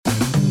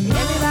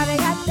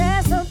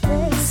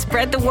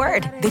Spread the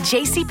word. The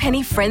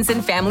JCPenney Friends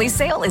and Family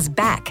Sale is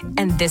back.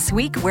 And this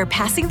week, we're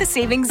passing the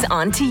savings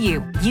on to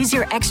you. Use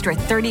your extra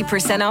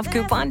 30% off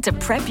coupon to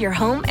prep your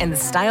home and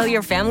style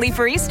your family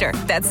for Easter.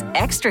 That's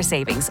extra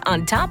savings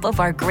on top of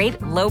our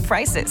great low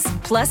prices.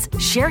 Plus,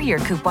 share your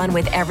coupon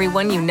with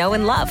everyone you know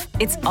and love.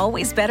 It's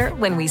always better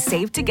when we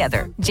save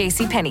together.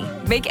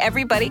 JCPenney. Make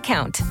everybody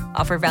count.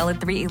 Offer valid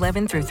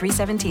 3/11 through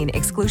 3/17.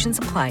 Exclusions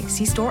apply.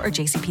 See store or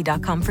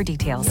jcp.com for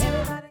details.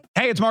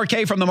 Hey, it's Mark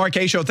Kaye from The Mark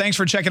Kaye Show. Thanks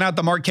for checking out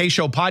The Mark Kaye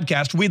Show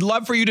podcast. We'd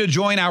love for you to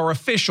join our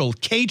official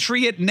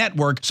Katriot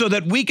network so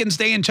that we can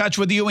stay in touch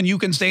with you and you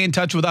can stay in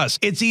touch with us.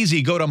 It's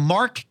easy. Go to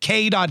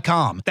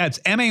markkaye.com. That's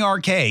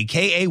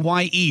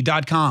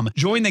MARKKAYE.com.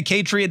 Join the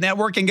Katriot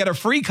network and get a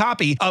free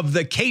copy of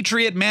the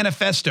Katriot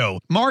Manifesto.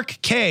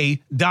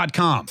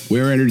 markkaye.com.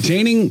 Where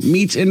entertaining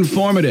meets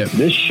informative.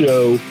 This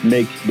show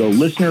makes the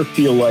listener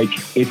feel like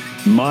it's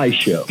my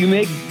show. You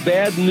make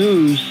bad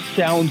news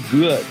sound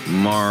good.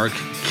 Mark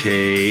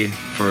Kaye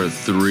for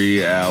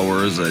 3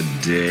 hours a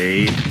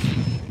day.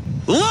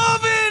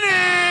 Loving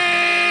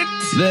it!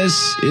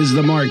 This is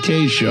The Mark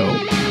Kaye Show.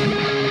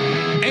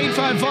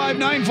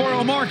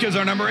 855-940-MARK is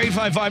our number.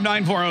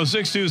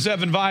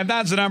 855-940-6275.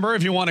 That's the number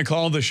if you want to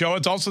call the show.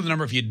 It's also the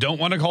number if you don't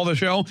want to call the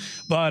show.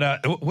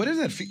 But what is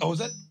that? Oh, is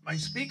that my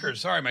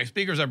speakers? Sorry, my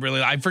speakers are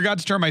really... I forgot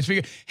to turn my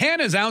speaker.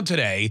 Hannah's out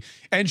today,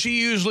 and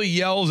she usually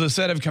yells a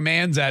set of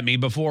commands at me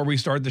before we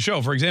start the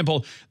show. For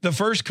example, the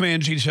first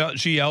command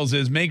she yells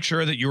is, make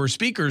sure that your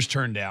speakers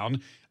turn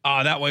down.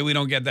 That way we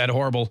don't get that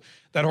horrible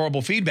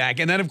feedback.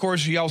 And then, of course,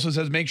 she also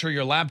says, make sure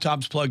your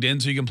laptop's plugged in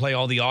so you can play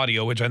all the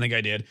audio, which I think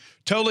I did.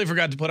 Totally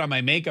forgot to put on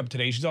my makeup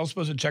today. She's also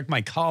supposed to check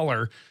my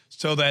collar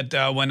so that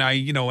when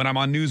I'm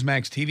on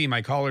Newsmax TV,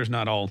 my collar's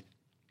not all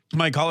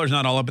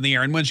up in the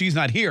air. And when she's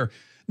not here,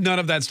 none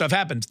of that stuff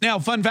happens. Now,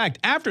 fun fact,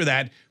 after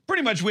that,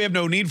 pretty much we have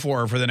no need for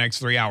her for the next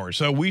 3 hours.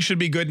 So we should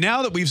be good.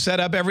 Now that we've set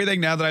up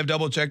everything, now that I've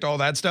double-checked all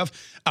that stuff,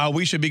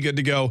 we should be good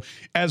to go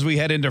as we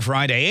head into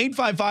Friday.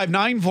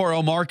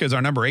 855-940-MARK is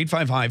our number,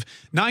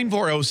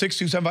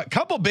 855-940-6275.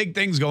 Couple big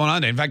things going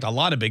on today. In fact, a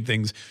lot of big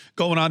things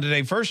going on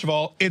today. First of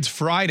all, it's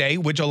Friday,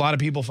 which a lot of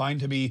people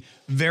find to be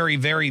very,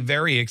 very,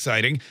 very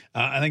exciting.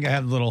 I think I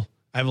have a little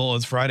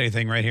It's Friday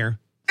thing right here.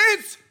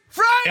 It's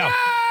Friday! Yeah.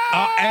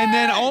 And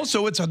then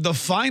also, it's the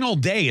final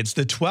day. It's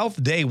the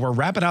 12th day. We're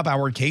wrapping up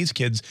our Kaye's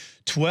Kids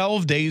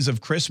 12 days of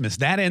Christmas.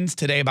 That ends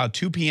today about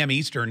 2 p.m.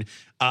 Eastern,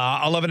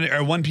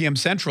 1 p.m.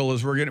 Central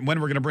is when we're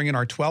going to bring in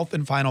our 12th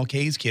and final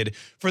Kaye's Kid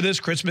for this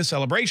Christmas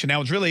celebration.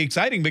 Now, it's really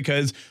exciting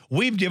because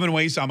we've given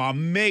away some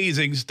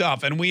amazing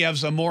stuff, and we have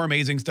some more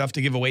amazing stuff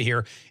to give away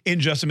here in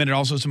just a minute.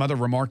 Also, some other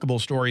remarkable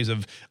stories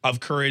of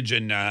courage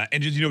and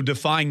just,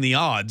 defying the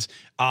odds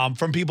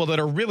from people that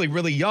are really,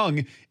 really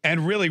young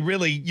and really,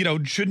 really,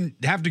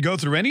 shouldn't have to go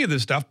through any of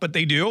this stuff, but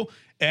they do.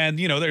 And,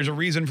 there's a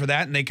reason for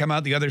that, and they come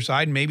out the other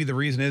side, and maybe the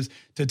reason is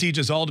to teach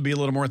us all to be a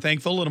little more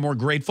thankful, a little more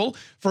grateful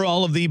for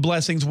all of the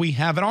blessings we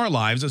have in our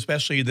lives,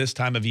 especially this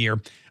time of year,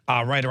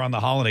 right around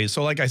the holidays.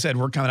 So like I said,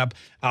 we're coming up.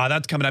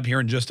 That's coming up here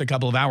in just a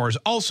couple of hours.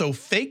 Also,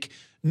 Fake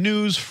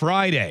News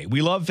Friday.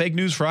 We love Fake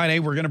News Friday.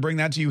 We're going to bring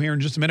that to you here in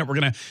just a minute. We're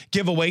going to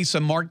give away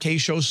some Mark Kaye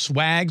Show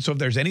swag. So if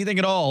there's anything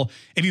at all,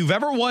 if you've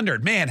ever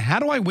wondered, man, how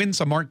do I win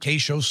some Mark Kaye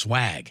Show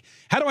swag?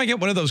 How do I get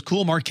one of those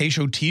cool Mark Kaye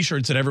Show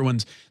t-shirts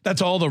that's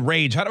all the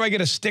rage? How do I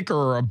get a sticker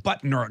or a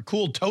button or a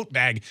cool tote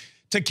bag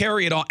to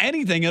carry it all,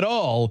 anything at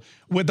all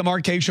with the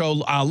Mark Kaye Show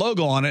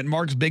logo on it and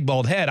Mark's big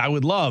bald head? I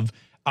would love.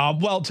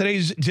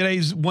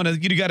 Today's one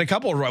of, you got a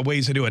couple of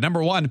ways to do it.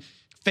 Number one,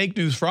 Fake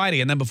News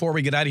Friday. And then before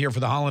we get out of here for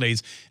the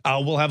holidays,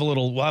 we'll have a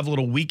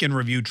little weekend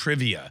review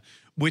trivia,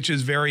 which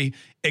is very,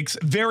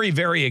 very,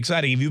 very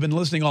exciting. If you've been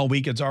listening all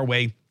week, it's our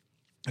way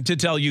to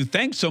tell you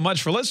thanks so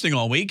much for listening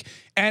all week,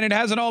 and it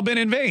hasn't all been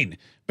in vain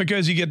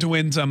because you get to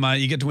win some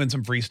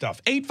free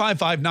stuff.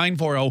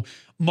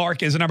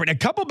 855-940-MARK is the number. And a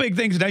couple big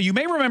things. Now, you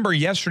may remember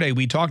yesterday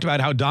we talked about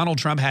how Donald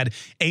Trump had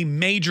a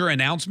major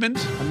announcement.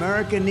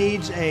 America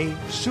needs a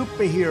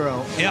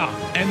superhero. Yeah,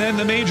 and then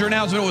the major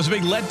announcement was a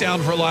big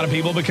letdown for a lot of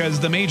people because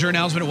the major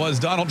announcement was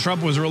Donald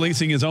Trump was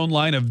releasing his own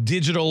line of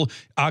digital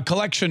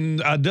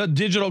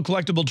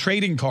collectible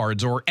trading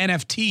cards, or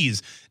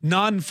NFTs,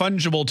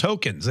 non-fungible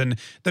tokens. And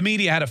the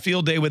media had a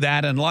field day with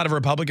that, and a lot of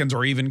Republicans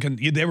were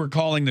they were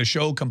calling the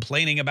show,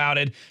 complaining about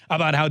it,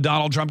 about how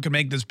Donald Trump could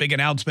make this big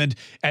announcement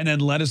and then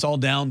let us all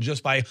down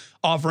just by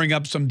offering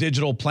up some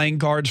digital playing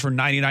cards for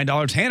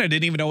 $99. Hannah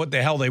didn't even know what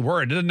the hell they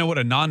were. Didn't know what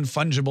a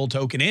non-fungible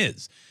token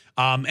is.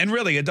 And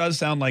really, it does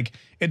sound like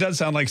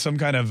some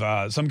kind of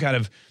I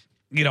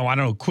don't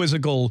know,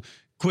 quizzical,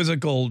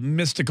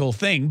 mystical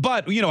thing.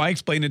 But, I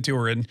explained it to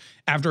her, and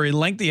after a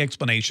lengthy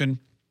explanation,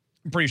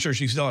 I'm pretty sure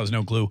she still has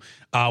no clue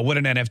what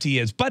an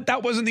NFT is. But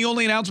that wasn't the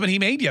only announcement he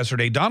made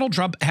yesterday. Donald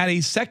Trump had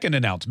a second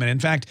announcement. In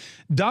fact,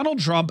 Donald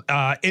Trump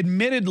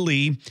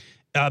admittedly,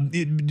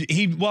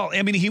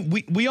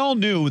 we all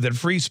knew that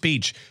free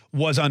speech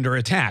was under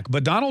attack,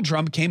 but Donald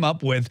Trump came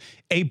up with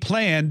a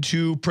plan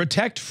to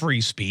protect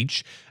free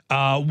speech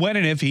when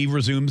and if he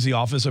resumes the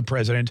office of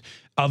president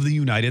of the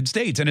United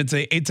States. And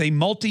it's a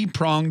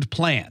multi-pronged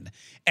plan.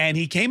 And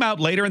he came out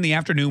later in the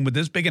afternoon with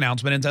this big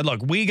announcement and said,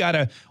 look, we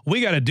gotta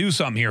do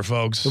something here,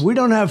 folks. If we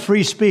don't have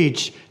free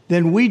speech,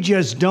 then we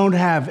just don't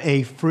have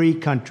a free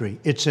country.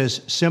 It's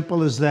as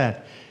simple as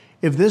that.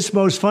 If this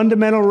most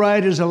fundamental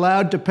right is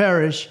allowed to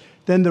perish,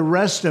 then the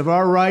rest of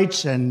our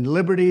rights and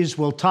liberties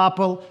will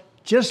topple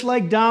just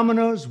like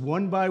dominoes,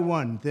 one by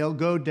one. They'll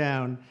go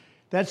down.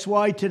 That's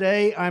why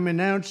today I'm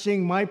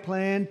announcing my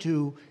plan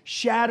to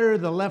shatter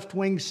the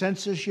left-wing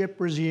censorship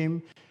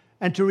regime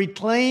and to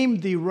reclaim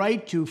the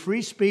right to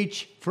free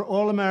speech for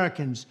all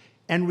Americans.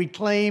 And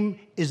reclaim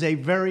is a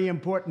very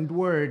important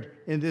word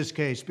in this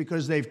case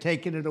because they've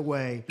taken it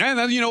away. And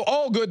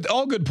all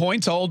good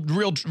points, all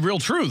real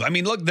truth. I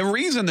mean, look, the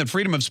reason that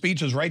freedom of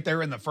speech is right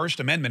there in the First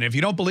Amendment, if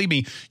you don't believe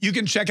me, you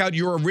can check out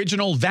your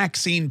original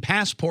vaccine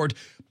passport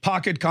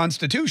pocket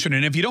constitution.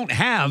 And if you don't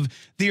have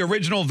the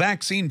original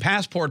vaccine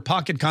passport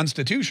pocket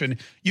constitution,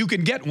 you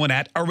can get one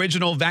at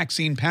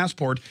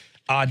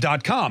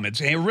originalvaccinepassport.com.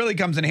 It really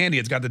comes in handy.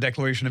 It's got the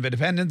Declaration of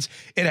Independence.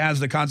 It has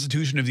the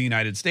Constitution of the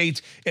United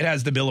States. It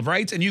has the Bill of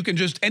Rights. And you can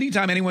just,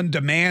 anytime anyone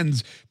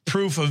demands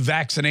proof of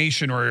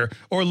vaccination or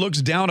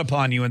looks down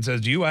upon you and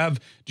says, do you have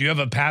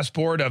a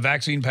passport, a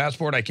vaccine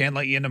passport? I can't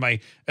let you into my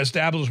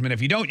establishment.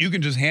 If you don't, you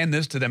can just hand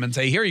this to them and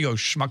say, here you go,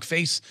 schmuck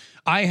face.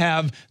 I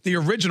have the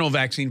original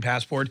vaccine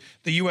passport,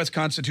 the U.S.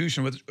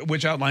 Constitution,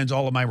 which outlines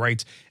all of my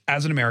rights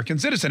as an American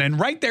citizen. And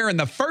right there in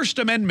the First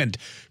Amendment,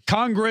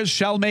 Congress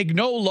shall make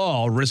no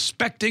law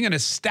respecting an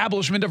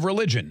establishment of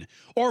religion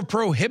or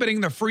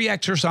prohibiting the free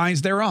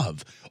exercise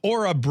thereof,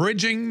 or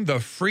abridging the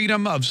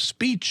freedom of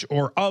speech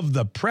or of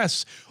the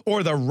press,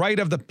 or the right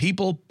of the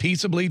people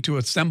peaceably to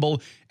assemble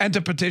and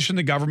to petition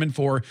the government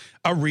for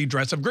a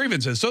redress of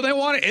grievances. So they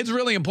want it. It's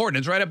really important.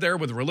 It's right up there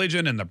with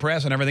religion and the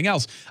press and everything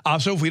else.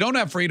 So if we don't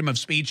have freedom of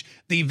speech,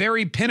 the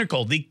very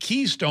pinnacle, the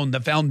keystone,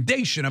 the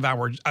foundation of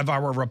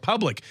our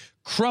republic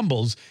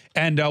crumbles,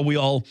 and we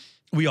all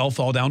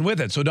fall down with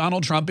it. So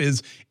Donald Trump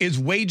is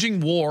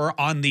waging war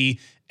on the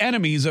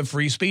enemies of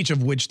free speech,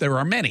 of which there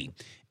are many.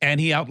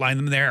 And he outlined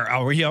them there,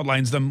 or he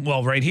outlines them,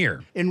 well, right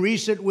here. In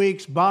recent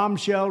weeks,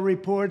 bombshell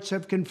reports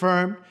have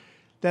confirmed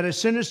that a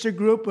sinister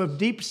group of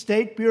deep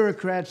state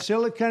bureaucrats,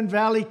 Silicon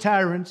Valley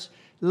tyrants,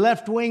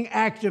 left-wing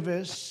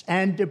activists,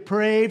 and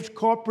depraved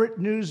corporate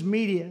news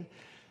media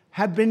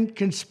have been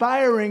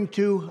conspiring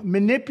to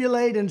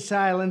manipulate and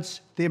silence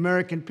the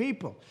American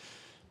people.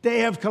 They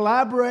have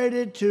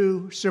collaborated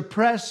to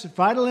suppress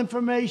vital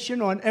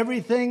information on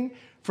everything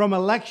from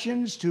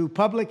elections to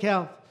public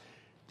health.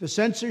 The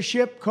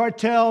censorship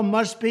cartel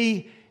must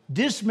be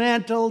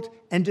dismantled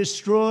and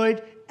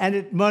destroyed, and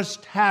it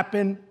must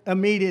happen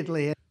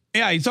immediately.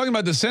 Yeah, he's talking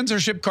about the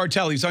censorship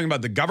cartel. He's talking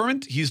about the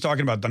government. He's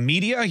talking about the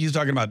media. He's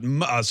talking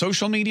about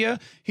social media.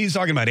 He's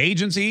talking about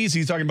agencies.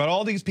 He's talking about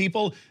all these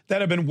people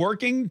that have been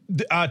working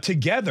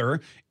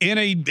together in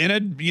a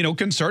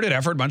concerted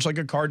effort, much like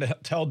a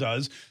cartel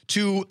does,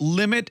 to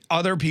limit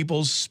other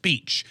people's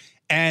speech.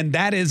 And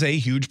that is a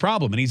huge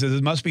problem. And he says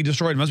it must be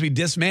destroyed. It must be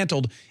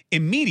dismantled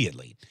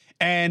immediately.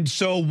 And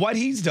so what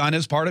he's done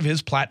as part of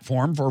his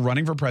platform for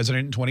running for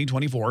president in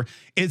 2024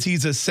 is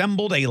he's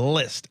assembled a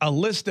list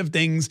of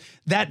things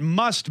that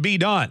must be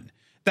done,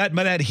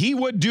 that he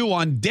would do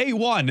on day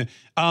one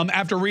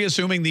after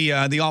reassuming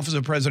the office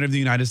of president of the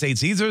United States.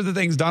 These are the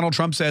things Donald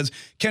Trump says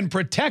can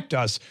protect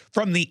us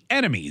from the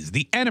enemies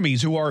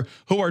who are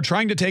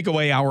trying to take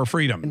away our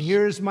freedom. And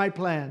here's my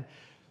plan.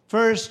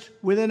 First,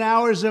 within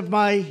hours of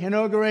my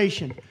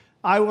inauguration,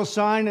 I will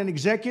sign an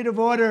executive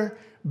order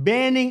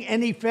banning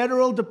any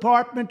federal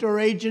department or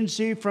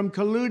agency from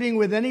colluding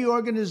with any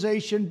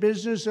organization,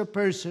 business, or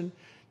person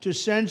to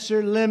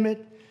censor,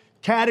 limit,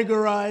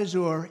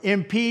 categorize, or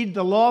impede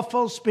the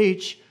lawful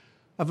speech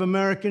of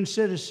American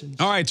citizens.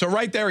 All right, so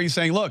right there he's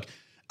saying, look,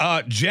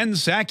 Jen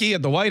Psaki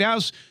at the White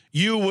House,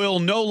 you will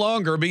no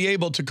longer be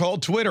able to call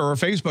Twitter or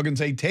Facebook and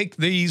say, take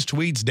these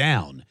tweets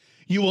down.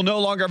 You will no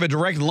longer have a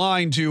direct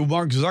line to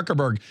Mark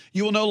Zuckerberg.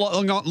 You will no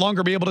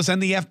longer be able to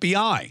send the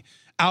FBI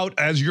out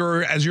as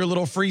your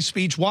little free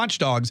speech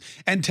watchdogs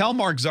and tell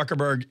Mark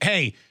Zuckerberg,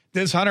 hey,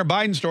 this Hunter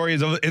Biden story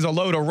is a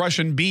load of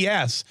Russian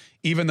BS,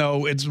 even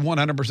though it's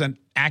 100%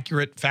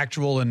 accurate,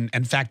 factual,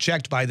 and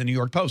fact-checked by the New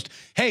York Post.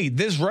 Hey,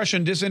 this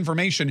Russian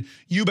disinformation,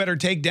 you better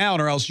take down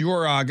or else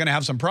you're going to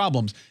have some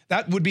problems.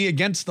 That would be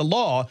against the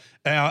law,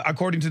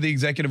 according to the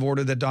executive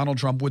order that Donald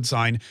Trump would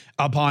sign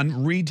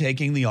upon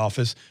retaking the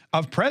office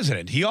of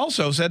president. He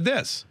also said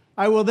this.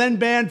 I will then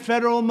ban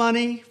federal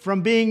money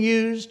from being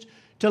used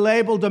to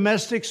label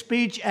domestic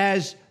speech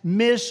as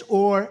mis-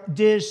 or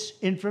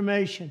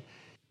disinformation.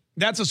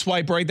 That's a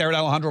swipe right there at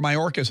Alejandro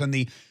Mayorkas and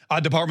the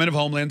Department of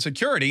Homeland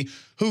Security,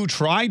 who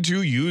tried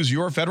to use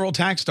your federal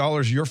tax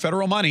dollars, your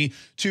federal money,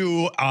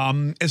 to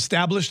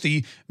establish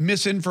the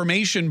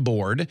misinformation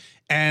board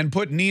and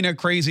put Nina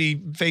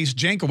Crazy Face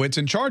Jankowicz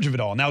in charge of it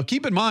all. Now,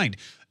 keep in mind,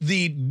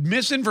 the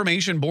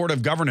misinformation board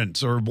of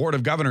governance or board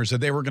of governors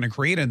that they were going to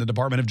create in the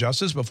Department of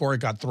Justice before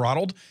it got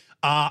throttled,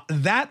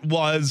 that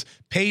was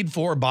paid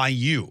for by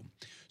you.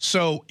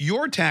 So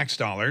your tax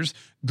dollars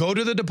go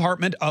to the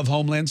Department of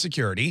Homeland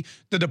Security.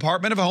 The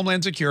Department of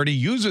Homeland Security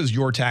uses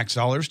your tax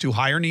dollars to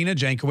hire Nina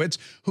Jankowicz,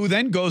 who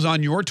then goes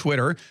on your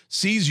Twitter,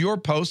 sees your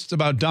posts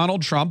about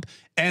Donald Trump,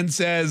 and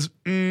says,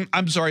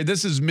 I'm sorry,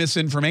 this is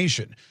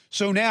misinformation.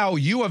 So now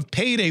you have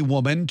paid a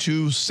woman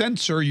to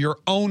censor your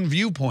own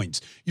viewpoints,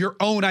 your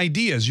own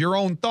ideas, your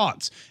own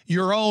thoughts,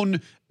 your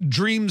own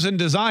dreams and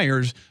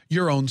desires,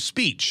 your own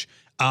speech.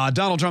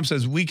 Donald Trump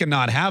says we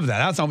cannot have that.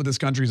 That's not what this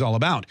country is all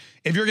about.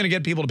 If you're going to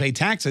get people to pay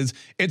taxes,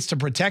 it's to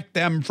protect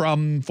them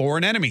from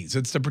foreign enemies.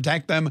 It's to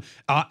protect them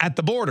at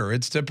the border.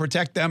 It's to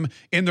protect them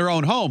in their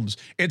own homes.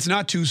 It's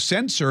not to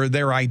censor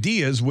their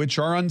ideas, which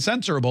are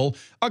uncensorable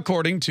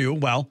according to,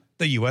 well,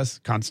 the U.S.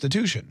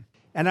 Constitution.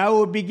 And I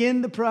will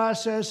begin the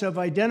process of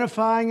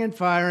identifying and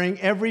firing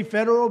every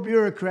federal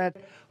bureaucrat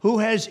who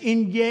has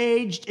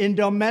engaged in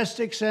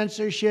domestic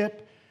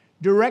censorship,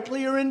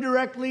 directly or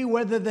indirectly,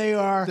 whether they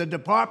are the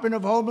Department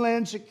of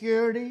Homeland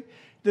Security,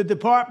 the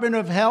Department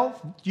of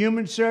Health,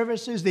 Human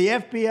Services, the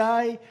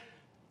FBI,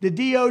 the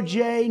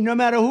DOJ, no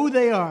matter who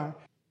they are.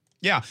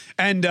 Yeah,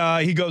 and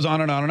he goes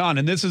on and on and on.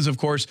 And this is, of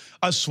course,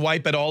 a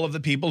swipe at all of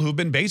the people who've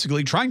been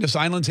basically trying to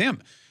silence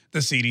him. The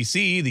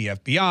CDC, the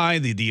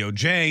FBI, the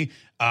DOJ,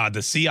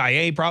 the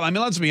CIA problem. I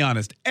mean, let's be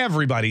honest.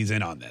 Everybody's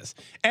in on this.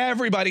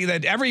 Every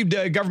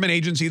government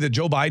agency that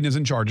Joe Biden is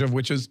in charge of,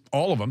 which is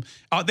all of them,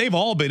 they've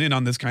all been in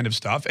on this kind of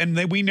stuff. And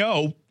we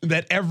know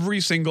that every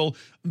single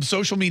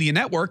social media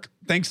network,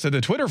 thanks to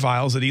the Twitter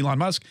files that Elon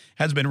Musk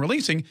has been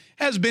releasing,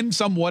 has been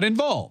somewhat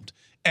involved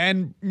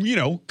and,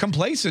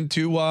 complacent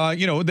to,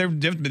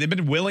 they've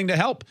been willing to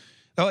help.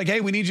 They're like,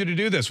 hey, we need you to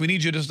do this. We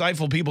need you to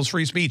stifle people's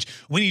free speech.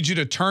 We need you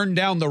to turn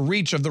down the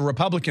reach of the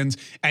Republicans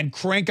and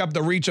crank up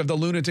the reach of the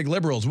lunatic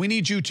liberals. We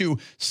need you to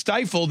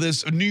stifle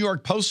this New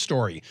York Post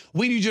story.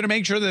 We need you to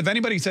make sure that if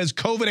anybody says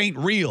COVID ain't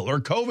real or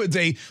COVID's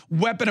a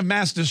weapon of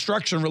mass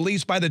destruction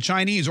released by the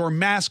Chinese or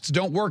masks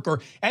don't work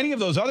or any of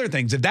those other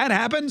things, if that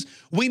happens,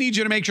 we need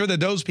you to make sure that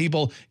those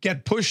people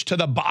get pushed to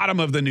the bottom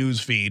of the news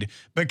feed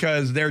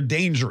because they're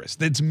dangerous.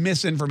 It's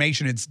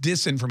misinformation. It's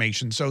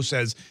disinformation. So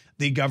says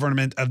the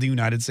government of the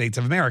United States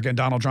of America. And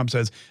Donald Trump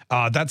says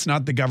that's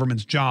not the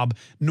government's job,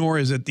 nor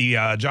is it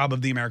the job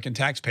of the American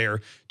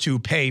taxpayer to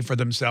pay for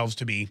themselves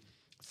to be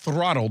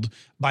throttled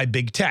by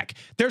big tech.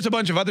 There's a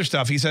bunch of other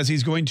stuff. He says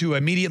he's going to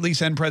immediately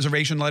send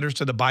preservation letters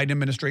to the Biden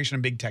administration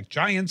and big tech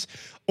giants,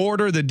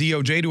 order the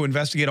DOJ to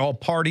investigate all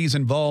parties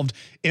involved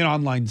in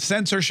online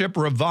censorship,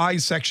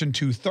 revise Section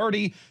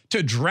 230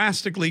 to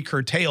drastically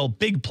curtail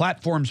big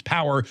platforms'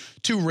 power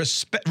to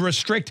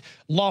restrict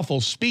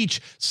lawful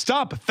speech,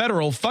 stop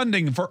federal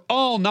funding for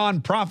all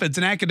nonprofits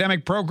and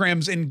academic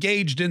programs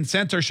engaged in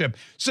censorship,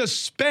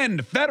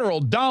 suspend federal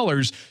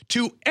dollars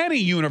to any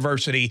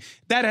university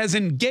that has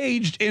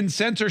engaged in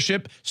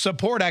censorship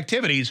support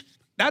activities.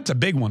 That's a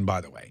big one,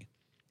 by the way.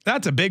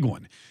 That's a big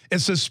one.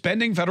 Is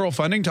suspending federal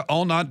funding to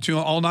all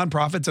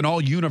nonprofits and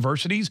all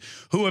universities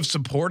who have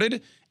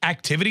supported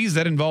activities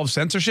that involve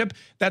censorship.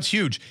 That's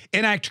huge.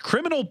 Enact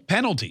criminal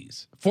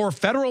penalties for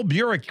federal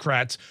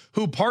bureaucrats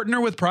who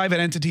partner with private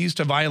entities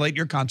to violate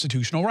your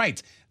constitutional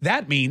rights.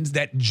 That means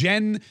that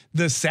Jen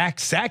the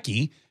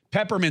Psaki,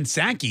 Peppermint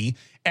Psaki,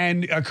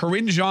 and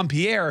Karine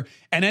Jean-Pierre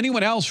and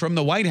anyone else from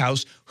the White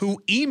House who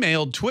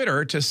emailed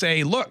Twitter to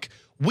say, look,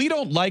 we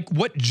don't like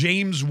what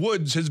James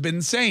Woods has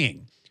been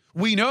saying.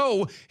 We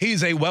know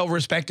he's a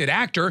well-respected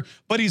actor,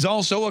 but he's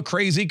also a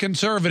crazy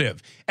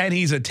conservative. And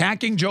he's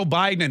attacking Joe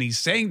Biden and he's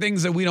saying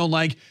things that we don't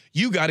like.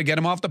 You got to get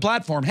him off the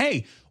platform.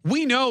 Hey,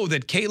 we know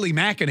that Kayleigh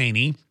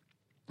McEnany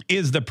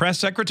is the press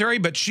secretary,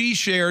 but she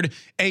shared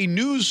a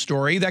news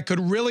story that could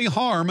really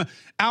harm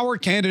our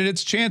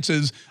candidate's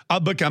chances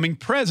of becoming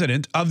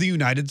president of the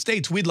United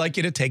States. We'd like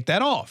you to take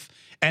that off.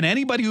 And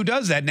anybody who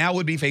does that now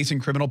would be facing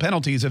criminal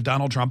penalties if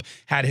Donald Trump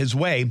had his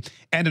way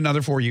and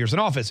another 4 years in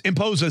office.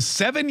 Impose a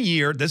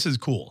 7-year, this is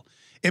cool,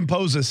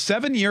 impose a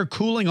 7-year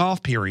cooling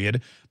off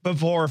period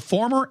before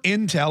former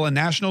intel and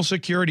national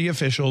security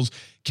officials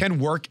can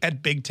work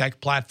at big tech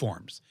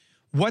platforms.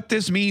 What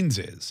this means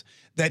is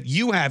that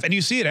you have, and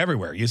you see it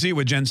everywhere. You see it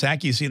with Jen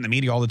Psaki, you see it in the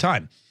media all the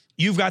time.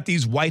 You've got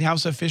these White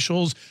House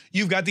officials,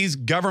 you've got these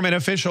government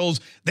officials,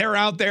 they're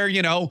out there,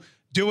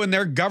 doing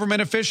their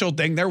government official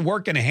thing. They're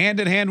working hand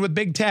in hand with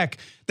big tech.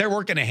 They're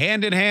working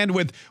hand in hand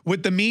with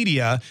the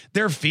media.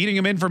 They're feeding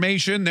them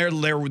information.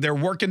 They're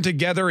working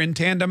together in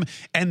tandem.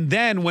 And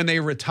then when they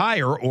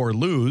retire or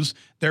lose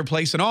their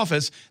place in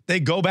office,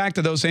 they go back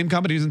to those same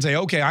companies and say,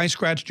 okay, I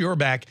scratched your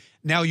back.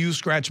 Now you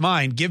scratch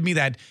mine. Give me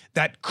that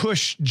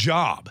cush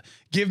job.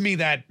 Give me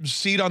that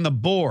seat on the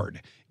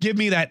board. Give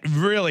me that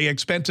really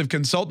expensive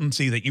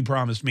consultancy that you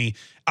promised me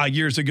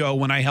years ago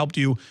when I helped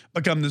you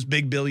become this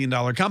big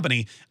billion-dollar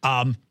company,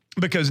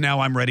 because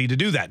now I'm ready to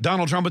do that.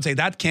 Donald Trump would say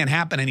that can't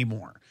happen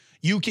anymore.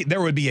 There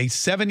would be a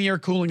 7-year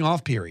cooling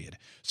off period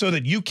so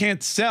that you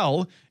can't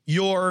sell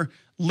your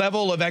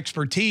level of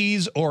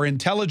expertise or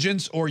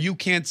intelligence, or you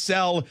can't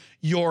sell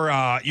your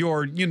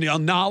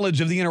knowledge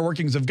of the inner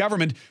workings of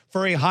government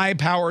for a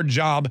high-powered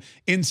job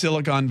in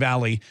Silicon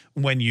Valley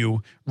when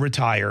you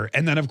retire.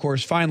 And then, of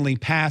course, finally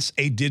pass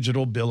a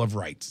digital Bill of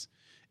Rights.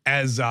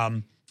 As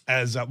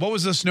what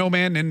was the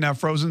snowman in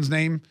Frozen's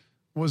name?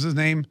 What was his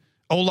name?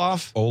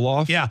 Olaf?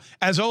 Olaf? Yeah.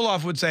 As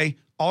Olaf would say,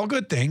 all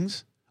good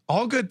things,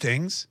 all good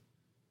things.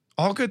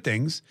 All good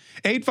things.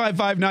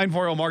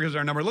 855-940 Mark is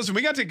our number. Listen,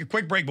 we got to take a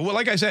quick break, but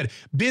like I said,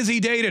 busy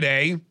day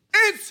today.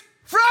 It's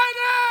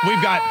Friday!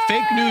 We've got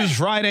Fake News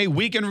Friday,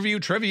 Weekend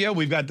Review Trivia.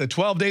 We've got the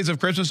 12 Days of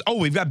Christmas. Oh,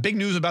 we've got big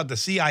news about the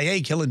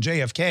CIA killing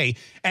JFK.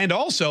 And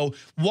also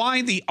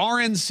why the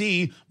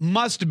RNC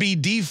must be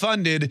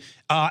defunded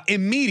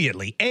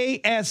immediately,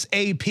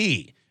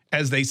 ASAP,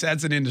 as they said.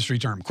 It's an industry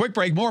term. Quick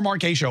break, more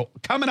Mark Kaye Show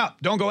coming up.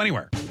 Don't go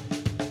anywhere.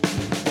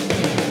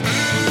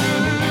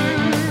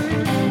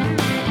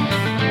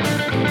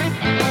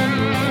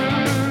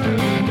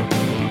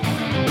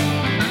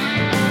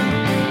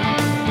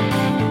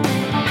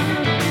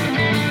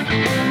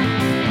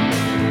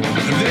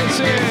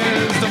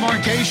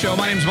 Kaye Show.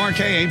 My name is Mark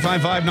Kaye.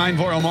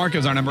 855-940-MARK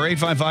is our number.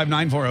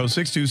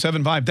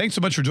 855-940-6275. Thanks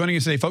so much for joining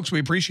us today, folks. We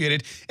appreciate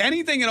it.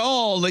 Anything at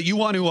all that you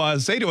want to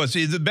say to us,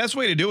 the best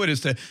way to do it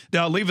is to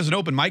leave us an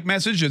open mic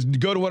message. Just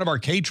go to one of our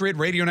Patriot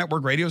Radio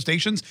Network radio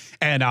stations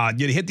and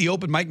you hit the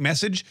open mic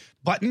message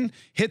button.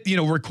 Hit,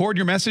 record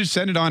your message,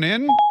 send it on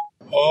in.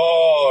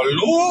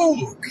 Oh,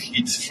 look,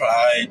 it's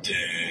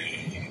Friday.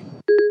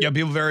 Yeah,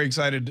 people very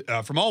excited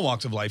from all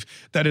walks of life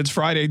that it's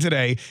Friday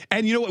today.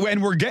 And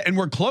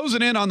we're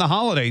closing in on the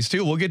holidays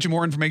too. We'll get you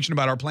more information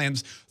about our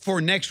plans for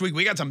next week.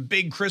 We got some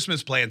big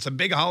Christmas plans, some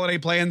big holiday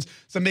plans,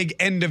 some big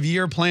end of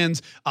year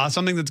plans,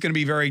 something that's going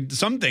to be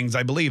some things,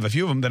 I believe, a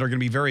few of them that are going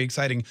to be very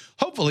exciting,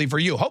 hopefully for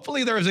you.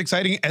 Hopefully they're as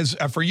exciting as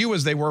for you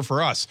as they were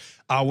for us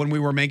when we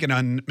were making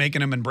them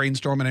and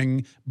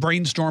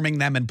brainstorming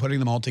them and putting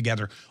them all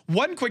together.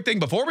 One quick thing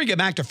before we get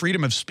back to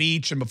freedom of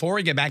speech and before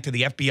we get back to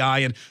the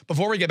FBI and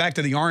before we get back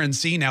to the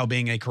RNC now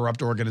being a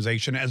corrupt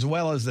organization, as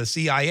well as the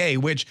CIA,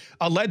 which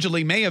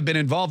allegedly may have been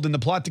involved in the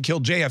plot to kill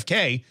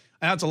JFK.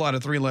 That's a lot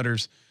of three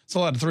letters. It's a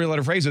lot of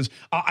three-letter phrases.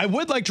 I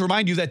would like to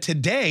remind you that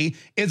today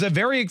is a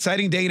very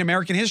exciting day in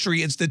American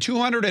history. It's the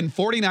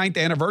 249th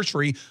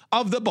anniversary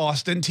of the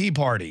Boston Tea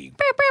Party.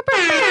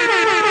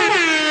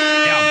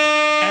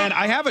 Yeah. And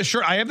I have a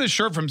shirt. I have this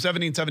shirt from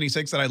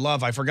 1776 that I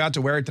love. I forgot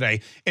to wear it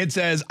today. It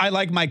says, "I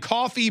like my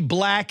coffee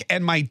black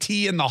and my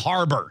tea in the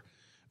harbor,"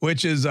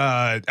 which is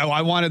I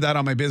wanted that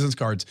on my business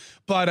cards.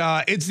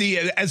 But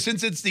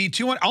since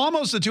it's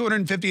almost the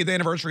 250th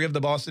anniversary of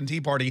the Boston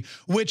Tea Party,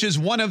 which is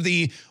one of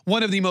the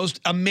most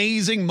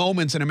amazing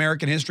moments in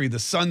American history. The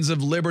Sons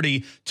of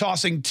Liberty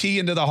tossing tea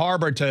into the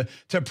harbor to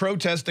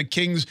protest the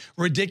king's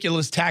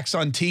ridiculous tax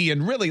on tea,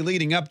 and really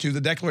leading up to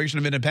the Declaration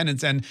of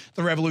Independence and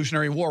the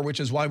Revolutionary War, which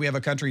is why we have a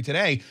country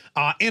today.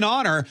 In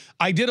honor,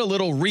 I did a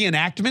little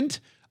reenactment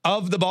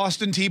of the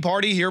Boston Tea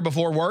Party here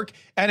before work.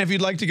 And if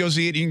you'd like to go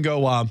see it, you can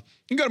go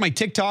to my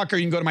TikTok or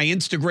you can go to my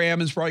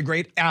Instagram. It's probably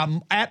great.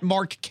 At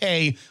Mark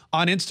Kaye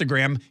on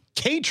Instagram,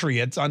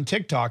 Katriots on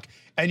TikTok,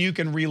 and you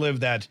can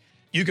relive that.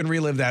 You can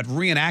relive that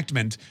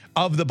reenactment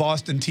of the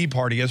Boston Tea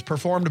Party as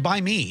performed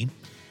by me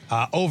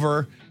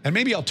and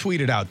maybe I'll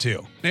tweet it out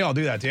too. Maybe I'll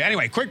do that too.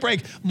 Anyway, quick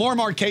break. More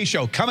Mark Kaye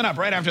Show coming up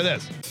right after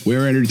this.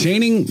 Where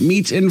entertaining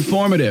meets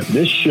informative.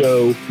 This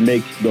show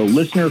makes the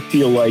listener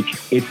feel like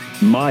it's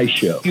my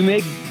show. You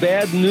make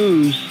bad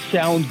news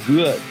sound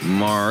good.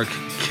 Mark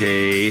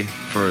Kaye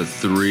for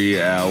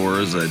 3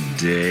 hours a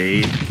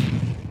day.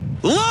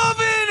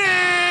 Loving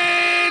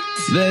it!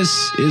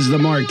 This is the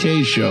Mark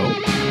Kaye Show.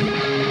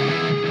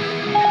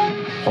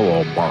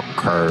 Hello, Mark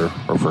Kaye.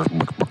 This is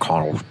Mitch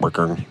McConnell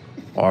speaking.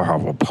 I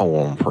have a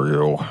poem for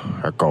you.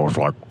 It goes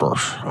like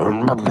this.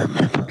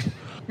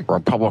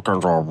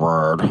 Republicans are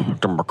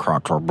red,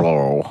 Democrats are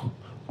blue.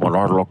 When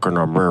I look in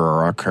the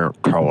mirror, I can't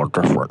tell a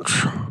difference.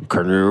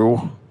 Can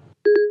you?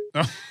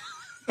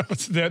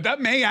 That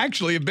may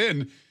actually have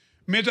been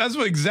Mitch. That's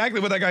exactly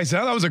what that guy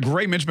said. That was a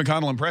great Mitch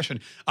McConnell impression.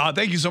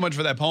 Thank you so much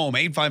for that poem.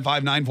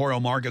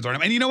 855-940-MARK is our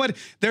name. And you know what?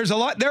 There's a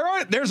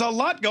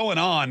lot going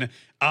on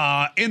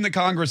in the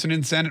Congress and in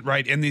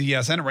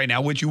the Senate right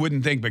now, which you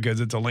wouldn't think because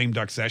it's a lame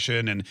duck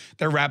session and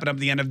they're wrapping up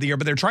the end of the year,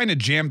 but they're trying to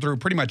jam through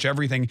pretty much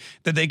everything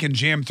that they can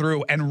jam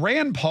through. And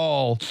Rand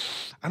Paul,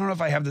 I don't know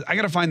if I have this. I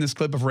got to find this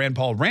clip of Rand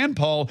Paul. Rand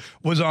Paul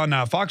was on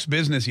Fox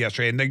Business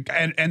yesterday,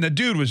 and the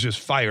dude was just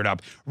fired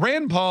up.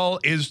 Rand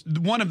Paul is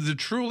one of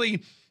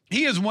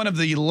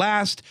the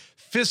last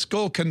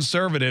fiscal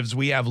conservatives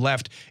we have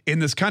left in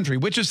this country,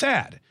 which is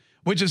sad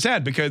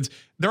because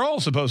they're all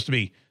supposed to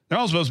be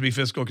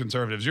fiscal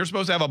conservatives. You're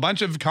supposed to have a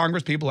bunch of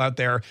Congress people out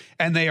there,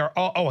 and they are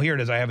all, here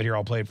it is. I have it here.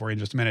 I'll play it for you in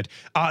just a minute.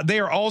 They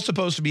are all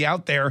supposed to be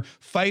out there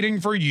fighting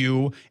for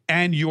you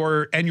and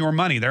your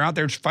money. They're out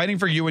there fighting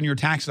for you and your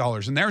tax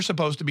dollars, and they're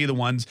supposed to be the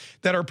ones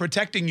that are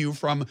protecting you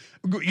from,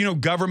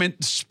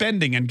 government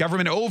spending and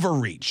government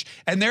overreach.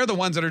 And they're the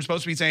ones that are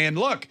supposed to be saying,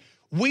 look,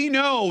 We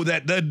know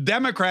that the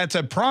Democrats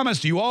have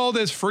promised you all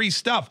this free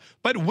stuff,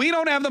 but we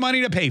don't have the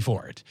money to pay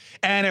for it.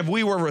 And if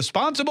we were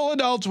responsible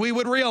adults, we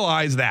would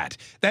realize that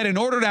in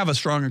order to have a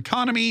strong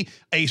economy,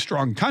 a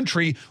strong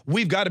country,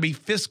 we've got to be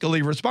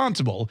fiscally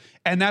responsible.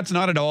 And that's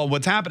not at all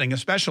what's happening,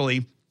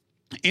 especially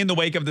in the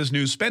wake of this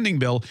new spending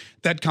bill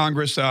that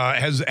Congress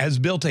has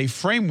built a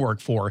framework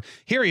for.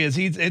 Here he is.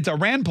 It's a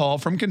Rand Paul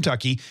from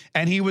Kentucky,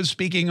 and he was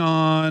speaking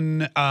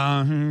on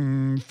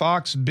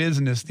Fox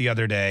Business the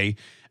other day.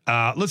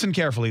 Listen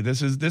carefully.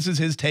 This is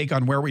his take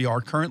on where we are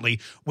currently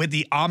with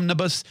the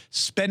omnibus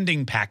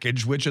spending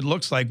package, which it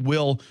looks like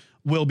will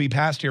be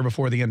passed here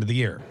before the end of the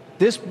year.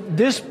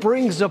 This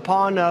brings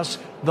upon us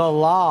the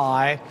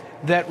lie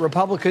that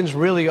Republicans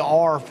really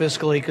are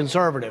fiscally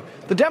conservative.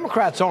 The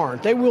Democrats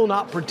aren't. They will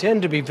not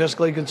pretend to be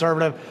fiscally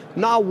conservative.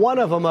 Not one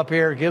of them up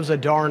here gives a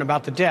darn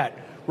about the debt.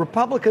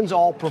 Republicans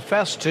all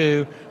profess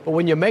to, but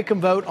when you make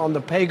them vote on the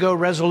pay-go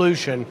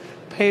resolution,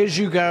 pay as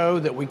you go,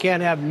 that we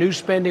can't have new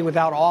spending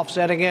without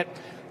offsetting it,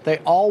 they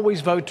always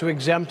vote to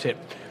exempt it.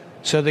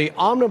 So the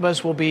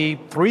omnibus will be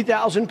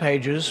 3,000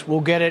 pages.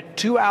 We'll get it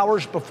 2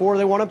 hours before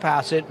they want to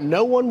pass it.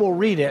 No one will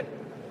read it.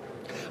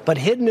 But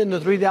hidden in the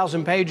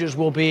 3,000 pages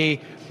will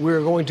be,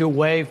 we're going to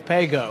waive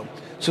pay-go.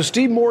 So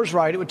Steve Moore's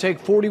right, it would take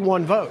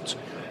 41 votes.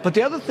 But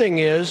the other thing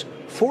is,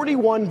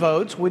 41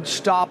 votes would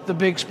stop the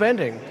big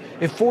spending.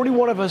 If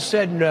 41 of us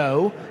said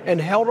no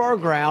and held our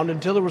ground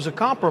until there was a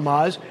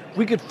compromise,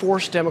 we could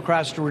force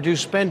Democrats to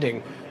reduce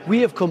spending.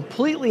 We have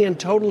completely and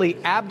totally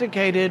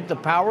abdicated the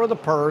power of the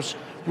purse.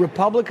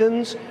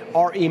 Republicans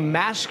are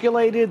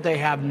emasculated, they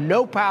have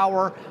no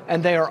power,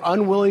 and they are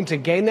unwilling to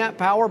gain that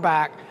power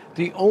back.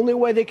 The only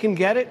way they can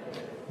get it,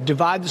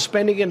 divide the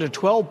spending into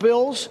 12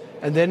 bills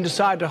and then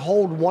decide to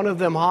hold one of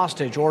them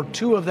hostage or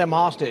two of them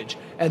hostage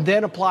and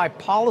then apply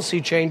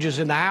policy changes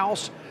in the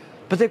House.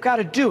 But they've got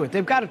to do it.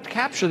 They've got to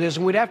capture this,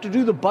 and we'd have to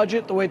do the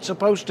budget the way it's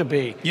supposed to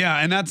be. Yeah,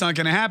 and that's not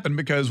going to happen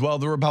because, well,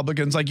 the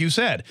Republicans, like you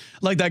said,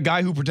 like that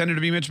guy who pretended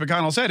to be Mitch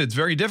McConnell said, it's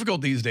very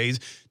difficult these days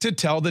to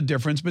tell the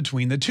difference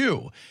between the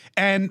two.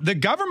 And the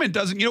government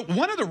doesn't,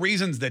 one of the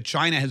reasons that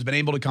China has been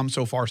able to come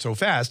so far so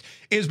fast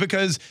is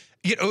because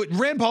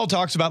Rand Paul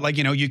talks about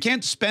you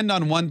can't spend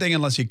on one thing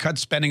unless you cut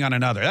spending on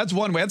another. That's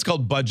one way. That's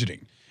called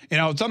budgeting.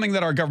 It's something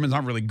that our government's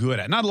not really good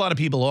at. Not a lot of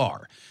people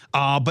are.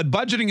 But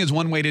budgeting is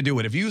one way to do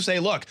it. If you say,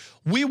 look,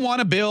 we want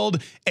to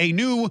build a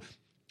new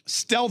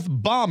stealth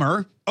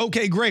bomber.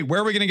 Okay, great. Where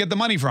are we going to get the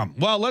money from?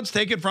 Well, let's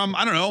take it from,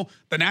 I don't know,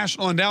 the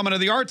National Endowment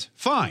of the Arts.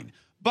 Fine.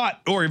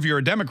 Or if you're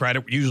a Democrat,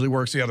 it usually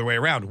works the other way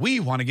around. We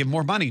want to give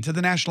more money to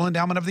the National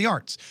Endowment of the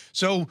Arts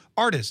so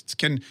artists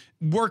can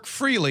work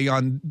freely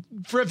on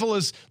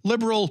frivolous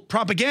liberal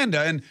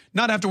propaganda and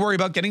not have to worry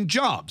about getting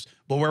jobs.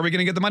 Well, where are we going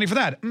to get the money for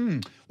that?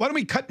 Why don't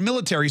we cut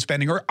military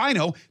spending? Or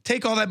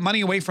take all that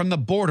money away from the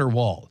border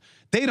wall.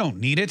 They don't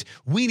need it.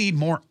 We need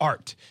more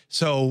art.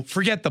 So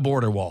forget the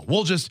border wall.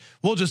 We'll just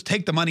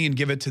take the money and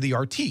give it to the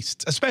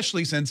artistes,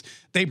 especially since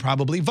they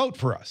probably vote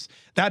for us.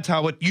 That's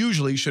how it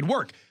usually should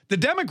work. The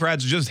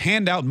Democrats just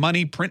hand out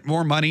money, print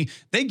more money.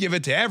 They give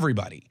it to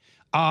everybody.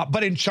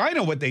 But in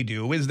China, what they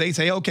do is they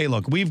say, okay,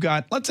 look,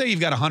 let's say you've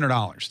got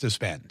 $100 to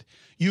spend.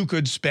 You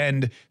could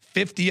spend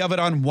 50 of it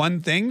on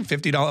one thing,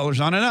 $50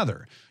 on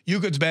another. You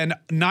could spend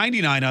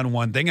 99 on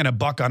one thing and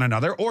 $1 on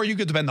another, or you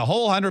could spend the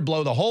whole 100,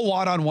 blow the whole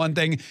wad on one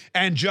thing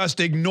and just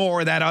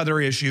ignore that other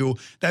issue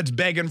that's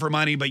begging for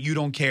money, but you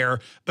don't care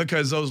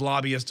because those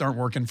lobbyists aren't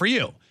working for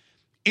you.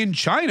 In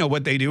China,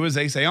 what they do is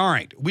they say, all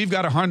right, we've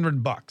got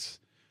 $100.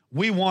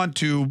 We want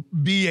to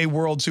be a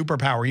world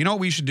superpower. You know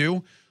what we should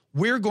do?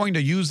 We're going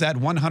to use that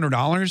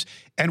 $100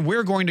 and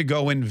we're going to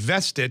go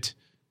invest it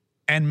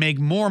and make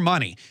more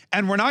money.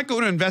 And we're not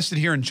going to invest it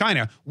here in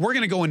China. We're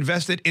going to go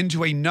invest it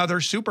into another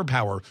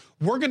superpower.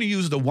 We're going to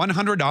use the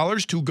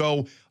 $100 to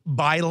go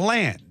buy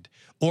land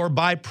or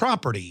buy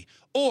property,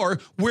 or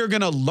we're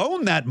going to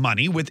loan that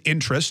money with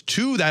interest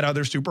to that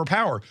other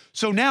superpower.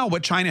 So now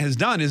what China has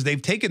done is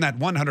they've taken that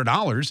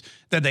 $100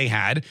 that they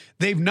had.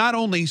 They've not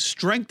only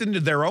strengthened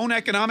their own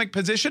economic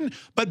position,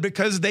 but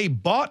because they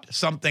bought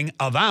something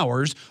of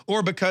ours,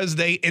 or because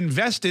they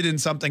invested in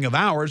something of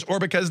ours, or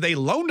because they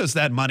loaned us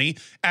that money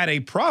at a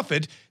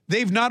profit,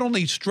 they've not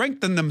only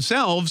strengthened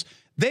themselves,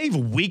 they've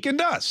weakened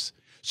us.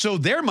 So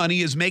their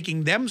money is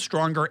making them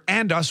stronger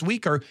and us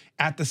weaker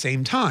at the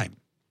same time.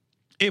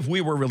 If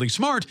we were really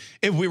smart,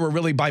 if we were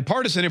really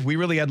bipartisan, if we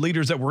really had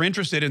leaders that were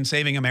interested in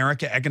saving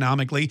America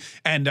economically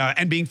and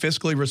being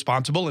fiscally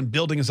responsible and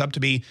building us up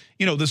to be,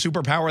 the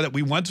superpower that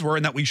we once were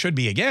and that we should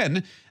be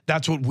again,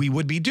 that's what we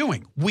would be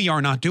doing. We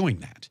are not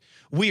doing that.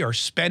 We are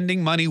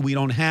spending money we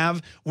don't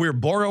have. We're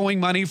borrowing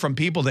money from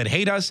people that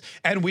hate us,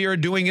 and we are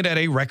doing it at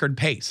a record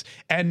pace.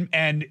 And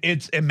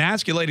it's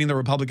emasculating the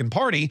Republican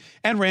Party,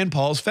 and Rand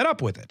Paul's fed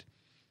up with it.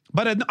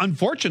 But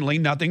unfortunately,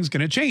 nothing's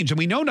going to change. And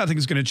we know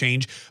nothing's going to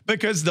change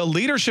because the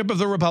leadership of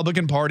the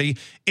Republican Party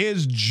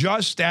is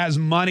just as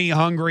money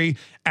hungry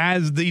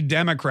as the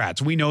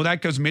Democrats. We know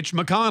that because Mitch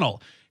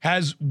McConnell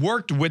has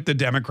worked with the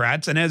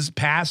Democrats and has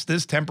passed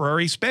this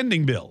temporary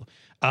spending bill.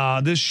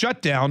 This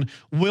shutdown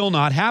will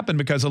not happen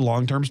because of the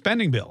long-term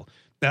spending bill.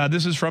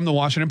 This is from the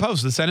Washington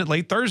Post. The Senate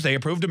late Thursday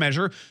approved a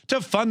measure to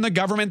fund the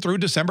government through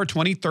December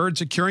 23rd,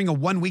 securing a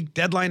one-week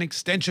deadline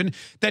extension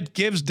that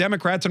gives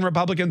Democrats and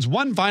Republicans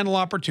one final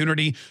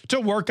opportunity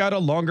to work out a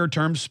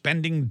longer-term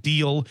spending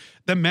deal.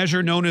 The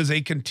measure, known as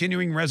a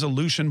continuing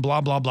resolution,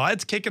 blah, blah, blah.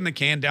 It's kicking the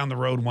can down the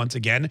road once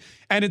again,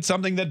 and it's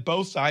something that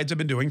both sides have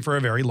been doing for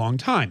a very long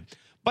time.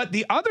 But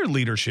the other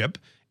leadership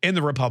in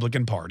the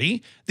Republican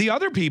Party, the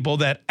other people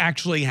that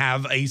actually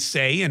have a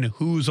say in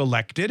who's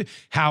elected,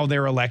 how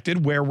they're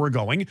elected, where we're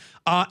going,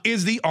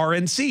 is the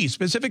RNC,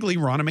 specifically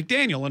Ronna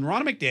McDaniel. And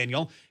Ronna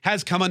McDaniel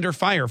has come under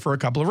fire for a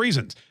couple of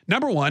reasons.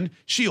 Number one,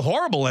 she's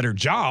horrible at her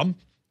job.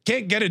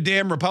 Can't get a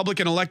damn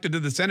Republican elected to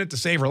the Senate to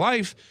save her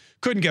life.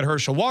 Couldn't get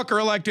Herschel Walker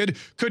elected.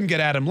 Couldn't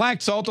get Adam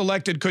Laxalt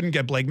elected. Couldn't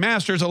get Blake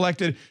Masters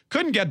elected.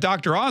 Couldn't get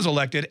Dr. Oz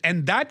elected.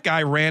 And that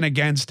guy ran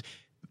against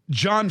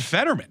John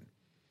Fetterman.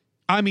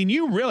 I mean,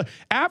 you really,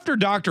 after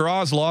Dr.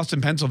 Oz lost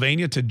in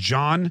Pennsylvania to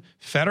John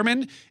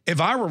Fetterman, if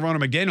I were Ronna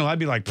McDaniel, I'd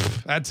be like,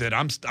 that's it.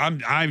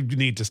 I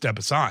need to step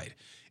aside.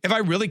 If I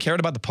really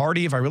cared about the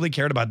party, if I really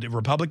cared about the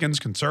Republicans,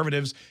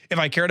 conservatives, if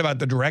I cared about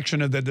the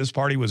direction that this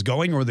party was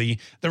going or the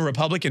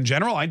Republican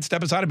general, I'd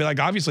step aside and be like,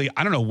 obviously,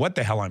 I don't know what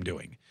the hell I'm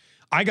doing.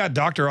 I got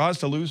Dr. Oz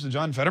to lose to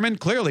John Fetterman.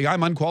 Clearly,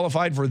 I'm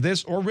unqualified for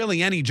this or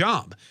really any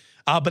job.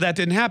 But that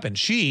didn't happen.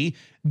 She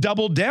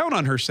doubled down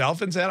on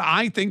herself and said,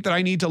 I think that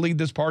I need to lead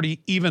this party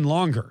even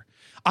longer.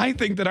 I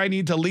think that I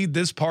need to lead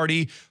this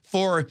party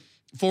for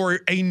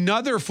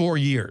another 4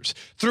 years,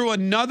 through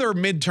another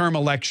midterm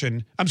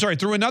election.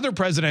 Through another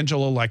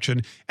presidential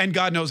election, and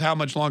God knows how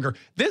much longer.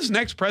 This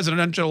next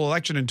presidential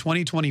election in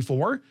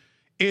 2024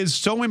 is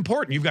so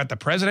important. You've got the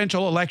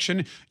presidential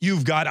election.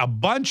 You've got a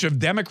bunch of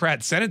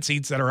Democrat Senate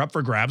seats that are up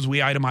for grabs. We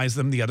itemized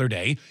them the other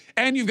day.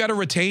 And you've got to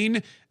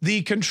retain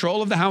the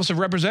control of the House of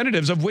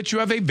Representatives, of which you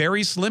have a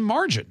very slim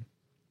margin.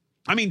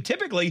 I mean,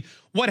 typically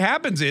what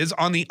happens is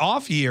on the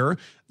off year,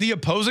 the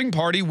opposing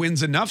party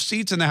wins enough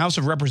seats in the House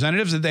of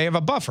Representatives that they have a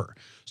buffer.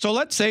 So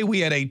let's say we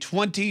had a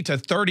 20 to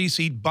 30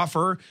 seat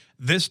buffer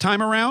this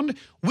time around.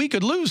 We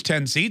could lose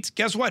 10 seats.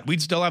 Guess what?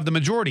 We'd still have the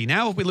majority.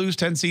 Now, if we lose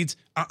 10 seats,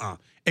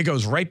 it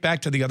goes right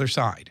back to the other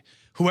side.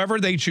 Whoever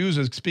they choose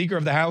as Speaker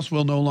of the House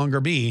will no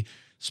longer be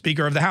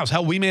Speaker of the House.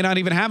 Hell, we may not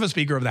even have a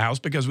Speaker of the House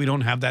because we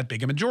don't have that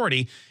big a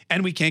majority,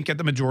 and we can't get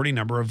the majority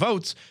number of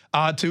votes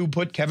to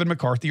put Kevin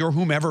McCarthy or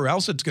whomever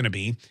else it's going to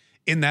be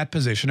in that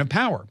position of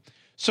power.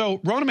 So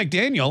Ronna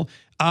McDaniel,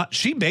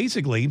 she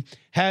basically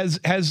has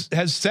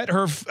set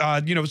her,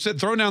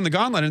 thrown down the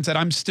gauntlet and said,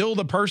 I'm still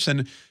the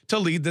person to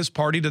lead this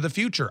party to the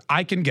future.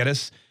 I can get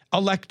us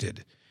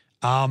elected.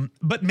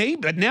 But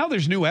now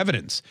there's new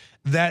evidence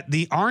that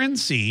the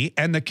RNC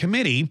and the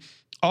committee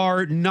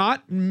are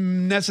not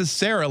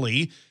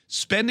necessarily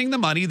spending the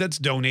money that's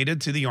donated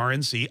to the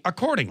RNC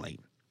accordingly.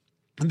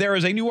 There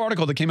is a new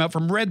article that came out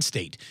from Red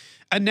State.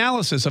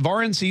 Analysis of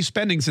RNC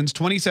spending since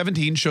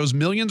 2017 shows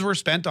millions were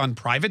spent on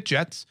private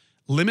jets,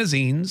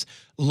 limousines,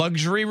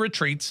 luxury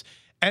retreats,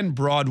 and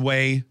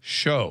Broadway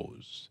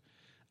shows.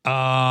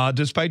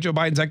 Despite Joe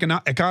Biden's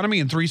economy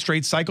and 3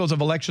 straight cycles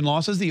of election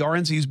losses, the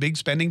RNC's big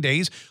spending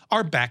days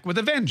are back with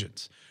a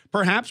vengeance.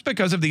 Perhaps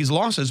because of these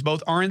losses,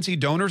 both RNC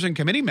donors and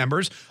committee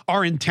members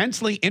are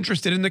intensely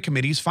interested in the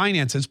committee's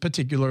finances,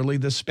 particularly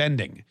the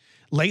spending.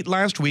 Late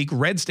last week,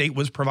 Red State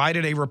was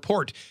provided a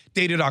report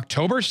dated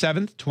October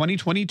 7th,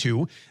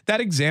 2022,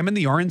 that examined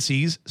the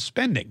RNC's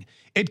spending.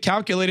 It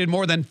calculated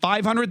more than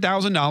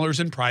 $500,000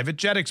 in private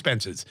jet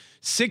expenses,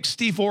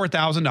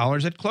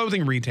 $64,000 at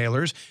clothing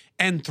retailers,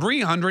 and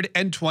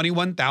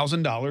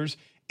 $321,000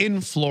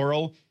 in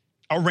floral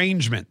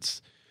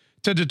arrangements.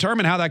 To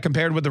determine how that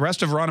compared with the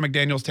rest of Ronna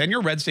McDaniel's tenure,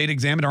 Red State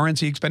examined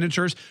RNC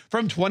expenditures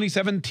from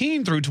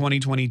 2017 through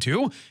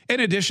 2022, in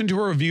addition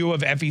to a review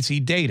of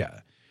FEC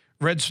data.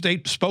 Red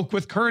State spoke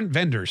with current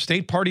vendors,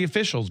 state party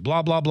officials,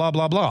 blah, blah, blah,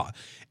 blah, blah.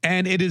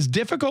 And it is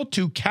difficult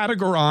to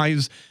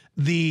categorize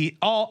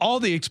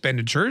all the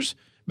expenditures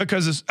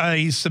because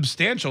a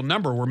substantial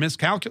number were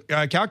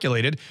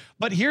miscalculated.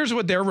 But here's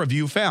what their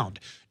review found.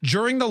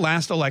 During the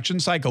last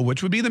election cycle,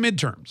 which would be the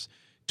midterms,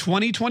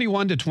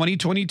 2021 to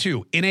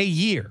 2022, in a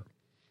year,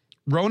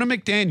 Ronna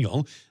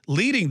McDaniel,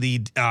 leading the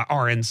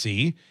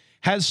RNC,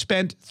 has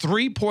spent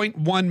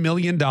 $3.1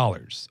 million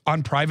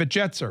on private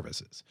jet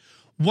services,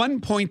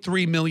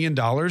 $1.3 million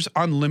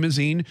on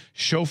limousine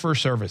chauffeur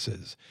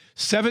services,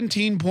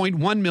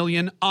 $17.1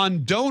 million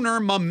on donor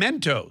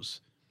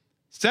mementos,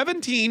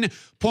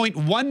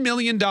 $17.1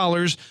 million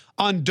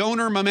on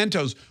donor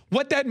mementos.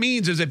 What that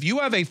means is if you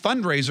have a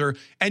fundraiser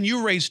and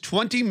you raise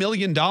 $20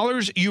 million,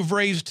 you've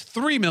raised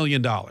 $3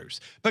 million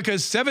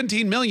because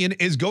 $17 million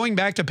is going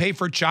back to pay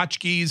for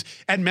tchotchkes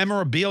and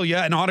memorabilia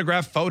and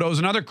autographed photos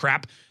and other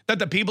crap that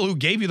the people who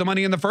gave you the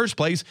money in the first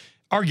place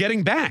are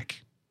getting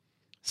back.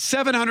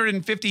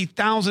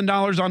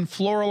 $750,000 on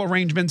floral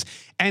arrangements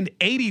and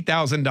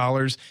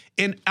 $80,000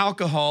 in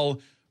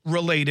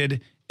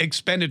alcohol-related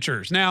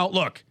expenditures. Now,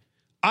 look,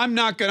 I'm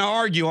not going to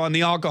argue on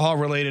the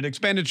alcohol-related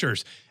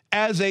expenditures.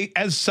 As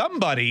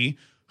somebody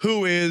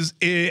who is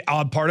a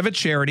part of a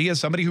charity, as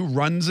somebody who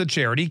runs a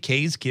charity,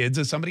 Kaye's Kids,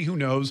 as somebody who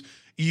knows,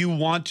 you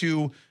want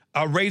to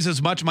raise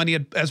as much money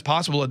as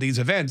possible at these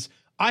events,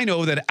 I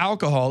know that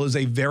alcohol is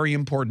a very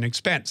important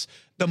expense.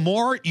 The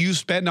more you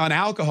spend on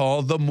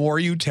alcohol, the more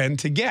you tend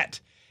to get.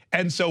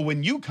 And so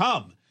when you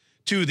come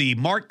to the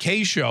Mark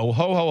Kaye Show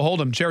Ho Ho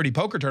Hold'em Charity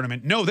Poker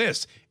Tournament, know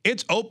this,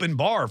 it's open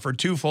bar for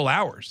 2 full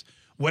hours.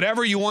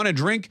 Whatever you want to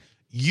drink,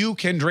 you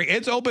can drink.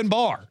 It's open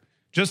bar.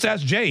 Just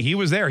ask Jay. He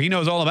was there. He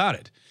knows all about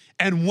it.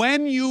 And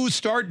when you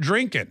start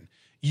drinking,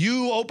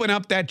 you open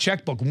up that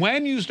checkbook.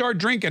 When you start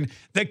drinking,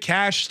 the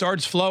cash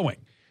starts flowing.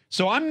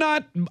 So I'm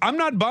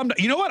not bummed.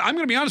 You know what? I'm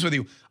going to be honest with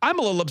you. I'm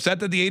a little upset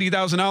that the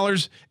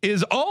 $80,000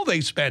 is all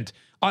they spent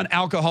on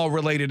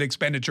alcohol-related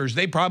expenditures.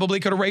 They probably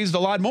could have raised a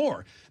lot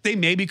more. They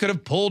maybe could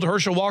have pulled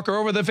Herschel Walker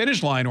over the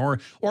finish line or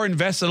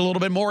invested a little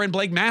bit more in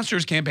Blake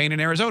Masters' campaign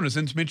in Arizona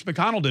since Mitch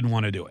McConnell didn't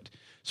want to do it.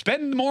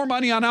 Spend more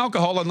money on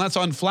alcohol and less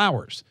on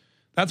flowers.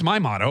 That's my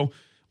motto.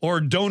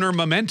 Or donor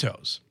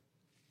mementos.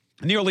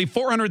 Nearly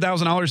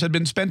 $400,000 had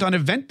been spent on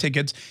event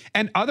tickets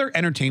and other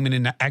entertainment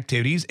and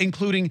activities,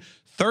 including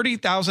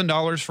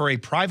 $30,000 for a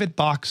private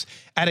box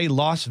at a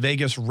Las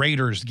Vegas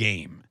Raiders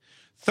game,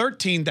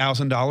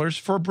 $13,000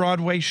 for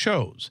Broadway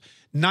shows,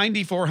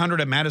 $9,400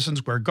 at Madison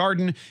Square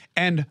Garden,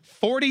 and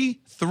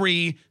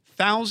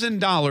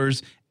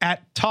 $43,000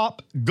 at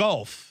Top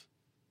Golf.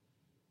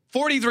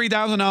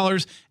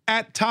 $43,000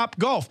 at Top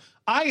Golf.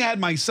 I had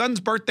my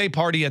son's birthday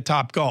party at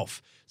Top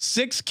Golf.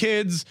 6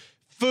 kids,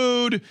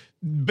 food,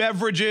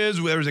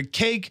 beverages, there was a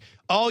cake,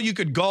 all you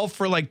could golf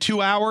for like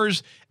 2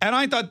 hours. And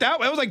I thought that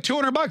was like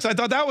 $200. I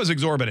thought that was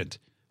exorbitant.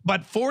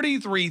 But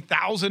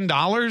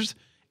 $43,000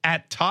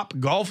 at Top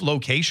Golf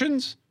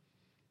locations?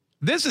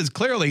 This is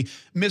clearly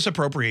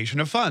misappropriation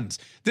of funds.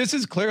 This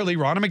is clearly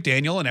Ronna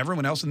McDaniel and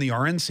everyone else in the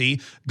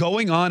RNC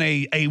going on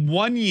a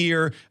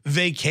 1-year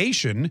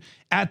vacation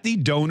at the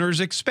donor's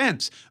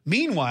expense.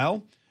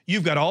 Meanwhile,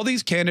 you've got all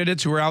these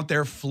candidates who are out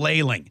there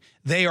flailing.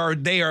 They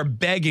are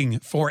begging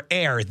for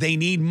air. They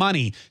need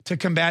money to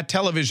combat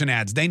television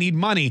ads. They need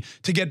money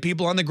to get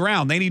people on the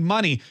ground. They need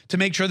money to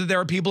make sure that there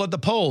are people at the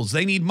polls.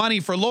 They need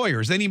money for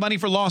lawyers. They need money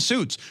for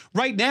lawsuits.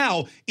 Right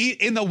now,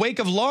 in the wake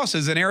of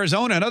losses in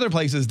Arizona and other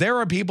places, there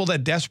are people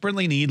that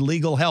desperately need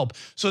legal help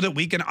so that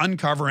we can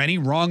uncover any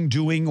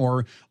wrongdoing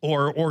or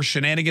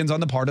shenanigans on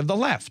the part of the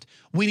left.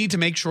 We need to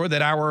make sure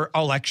that our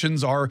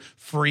elections are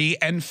free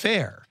and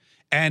fair.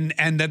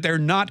 And that they're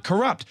not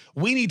corrupt.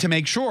 We need to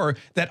make sure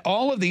that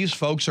all of these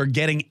folks are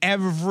getting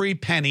every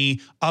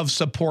penny of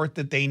support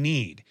that they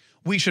need.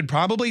 We should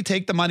probably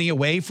take the money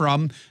away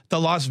from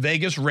the Las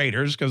Vegas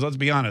Raiders, because let's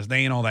be honest, they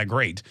ain't all that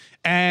great.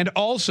 And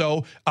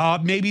also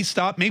maybe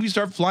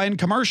start flying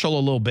commercial a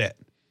little bit.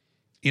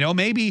 You know,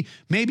 maybe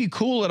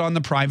cool it on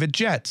the private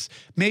jets.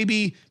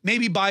 Maybe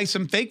buy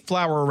some fake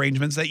flower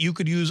arrangements that you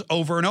could use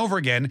over and over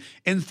again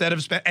instead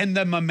of and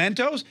the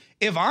mementos.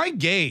 If I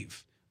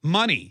gave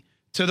money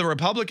to the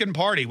Republican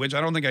Party, which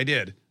I don't think I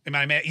did.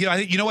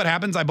 You know what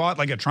happens? I bought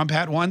like a Trump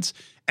hat once,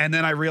 and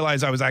then I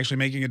realized I was actually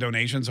making a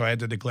donation, so I had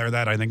to declare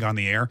that, I think, on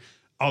the air,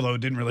 although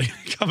it didn't really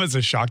come as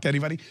a shock to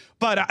anybody.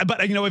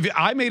 But you know, if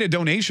I made a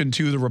donation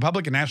to the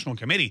Republican National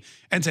Committee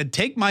and said,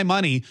 take my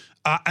money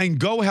and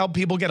go help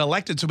people get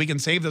elected so we can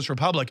save this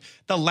republic,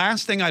 the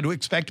last thing I'd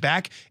expect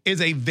back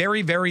is a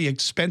very, very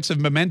expensive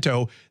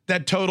memento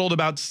that totaled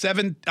about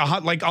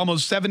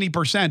almost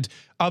 70%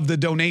 of the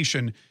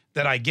donation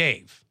that I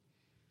gave.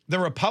 The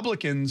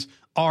Republicans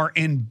are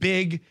in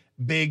big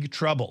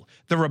trouble.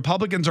 The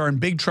Republicans are in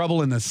big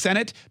trouble in the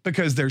Senate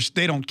because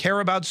they don't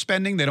care about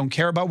spending. They don't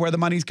care about where the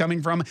money's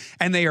coming from.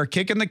 And they are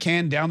kicking the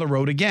can down the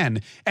road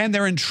again. And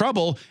they're in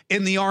trouble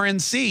in the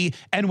RNC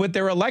and with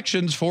their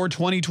elections for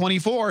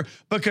 2024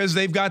 because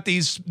they've got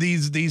these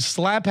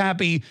slap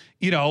happy,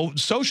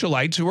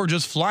 socialites who are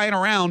just flying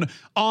around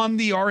on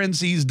the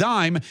RNC's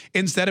dime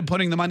instead of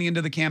putting the money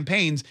into the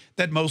campaigns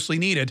that mostly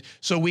need it.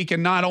 So we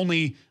can not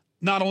only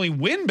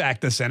win back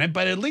the Senate,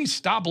 but at least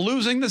stop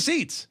losing the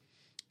seats.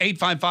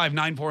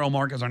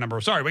 855-940-MARK is our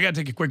number. Sorry, we got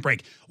to take a quick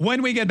break.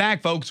 When we get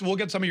back, folks, we'll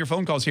get some of your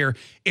phone calls here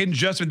in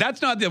just a minute.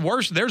 That's not the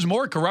worst. There's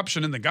more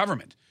corruption in the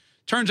government.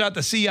 Turns out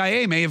the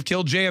CIA may have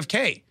killed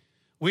JFK.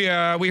 We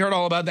heard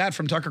all about that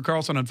from Tucker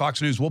Carlson on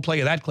Fox News. We'll play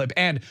you that clip,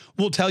 and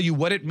we'll tell you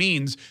what it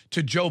means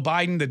to Joe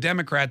Biden, the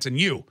Democrats, and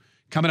you.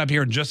 Coming up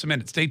here in just a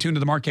minute. Stay tuned to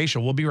the Mark Kaye Show.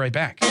 We'll be right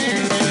back.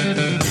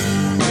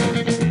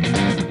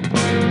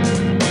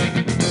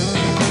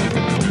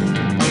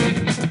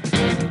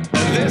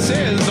 This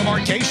is the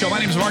Mark Kaye Show. My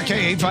name is Mark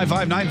Kaye.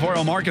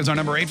 855-940-MARK is our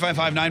number.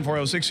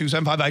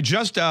 855-940-6275. I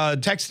just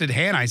texted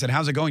Hannah. I said,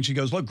 how's it going? She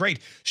goes, look, great.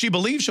 She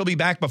believes she'll be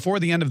back before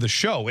the end of the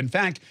show. In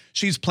fact,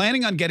 she's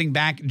planning on getting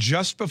back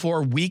just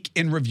before Week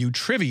in Review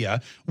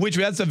Trivia, which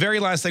that's the very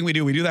last thing we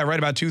do. We do that right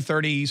about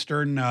 2:30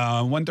 Eastern,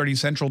 1:30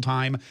 Central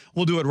Time.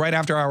 We'll do it right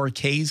after our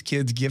Kaye's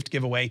Kids gift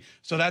giveaway.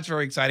 So that's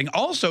very exciting.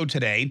 Also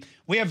today,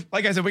 we have,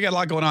 like I said, we got a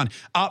lot going on.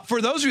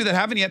 For those of you that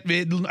haven't yet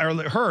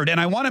heard, and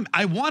I want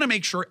to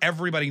make sure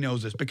everybody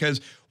knows this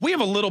because we have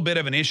a little bit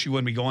of an issue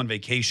when we go on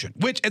vacation,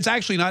 which it's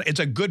actually not.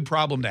 It's a good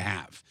problem to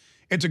have.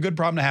 it's a good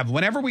problem to have.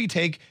 Whenever we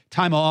take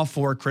time off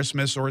for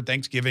Christmas or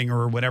Thanksgiving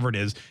or whatever it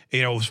is,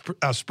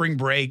 spring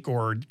break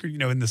or,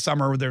 in the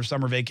summer, their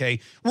summer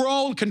vacay, we're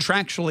all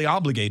contractually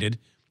obligated.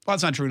 Well,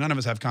 that's not true. None of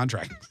us have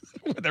contracts.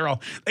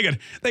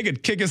 They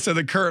could kick us to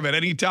the curb at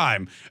any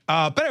time.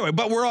 But anyway,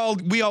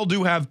 we all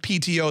do have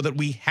PTO that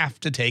we have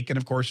to take. And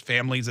of course,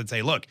 families that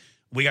say, look,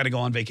 we got to go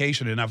on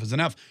vacation. Enough is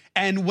enough.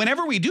 And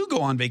whenever we do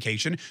go on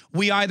vacation,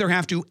 we either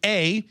have to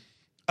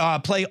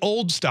play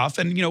old stuff.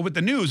 And, with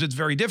the news, it's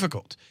very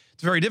difficult.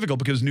 It's very difficult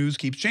because news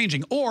keeps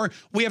changing. Or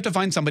we have to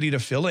find somebody to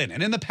fill in.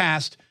 And in the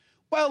past,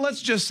 well,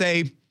 let's just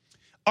say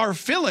our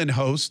fill-in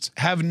hosts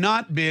have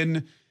not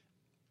been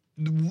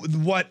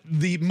what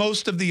the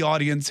most of the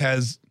audience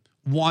has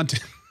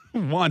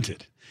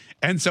wanted.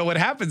 And so what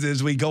happens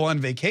is we go on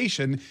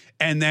vacation,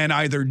 and then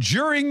either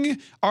during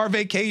our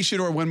vacation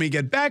or when we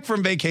get back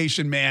from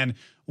vacation, man,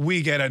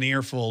 we get an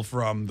earful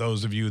from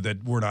those of you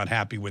that were not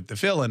happy with the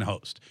fill-in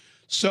host.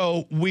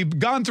 So we've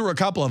gone through a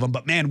couple of them,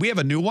 but man, we have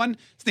a new one.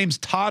 His name's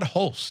Todd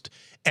Holst,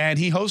 and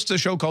he hosts a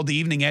show called The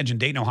Evening Edge in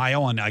Dayton,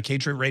 Ohio on Kaye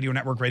Radio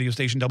Network radio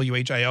station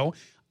WHIO.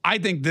 I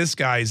think this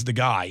guy's the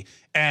guy,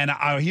 and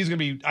he's going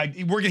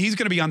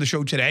to be on the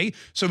show today,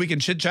 so we can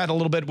chit chat a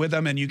little bit with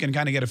him, and you can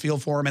kind of get a feel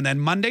for him. And then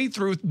Monday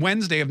through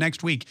Wednesday of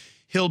next week,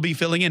 he'll be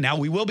filling in. Now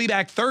we will be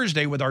back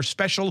Thursday with our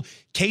special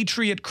Kaye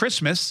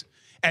Christmas,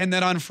 and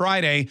then on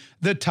Friday,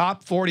 the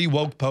top 40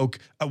 woke folk.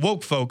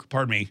 Woke folk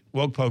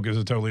is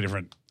a totally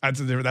different.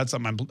 That's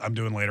something I'm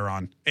doing later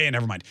on. Hey,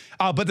 never mind.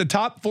 But the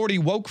top 40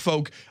 woke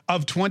folk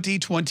of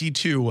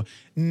 2022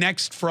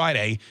 next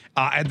Friday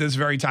at this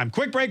very time.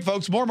 Quick break,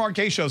 folks. More Mark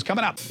Kaye shows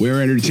coming up.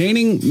 Where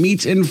entertaining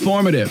meets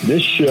informative.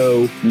 This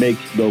show makes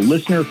the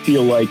listener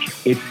feel like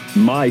it's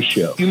my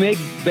show. You make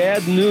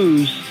bad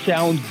news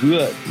sound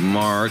good.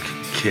 Mark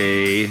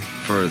Kaye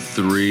for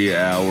 3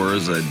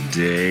 hours a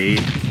day.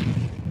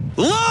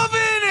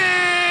 Loving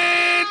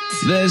it!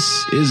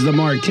 This is the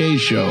Mark Kaye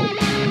Show.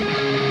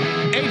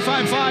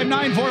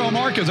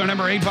 855-940-MARK is our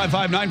number,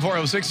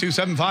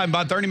 855-940-6275.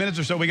 About 30 minutes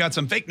or so, we got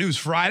some Fake News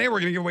Friday.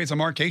 We're going to give away some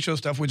Mark Kaye Show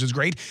stuff, which is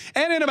great.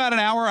 And in about an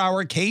hour,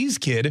 our Kaye's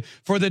Kid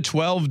for the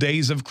 12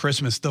 days of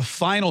Christmas, the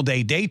final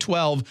day, day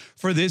 12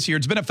 for this year.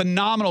 It's been a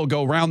phenomenal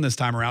go-round this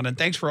time around, and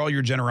thanks for all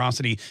your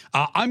generosity.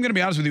 I'm going to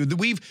be honest with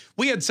you.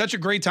 We had such a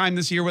great time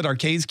this year with our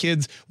Kaye's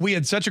Kids. We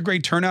had such a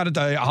great turnout at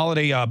the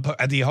holiday,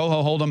 at the Ho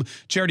Ho Hold'em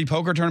charity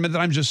poker tournament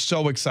that I'm just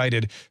so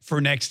excited for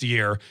next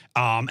year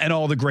and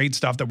all the great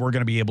stuff that we're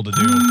going to be able to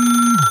do.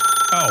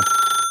 Oh.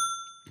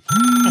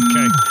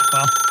 Okay.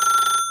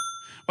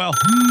 Well.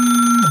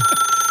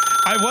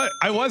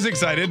 I was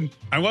excited.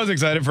 I was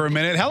excited for a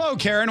minute. Hello,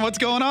 Karen. What's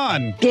going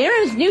on?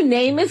 Darren's new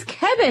name is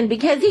Kevin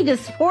because he does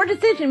poor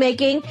decision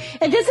making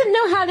and doesn't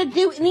know how to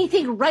do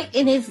anything right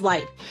in his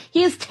life.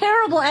 He is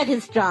terrible at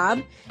his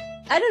job.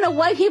 I don't know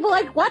why people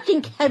like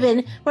watching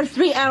Kevin for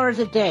 3 hours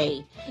a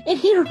day. And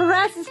he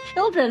harasses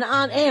children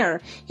on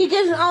air. He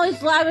doesn't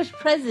always lavish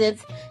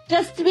presents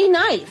just to be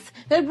nice.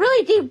 But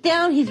really deep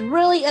down, he's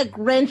really a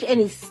Grinch, and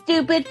he's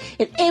stupid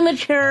and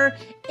immature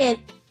and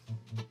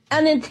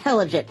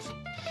unintelligent.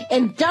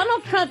 And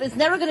Donald Trump is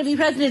never going to be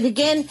president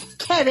again,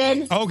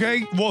 Kevin.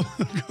 Okay, well,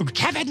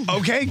 Kevin.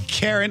 Okay,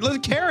 Karen.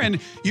 Listen,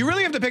 Karen, you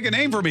really have to pick a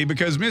name for me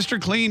because Mr.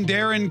 Clean,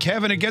 Darren,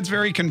 Kevin, it gets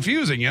very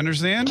confusing. You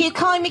understand? Keep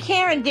calling me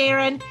Karen,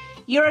 Darren.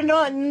 You're a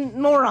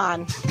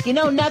moron. You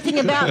know nothing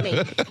about me.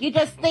 You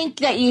just think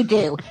that you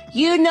do.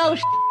 You know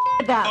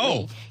about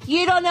me.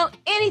 You don't know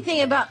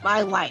anything about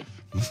my life.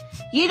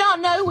 You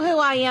don't know who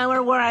I am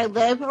or where I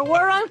live or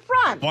where I'm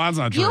from. Well, that's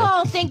not true. You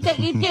all think that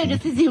you do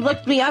just as you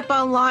looked me up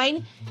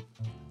online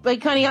by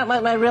finding out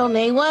what my real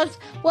name was.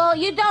 Well,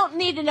 you don't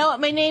need to know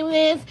what my name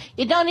is.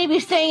 You don't need to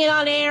be saying it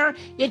on air.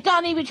 You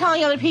don't need to be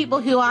telling other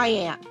people who I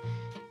am.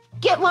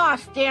 Get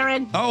lost,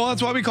 Darren. Oh, well,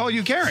 that's why we call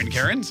you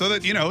Karen, so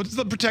that,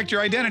 to protect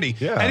your identity.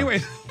 Yeah. Anyway,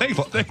 thanks.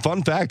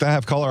 Fun fact, I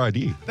have caller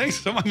ID.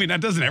 Thanks. I mean,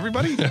 that doesn't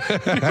everybody?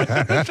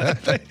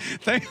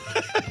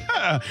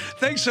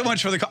 Thanks so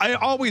much for the call.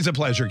 Always a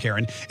pleasure,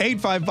 Karen.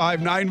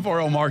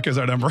 855-940-MARK is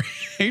our number.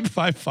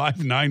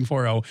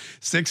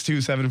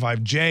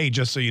 855-940-6275. Jay,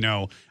 just so you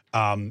know,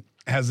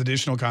 has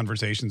additional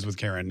conversations with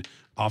Karen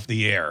off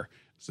the air.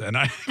 And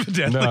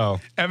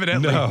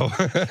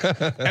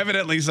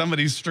evidently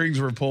somebody's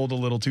strings were pulled a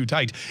little too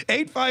tight.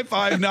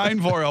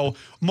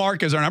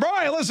 855-940-MARK is our number. All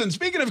right, listen,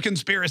 speaking of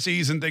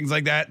conspiracies and things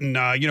like that, and,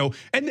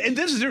 and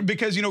this is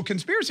because,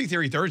 Conspiracy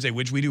Theory Thursday,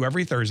 which we do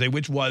every Thursday,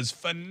 which was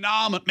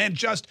phenomenal, man,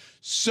 just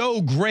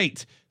so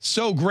great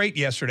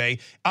yesterday,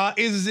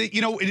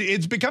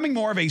 it's becoming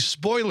more of a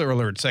spoiler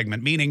alert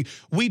segment, meaning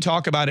we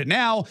talk about it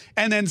now,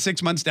 and then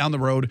 6 months down the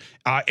road,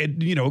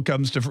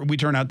 we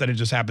turn out that it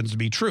just happens to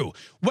be true.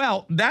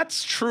 Well,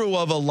 that's true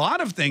of a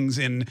lot of things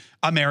in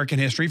American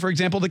history. For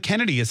example, the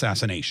Kennedy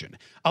assassination.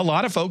 A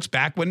lot of folks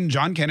back when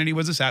John Kennedy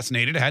was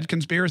assassinated had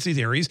conspiracy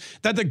theories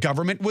that the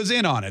government was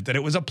in on it, that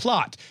it was a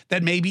plot,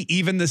 that maybe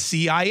even the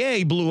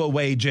CIA blew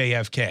away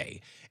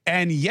JFK.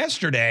 And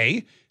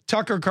yesterday,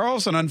 Tucker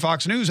Carlson on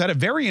Fox News had a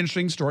very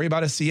interesting story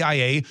about a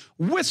CIA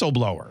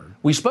whistleblower.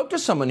 We spoke to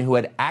someone who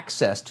had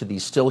access to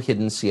these still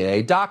hidden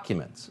CIA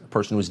documents, a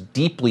person who was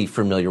deeply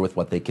familiar with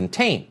what they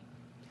contain.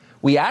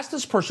 We asked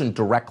this person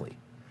directly,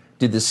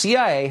 did the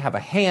CIA have a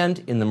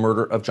hand in the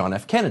murder of John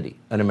F. Kennedy,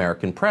 an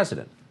American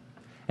president?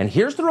 And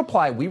here's the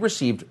reply we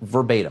received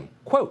verbatim.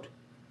 Quote,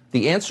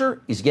 the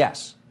answer is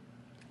yes.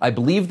 I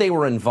believe they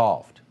were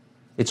involved.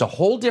 It's a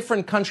whole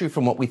different country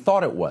from what we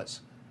thought it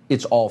was.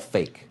 It's all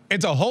fake.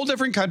 It's a whole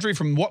different country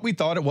from what we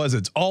thought it was.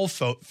 It's all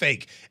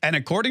fake. And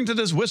according to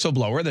this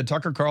whistleblower that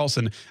Tucker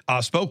Carlson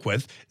spoke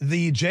with,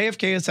 the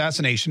JFK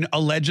assassination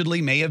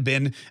allegedly may have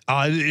been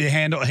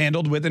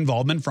handled with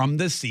involvement from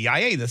the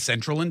CIA, the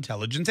Central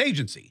Intelligence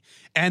Agency.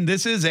 And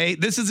this is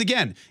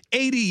again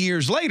 80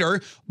 years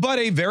later, but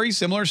a very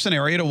similar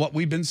scenario to what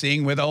we've been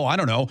seeing with,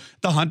 the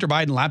Hunter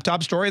Biden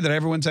laptop story that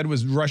everyone said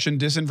was Russian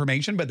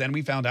disinformation, but then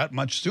we found out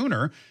much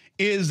sooner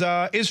is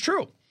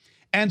true.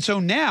 And so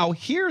now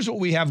here's what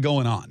we have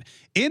going on.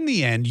 In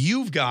the end,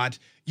 you've got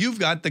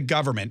the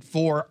government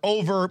for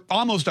over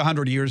almost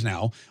 100 years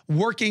now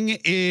working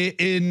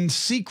in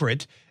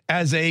secret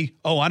as a,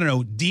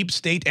 deep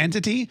state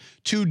entity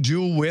to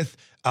do with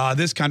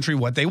this country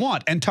what they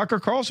want. And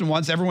Tucker Carlson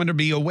wants everyone to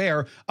be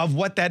aware of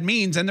what that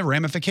means and the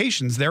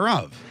ramifications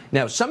thereof.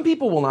 Now, some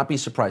people will not be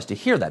surprised to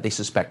hear that. They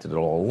suspected it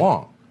all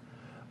along.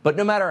 But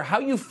no matter how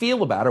you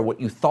feel about or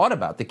what you thought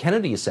about the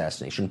Kennedy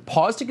assassination,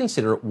 pause to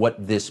consider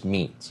what this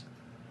means.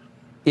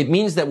 It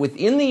means that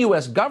within the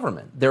U.S.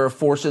 government, there are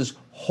forces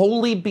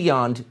wholly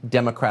beyond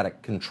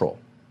democratic control.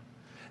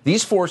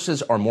 These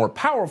forces are more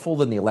powerful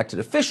than the elected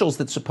officials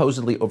that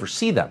supposedly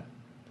oversee them.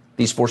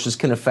 These forces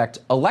can affect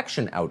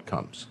election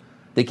outcomes.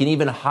 They can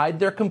even hide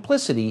their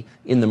complicity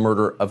in the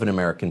murder of an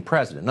American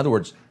president. In other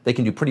words, they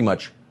can do pretty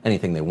much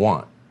anything they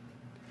want.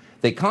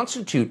 They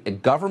constitute a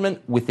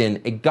government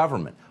within a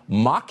government,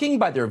 mocking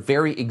by their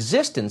very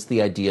existence the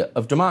idea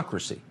of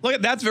democracy.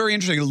 Look, that's very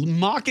interesting.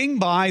 Mocking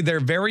by their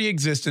very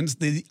existence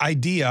the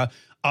idea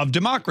of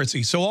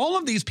democracy. So all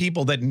of these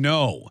people that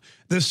know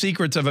the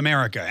secrets of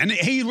America, and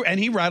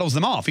he rattles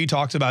them off. He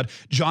talks about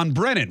John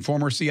Brennan,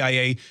 former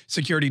CIA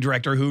security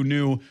director, who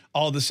knew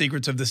all the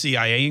secrets of the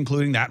CIA,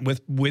 including that with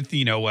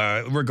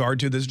regard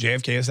to this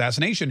JFK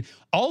assassination.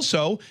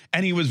 Also,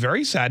 and he was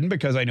very saddened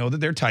because I know that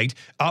they're tight,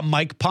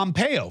 Mike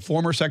Pompeo,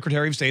 former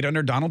Secretary of State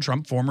under Donald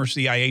Trump, former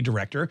CIA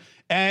director,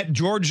 and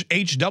George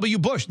H.W.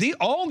 Bush.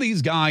 All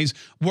these guys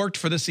worked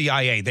for the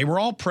CIA. They were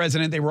all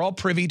president. They were all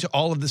privy to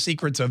all of the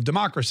secrets of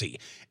democracy.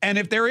 And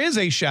if there is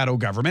a shadow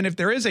government, if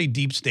there is a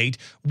deep state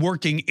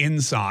working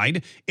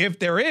inside, if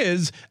there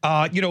is,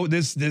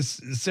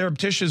 this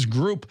surreptitious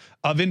group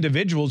of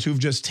individuals who've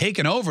just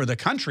taken over the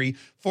country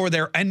for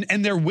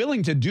and they're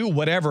willing to do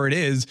whatever it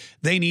is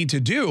they need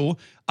to do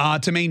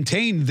to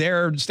maintain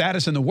their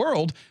status in the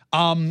world,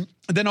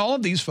 then all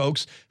of these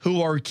folks who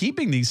are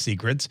keeping these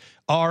secrets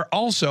are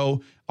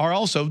also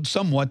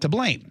somewhat to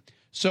blame.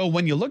 So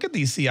when you look at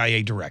these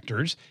CIA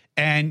directors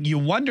and you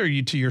wonder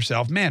to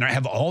yourself, man,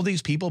 have all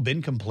these people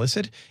been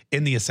complicit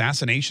in the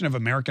assassination of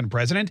American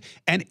president?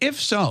 And if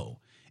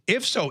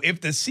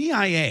the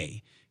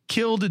CIA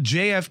killed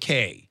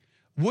JFK,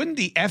 wouldn't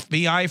the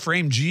FBI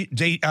frame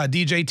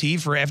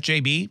DJT for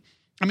FJB?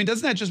 I mean,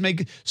 doesn't that just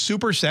make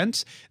super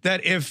sense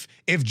that if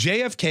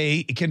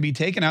JFK can be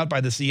taken out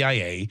by the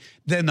CIA,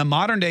 then the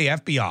modern day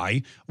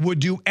FBI would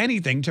do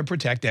anything to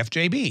protect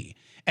FJB?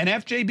 And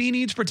FJB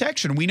needs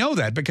protection. We know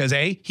that because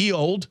he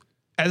old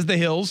as the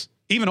hills,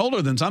 even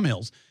older than some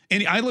hills.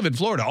 And I live in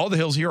Florida. All the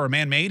hills here are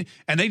man-made,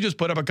 and they just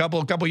put up a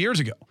couple years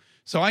ago.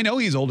 So I know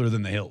he's older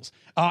than the hills.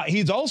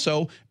 He's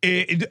also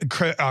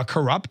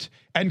corrupt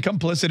and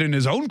complicit in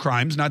his own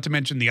crimes, not to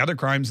mention the other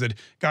crimes that,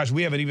 gosh,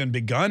 we haven't even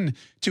begun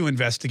to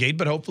investigate,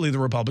 but hopefully the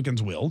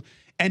Republicans will.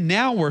 And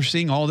now we're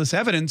seeing all this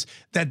evidence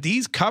that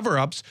these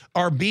cover-ups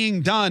are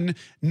being done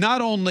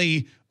not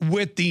only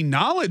with the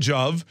knowledge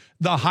of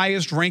the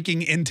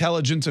highest-ranking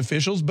intelligence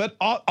officials, but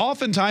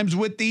oftentimes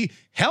with the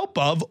help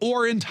of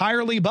or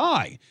entirely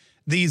by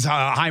these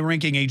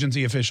high-ranking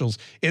agency officials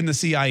in the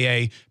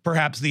CIA,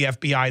 perhaps the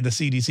FBI, the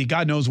CDC,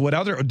 God knows what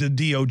other, the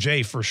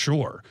DOJ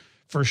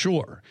for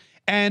sure.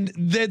 And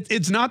that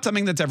it's not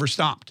something that's ever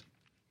stopped.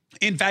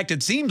 In fact,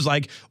 it seems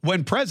like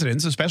when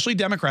presidents, especially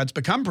Democrats,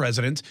 become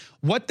presidents,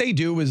 what they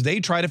do is they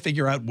try to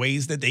figure out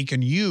ways that they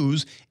can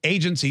use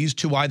agencies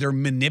to either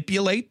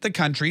manipulate the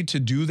country to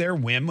do their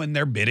whim when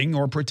they're bidding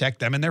or protect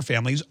them and their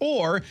families,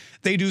 or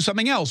they do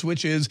something else,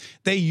 which is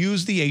they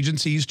use the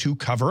agencies to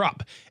cover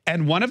up.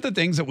 And one of the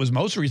things that was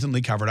most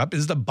recently covered up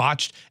is the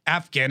botched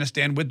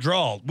Afghanistan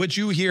withdrawal, which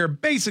you hear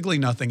basically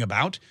nothing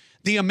about.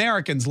 The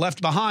Americans left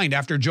behind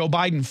after Joe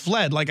Biden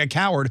fled like a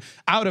coward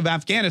out of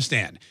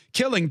Afghanistan,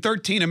 killing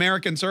 13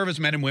 American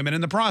servicemen and women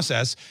in the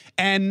process.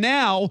 And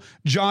now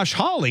Josh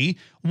Hawley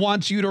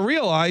wants you to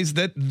realize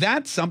that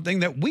that's something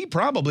that we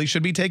probably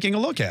should be taking a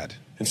look at.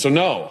 And so,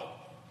 no,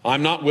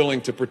 I'm not willing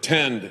to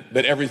pretend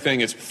that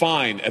everything is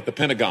fine at the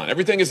Pentagon.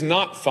 Everything is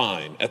not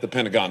fine at the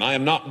Pentagon. I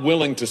am not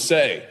willing to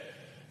say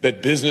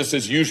that business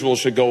as usual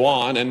should go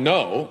on. And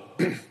no,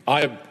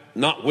 I am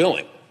not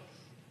willing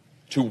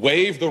to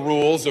waive the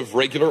rules of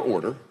regular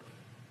order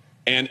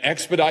and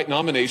expedite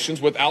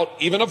nominations without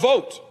even a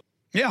vote.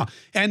 Yeah,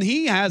 and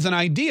he has an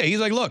idea.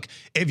 He's like, look,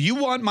 if you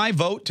want my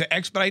vote to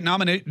expedite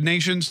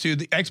nominations to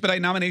the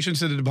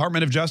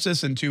Department of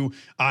Justice and to,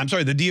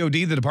 the DOD,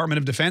 the Department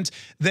of Defense,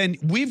 then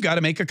we've got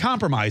to make a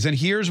compromise. And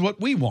here's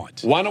what we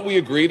want. Why don't we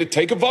agree to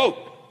take a vote,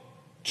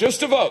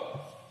 just a vote,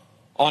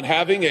 on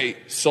having a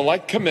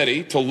select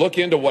committee to look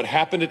into what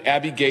happened at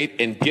Abbey Gate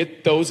and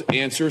get those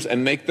answers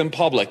and make them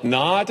public,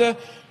 not a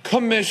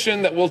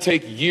commission that will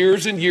take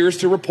years and years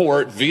to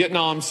report,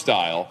 Vietnam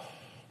style,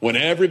 when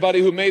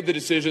everybody who made the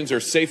decisions are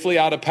safely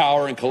out of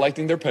power and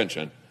collecting their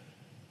pension,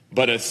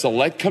 but a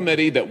select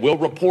committee that will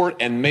report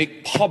and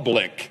make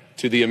public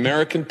to the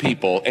American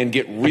people and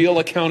get real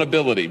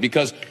accountability.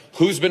 Because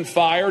who's been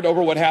fired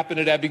over what happened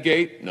at Abbey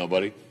Gate?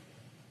 Nobody.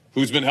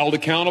 Who's been held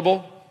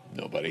accountable?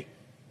 Nobody.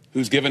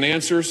 Who's given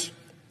answers?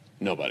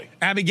 Nobody.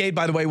 Abbey Gate,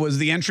 by the way, was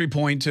the entry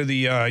point to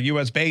the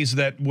U.S. base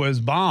that was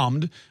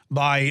bombed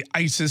by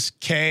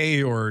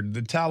ISIS-K or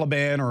the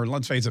Taliban, or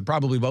let's face it,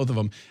 probably both of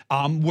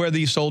them, where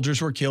these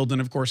soldiers were killed, and,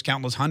 of course,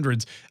 countless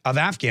hundreds of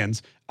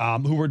Afghans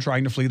who were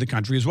trying to flee the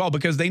country as well,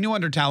 because they knew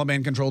under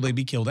Taliban control they'd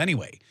be killed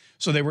anyway.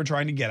 So they were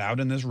trying to get out,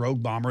 and this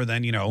rogue bomber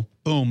then,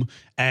 boom,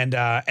 and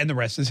the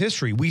rest is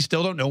history. We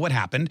still don't know what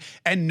happened,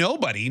 and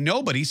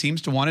nobody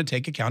seems to want to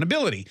take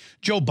accountability.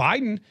 Joe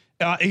Biden,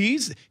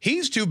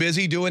 he's too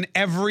busy doing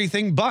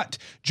everything but.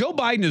 Joe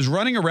Biden is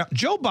running around.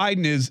 Joe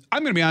Biden is,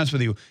 I'm going to be honest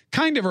with you,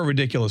 kind of a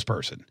ridiculous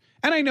person.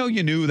 And I know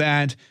you knew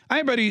that.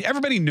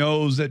 Everybody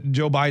knows that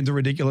Joe Biden's a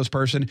ridiculous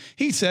person.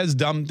 He says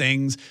dumb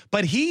things,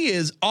 but he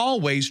is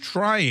always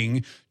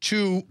trying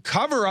to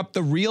cover up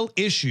the real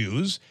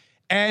issues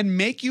and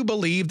make you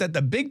believe that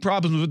the big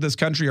problems with this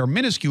country are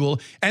minuscule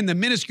and the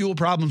minuscule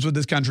problems with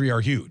this country are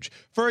huge.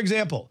 For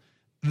example,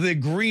 the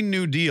Green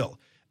New Deal.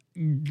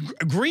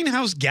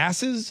 Greenhouse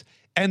gases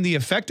and the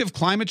effect of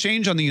climate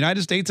change on the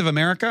United States of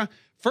America.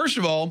 First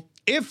of all,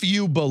 if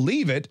you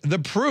believe it, the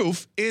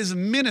proof is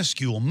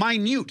minuscule,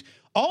 minute.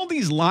 All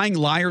these lying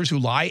liars who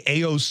lie,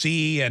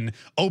 AOC and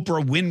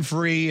Oprah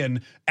Winfrey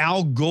and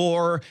Al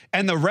Gore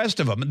and the rest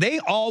of them, they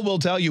all will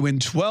tell you in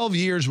 12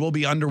 years we'll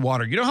be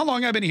underwater. You know how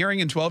long I've been hearing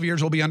in 12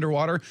 years we'll be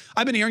underwater?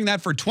 I've been hearing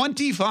that for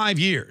 25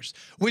 years,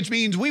 which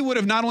means we would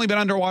have not only been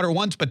underwater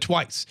once, but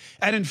twice.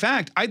 And in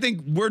fact, I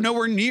think we're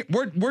nowhere near,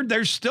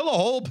 there's still a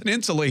whole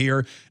peninsula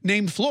here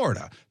named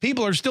Florida.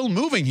 People are still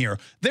moving here.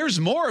 There's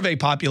more of a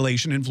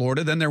population in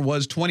Florida than there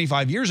was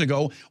 25 years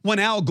ago when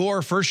Al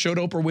Gore first showed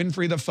Oprah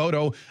Winfrey the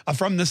photo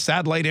from the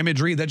satellite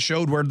imagery that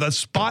showed where the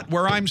spot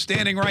where I'm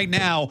standing right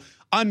now,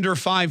 under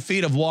 5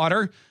 feet of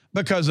water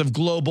because of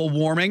global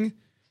warming.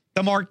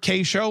 The Mark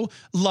Kaye Show,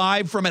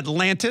 live from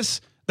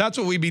Atlantis. That's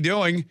what we'd be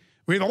doing.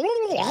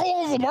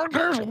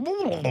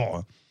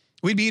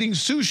 We'd be eating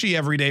sushi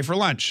every day for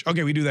lunch.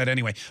 Okay, we do that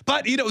anyway.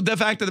 But, the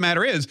fact of the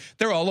matter is,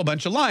 they're all a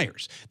bunch of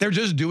liars. They're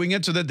just doing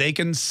it so that they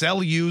can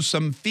sell you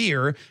some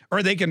fear,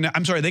 or they can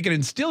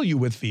instill you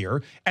with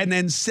fear and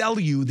then sell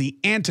you the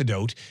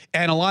antidote.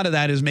 And a lot of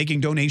that is making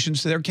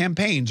donations to their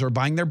campaigns or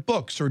buying their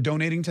books or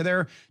donating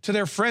to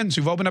their friends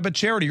who've opened up a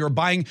charity or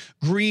buying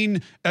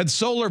green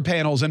solar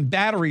panels and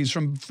batteries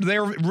from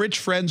their rich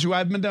friends who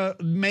happen to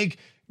make,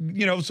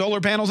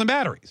 solar panels and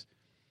batteries.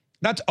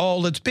 That's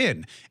all it's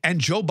been.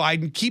 And Joe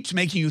Biden keeps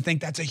making you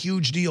think that's a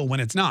huge deal when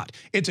it's not.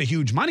 It's a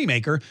huge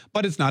moneymaker,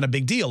 but it's not a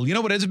big deal. You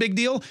know what is a big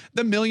deal?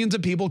 The millions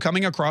of people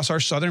coming across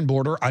our southern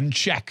border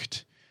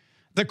unchecked.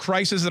 The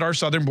crisis at our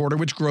southern border,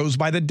 which grows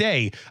by the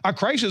day. A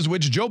crisis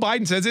which Joe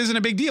Biden says isn't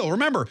a big deal.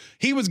 Remember,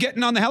 he was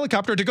getting on the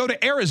helicopter to go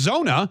to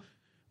Arizona,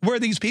 where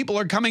these people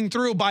are coming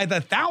through by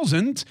the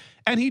thousands,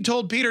 and he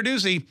told Peter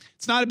Doocy,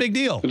 it's not a big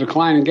deal. The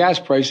decline in gas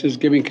prices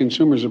giving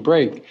consumers a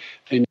break.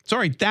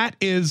 Sorry, that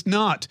is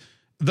not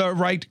the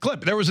right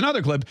clip. There was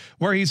another clip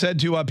where he said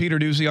to Peter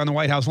Doocy on the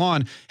White House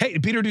lawn, hey,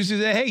 Peter Doocy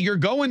said, hey, you're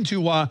going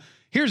to,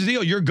 here's the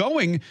deal. You're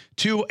going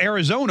to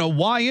Arizona.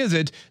 Why is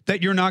it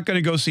that you're not going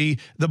to go see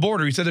the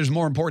border? He said there's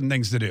more important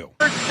things to do.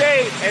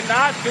 State and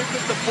not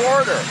visit the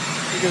border.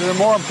 Because there's a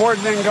more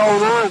important thing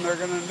going on. They're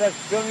going to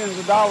invest billions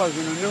of dollars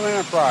in a new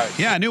enterprise.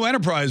 Yeah, new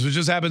enterprise, which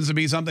just happens to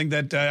be something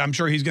that I'm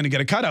sure he's going to get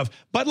a cut of.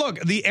 But look,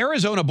 the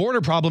Arizona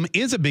border problem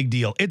is a big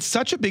deal. It's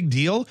such a big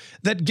deal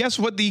that guess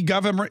what the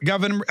government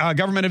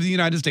of the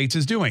United States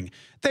is doing?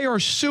 They are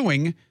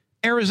suing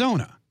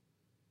Arizona.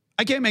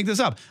 I can't make this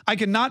up. I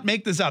cannot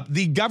make this up.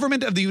 The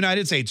government of the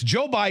United States,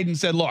 Joe Biden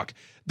said, look,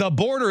 the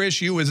border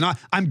issue is not,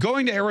 I'm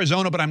going to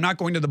Arizona, but I'm not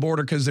going to the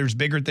border because there's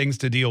bigger things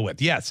to deal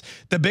with. Yes,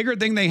 the bigger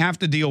thing they have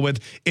to deal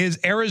with is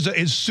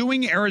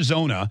suing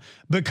Arizona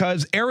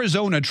because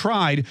Arizona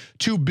tried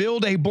to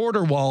build a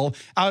border wall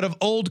out of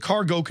old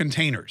cargo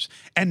containers.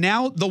 And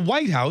now the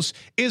White House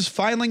is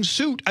filing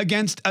suit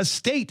against a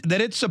state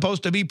that it's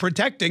supposed to be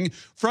protecting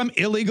from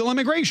illegal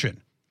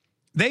immigration.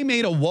 They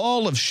made a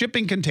wall of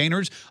shipping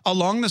containers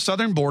along the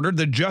southern border.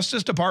 The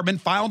Justice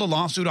Department filed a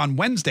lawsuit on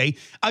Wednesday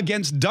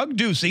against Doug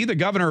Ducey, the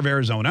governor of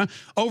Arizona,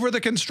 over the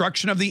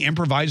construction of the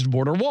improvised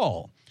border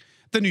wall.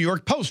 The New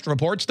York Post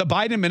reports the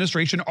Biden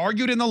administration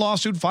argued in the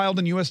lawsuit filed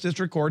in U.S.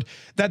 District Court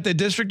that the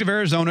District of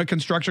Arizona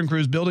construction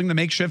crews building the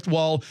makeshift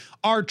wall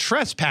are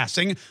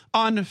trespassing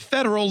on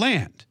federal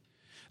land.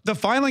 The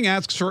filing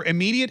asks for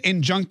immediate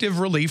injunctive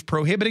relief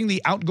prohibiting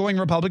the outgoing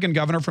Republican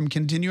governor from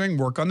continuing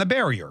work on the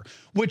barrier,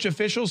 which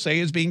officials say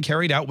is being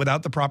carried out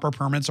without the proper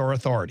permits or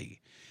authority.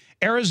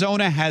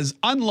 Arizona has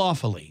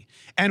unlawfully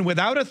and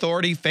without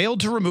authority failed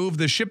to remove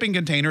the shipping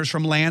containers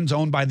from lands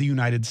owned by the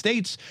United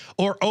States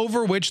or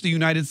over which the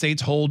United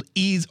States holds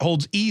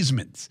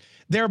easements,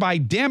 thereby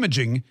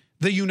damaging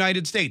the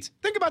United States.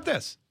 Think about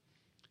this.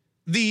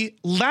 The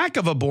lack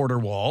of a border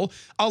wall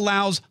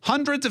allows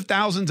hundreds of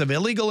thousands of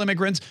illegal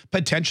immigrants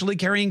potentially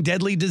carrying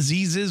deadly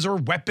diseases or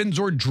weapons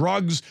or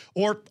drugs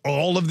or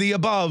all of the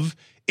above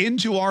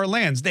into our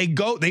lands. They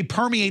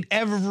permeate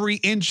every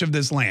inch of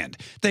this land.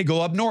 They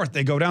go up north,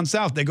 they go down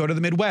south, they go to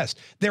the Midwest.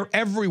 They're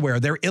everywhere.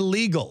 They're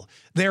illegal.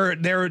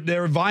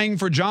 They're vying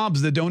for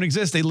jobs that don't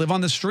exist. They live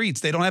on the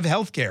streets. They don't have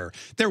health care.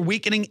 They're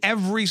weakening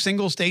every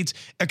single state's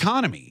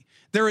economy.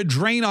 They're a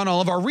drain on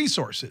all of our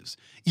resources.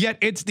 Yet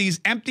it's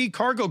these empty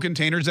cargo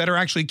containers that are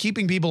actually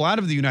keeping people out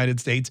of the United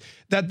States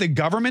that the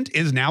government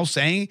is now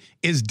saying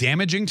is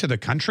damaging to the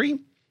country.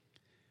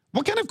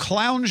 What kind of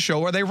clown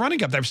show are they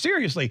running up there?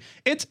 Seriously,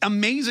 it's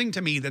amazing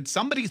to me that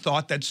somebody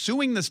thought that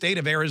suing the state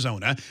of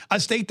Arizona, a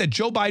state that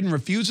Joe Biden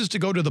refuses to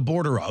go to the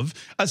border of,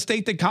 a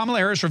state that Kamala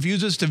Harris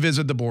refuses to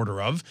visit the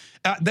border of,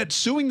 that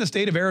suing the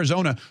state of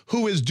Arizona,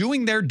 who is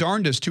doing their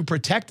darndest to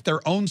protect their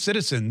own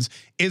citizens,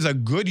 is a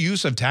good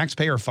use of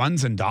taxpayer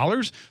funds and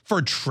dollars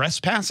for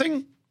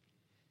trespassing?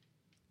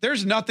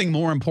 There's nothing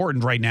more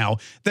important right now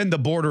than the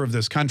border of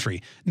this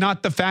country.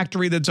 Not the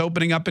factory that's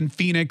opening up in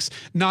Phoenix,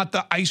 not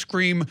the ice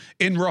cream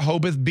in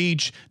Rehoboth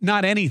Beach,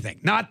 not anything,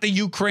 not the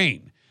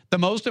Ukraine. The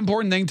most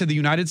important thing to the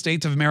United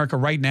States of America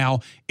right now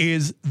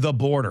is the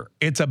border.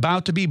 It's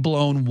about to be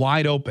blown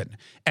wide open.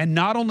 And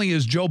not only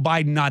is Joe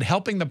Biden not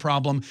helping the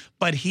problem,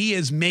 but he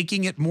is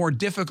making it more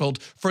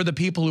difficult for the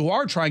people who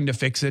are trying to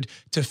fix it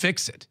to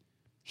fix it.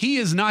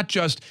 He's not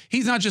just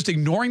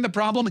ignoring the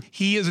problem,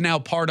 he is now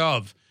part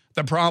of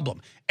the problem.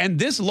 And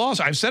this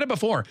lawsuit, I've said it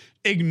before,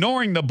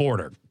 ignoring the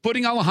border,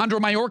 putting Alejandro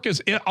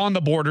Mayorkas on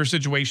the border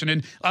situation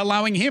and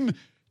allowing him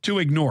to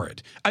ignore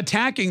it,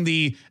 attacking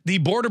the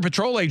Border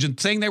Patrol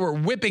agent, saying they were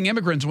whipping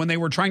immigrants when they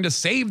were trying to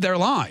save their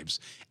lives,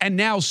 and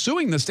now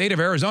suing the state of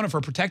Arizona for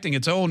protecting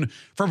its own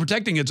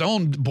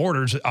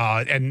borders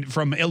and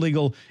from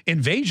illegal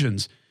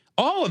invasions.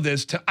 All of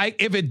this,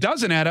 if it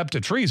doesn't add up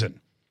to treason,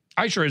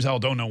 I sure as hell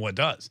don't know what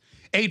does.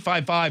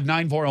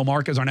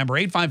 855-940-MARK is our number,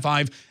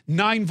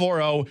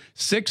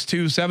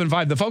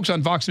 855-940-6275. The folks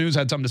on Fox News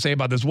had something to say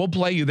about this. We'll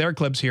play you their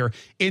clips here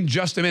in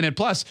just a minute.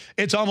 Plus,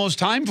 it's almost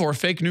time for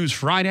Fake News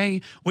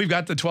Friday. We've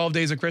got the 12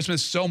 days of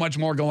Christmas. So much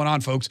more going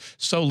on, folks.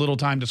 So little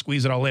time to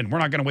squeeze it all in. We're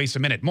not going to waste a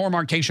minute. More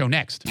Mark Kaye Show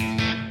next.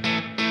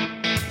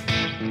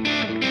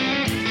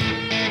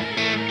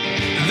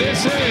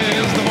 This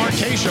is the Mark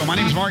Kaye Show. My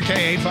name is Mark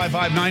Kaye.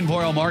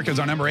 855-940-MARK is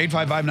our number,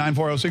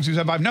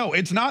 855-940-6275. No,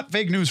 it's not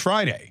Fake News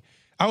Friday.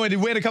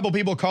 We had a couple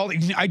people call.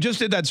 I just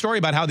did that story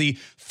about how the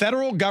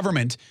federal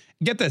government,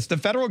 get this, the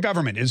federal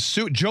government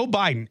Joe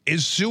Biden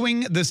is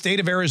suing the state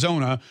of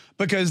Arizona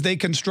because they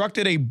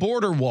constructed a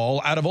border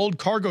wall out of old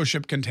cargo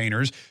ship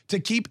containers to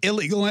keep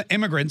illegal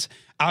immigrants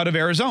out of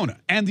Arizona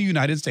and the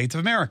United States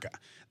of America.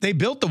 They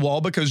built the wall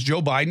because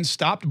Joe Biden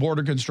stopped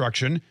border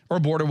construction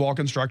or border wall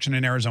construction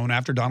in Arizona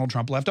after Donald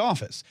Trump left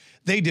office.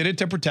 They did it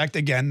to protect,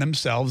 again,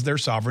 themselves, their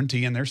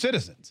sovereignty, and their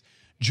citizens.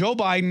 Joe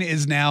Biden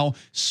is now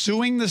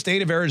suing the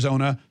state of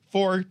Arizona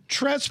for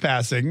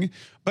trespassing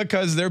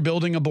because they're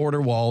building a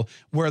border wall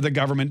where the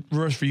government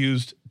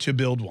refused to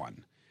build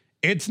one.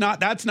 That's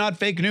not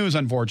fake news,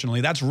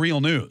 unfortunately. That's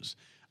real news.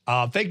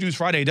 Fake News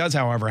Friday does,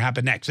 however,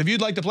 happen next. If you'd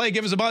like to play,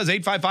 give us a buzz.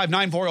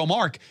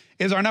 855-940-MARK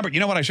is our number.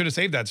 You know what? I should have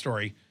saved that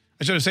story.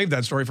 I should have saved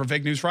that story for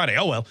Fake News Friday.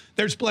 Oh, well,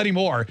 there's plenty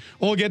more.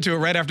 We'll get to it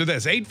right after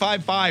this.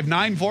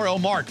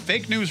 855-940-MARK.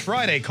 Fake News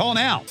Friday. Call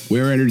now.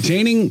 Where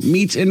entertaining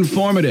meets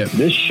informative.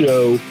 This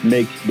show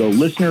makes the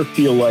listener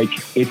feel like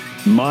it's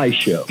my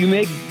show. You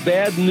make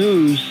bad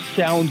news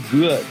sound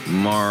good.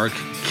 Mark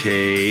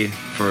Kaye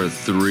for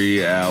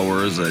 3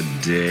 hours a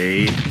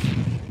day.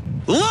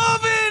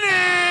 Loving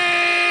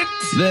it!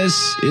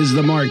 This is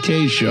the Mark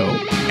Kaye Show.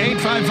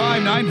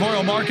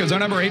 855-940-MARK is our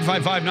number,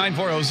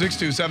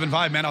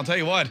 855-940-6275. Man, I'll tell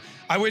you what,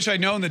 I wish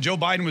I'd known that Joe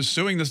Biden was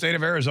suing the state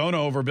of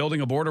Arizona over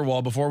building a border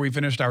wall before we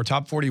finished our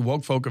top 40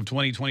 woke folk of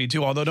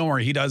 2022. Although, don't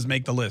worry, he does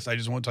make the list. I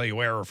just won't tell you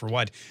where or for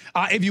what.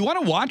 If you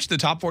want to watch the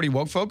top 40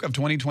 woke folk of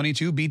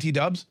 2022, BT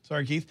dubs,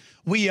 sorry, Keith,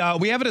 we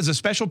have it as a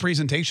special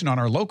presentation on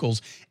our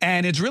locals,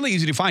 and it's really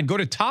easy to find. Go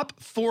to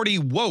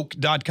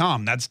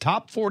top40woke.com. That's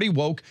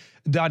top40woke.com.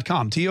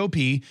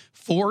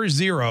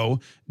 top40woke.com,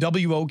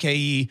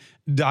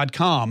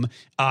 top40woke.com.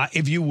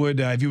 If you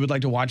would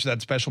like to watch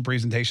that special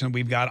presentation that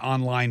we've got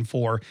online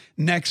for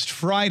next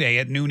Friday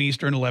at noon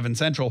Eastern, 11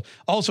 Central.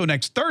 Also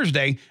next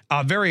Thursday,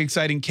 very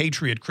exciting Kaye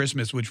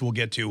Christmas, which we'll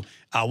get to.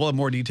 We'll have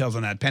more details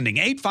on that pending.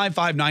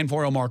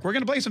 855-940-MARK. We're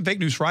going to play some fake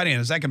news Friday in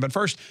a second, but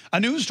first, a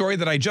news story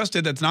that I just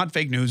did that's not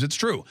fake news. It's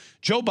true.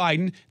 Joe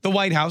Biden, the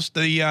White House,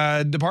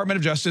 the Department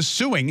of Justice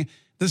suing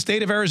the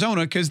state of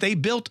Arizona because they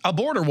built a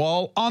border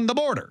wall on the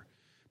border.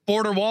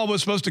 Border wall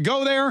was supposed to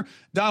go there.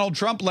 Donald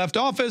Trump left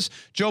office.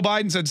 Joe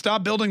Biden said,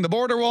 stop building the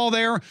border wall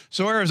there.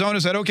 So Arizona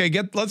said, okay,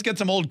 let's get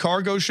some old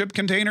cargo ship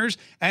containers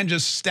and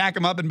just stack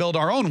them up and build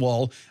our own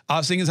wall,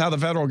 seeing as how the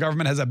federal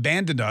government has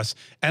abandoned us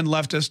and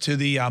left us to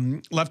the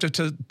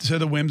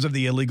whims of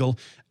the illegal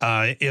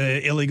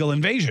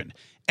invasion.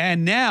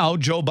 And now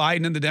Joe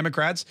Biden and the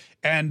Democrats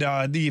and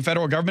the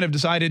federal government have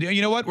decided,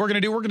 you know what we're going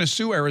to do? We're going to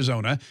sue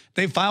Arizona.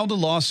 They filed a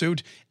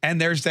lawsuit, and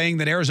they're saying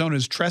that Arizona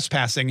is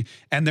trespassing,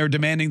 and they're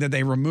demanding that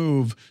they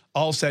remove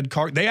all said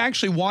cargo. They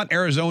actually want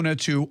Arizona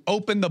to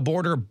open the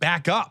border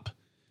back up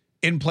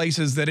in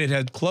places that it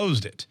had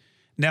closed it.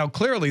 Now,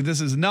 clearly, this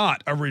is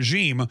not a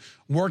regime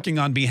working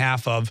on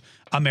behalf of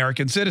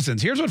American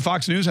citizens. Here's what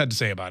Fox News had to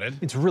say about it.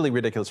 It's really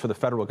ridiculous for the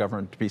federal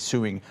government to be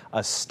suing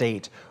a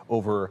state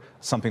over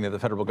something that the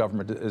federal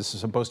government is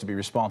supposed to be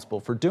responsible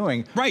for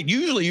doing. Right.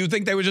 Usually you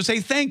think they would just say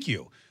thank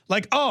you.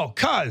 Like, oh,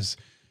 cuz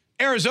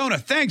Arizona,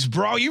 thanks,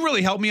 bro. You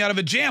really helped me out of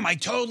a jam. I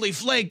totally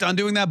flaked on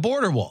doing that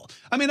border wall.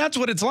 I mean, that's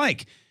what it's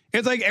like.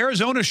 It's like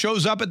Arizona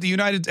shows up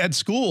at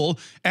school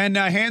and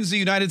hands the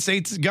United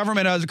States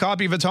government a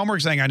copy of its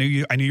homework, saying, "I knew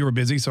you were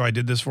busy, so I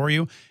did this for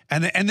you."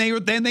 And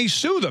then they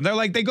sue them. They're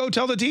like, they go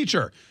tell the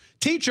teacher,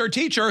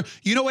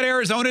 you know what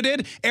Arizona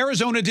did?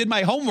 Arizona did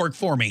my homework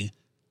for me.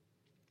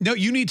 No,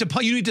 you need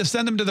to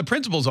send them to the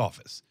principal's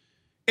office.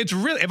 It's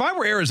really, if I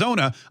were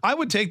Arizona, I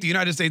would take the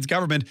United States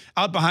government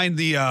out behind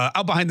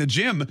the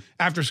gym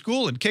after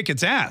school and kick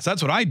its ass.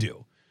 That's what I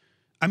do.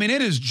 I mean,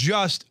 it is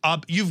just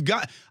up.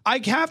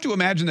 I have to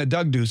imagine that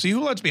Doug Ducey,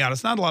 who, let's be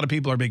honest, not a lot of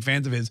people are big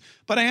fans of his,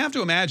 but I have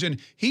to imagine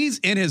he's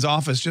in his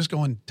office just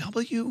going,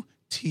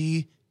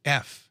 WTF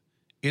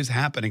is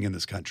happening in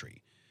this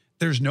country.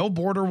 There's no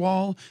border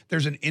wall.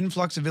 There's an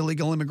influx of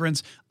illegal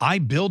immigrants. I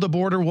build a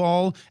border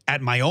wall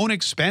at my own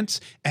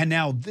expense, and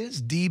now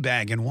this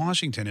D-bag in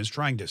Washington is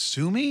trying to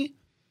sue me?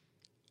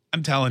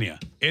 I'm telling you,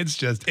 it's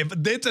just,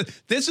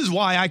 this is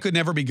why I could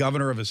never be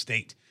governor of a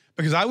state.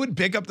 Because I would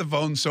pick up the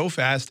phone so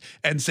fast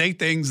and say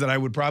things that I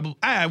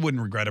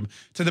wouldn't regret them.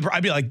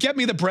 I'd be like, get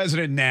me the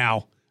president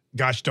now,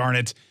 gosh darn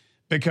it,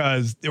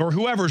 or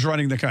whoever's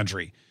running the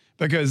country,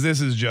 because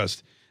this is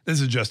just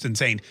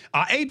insane.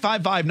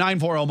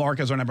 855-940-MARK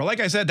is our number.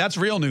 Like I said, that's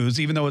real news,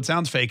 even though it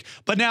sounds fake.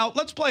 But now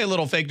let's play a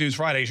little Fake News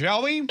Friday,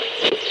 shall we?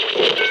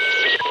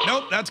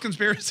 Nope, that's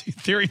Conspiracy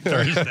Theory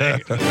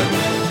Thursday.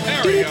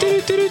 There we go.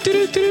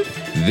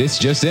 This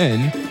just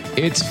in,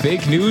 it's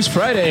Fake News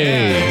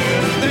Friday.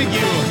 Yeah, thank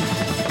you.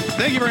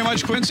 Thank you very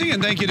much, Quincy,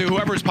 and thank you to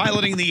whoever's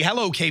piloting the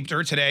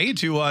Hellocapter today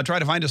to try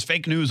to find us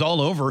fake news all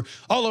over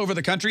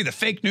the country. The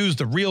fake news,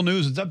 the real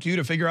news. It's up to you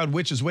to figure out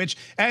which is which.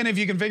 And if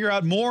you can figure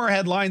out more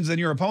headlines than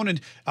your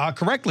opponent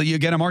correctly, you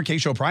get a Mark Kaye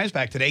Show prize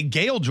pack today.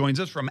 Gail joins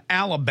us from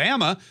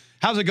Alabama.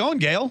 How's it going,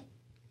 Gail?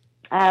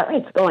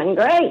 It's going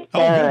great,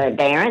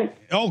 Darren.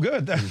 Oh,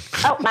 good.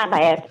 Oh, my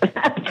bad.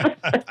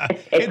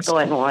 it's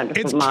going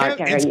wonderful, Mark.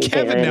 It's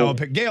Kevin now.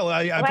 Gail,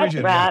 I appreciate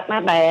it. That's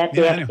right. My bad.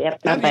 Yeah,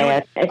 yep, my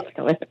bad.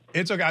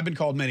 It's okay. I've been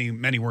called many,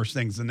 many worse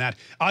things than that.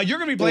 You're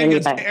going to be playing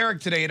against Eric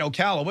today in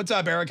Ocala. What's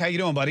up, Eric? How you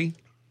doing, buddy?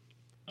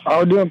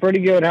 Oh, doing pretty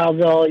good. How's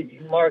all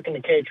Mark and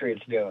the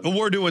Patriots doing? Well,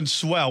 we're doing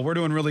swell. We're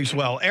doing really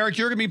swell. Eric,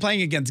 you're going to be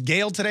playing against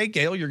Gail today.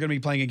 Gail, you're going to be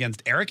playing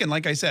against Eric. And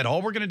like I said,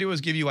 all we're going to do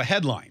is give you a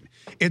headline.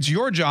 It's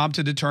your job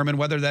to determine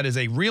whether that is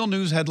a real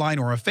news headline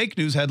or a fake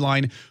news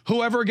headline.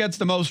 Whoever gets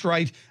the most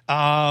right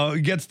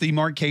gets the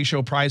Mark Kaye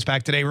Show prize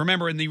pack today.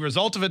 Remember, in the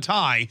result of a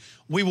tie,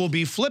 we will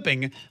be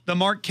flipping the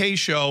Mark Kaye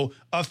Show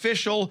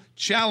official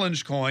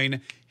challenge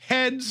coin.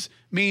 Heads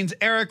means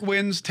Eric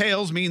wins.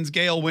 Tails means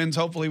Gail wins.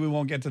 Hopefully we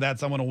won't get to that.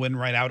 Someone will win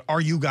right out.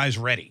 Are you guys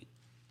ready?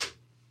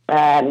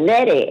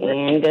 Ready.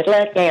 And good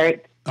luck,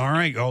 Eric. All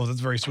right. Oh, that's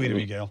very sweet of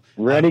you, Gail.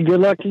 Ready.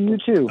 Good luck to you,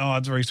 too. Oh,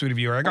 that's very sweet of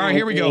you, Eric. All right,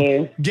 here we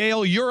go.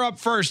 Gail, you're up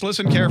first.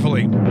 Listen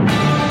carefully.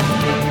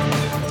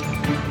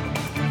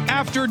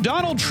 After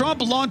Donald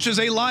Trump launches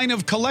a line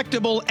of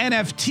collectible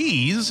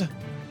NFTs,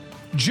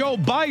 Joe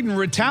Biden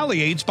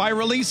retaliates by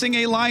releasing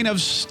a line of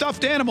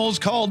stuffed animals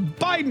called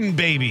Biden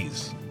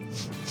babies.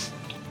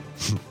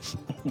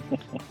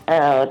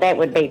 Oh, that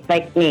would be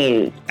fake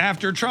news.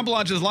 After Trump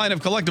launches line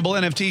of collectible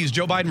NFTs,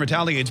 Joe Biden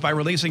retaliates by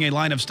releasing a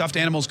line of stuffed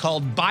animals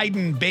called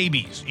Biden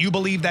babies. You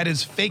believe that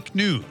is fake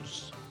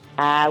news?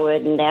 I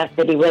wouldn't doubt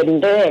that he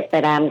wouldn't do it,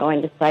 but I'm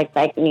going to say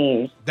fake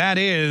news. That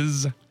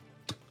is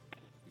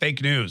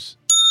fake news.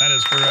 That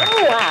is correct.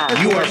 Oh,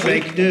 wow. You are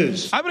fake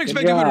news. I would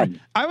expect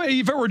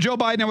if it were Joe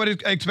Biden, I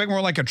would expect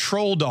more like a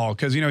troll doll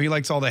because, you know, he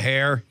likes all the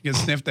hair. He can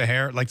sniff the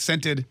hair, like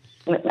scented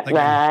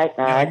Right.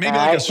 Maybe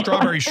like a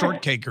strawberry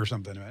shortcake or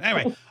something.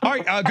 Anyway, all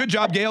right. Good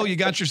job, Gail. You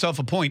got yourself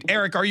a point.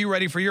 Eric, are you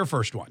ready for your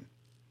first one?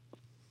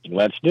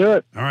 Let's do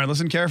it. All right,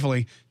 listen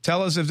carefully.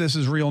 Tell us if this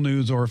is real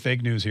news or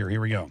fake news here. Here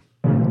we go.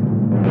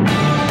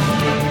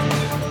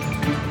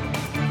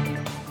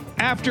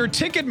 After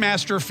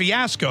Ticketmaster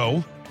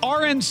fiasco,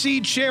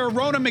 RNC chair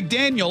Ronna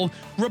McDaniel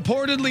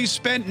reportedly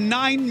spent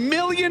 $9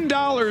 million of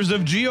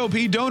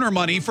GOP donor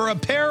money for a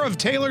pair of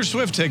Taylor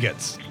Swift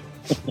tickets.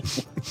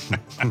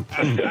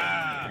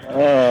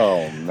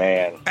 Oh,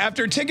 man.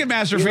 After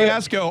Ticketmaster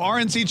fiasco,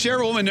 RNC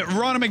chairwoman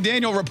Ronna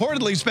McDaniel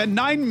reportedly spent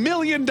 $9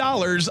 million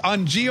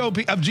on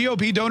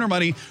GOP donor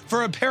money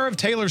for a pair of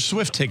Taylor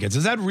Swift tickets.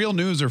 Is that real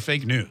news or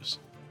fake news?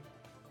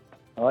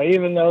 Well,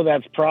 even though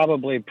that's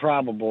probably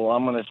probable,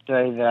 I'm going to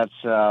say that's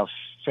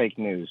fake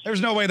news.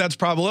 There's no way that's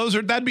probable.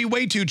 That'd be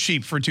way too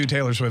cheap for 2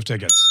 Taylor Swift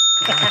tickets.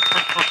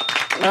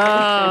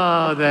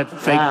 Oh, that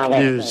fake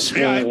news.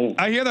 Yeah,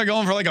 I hear they're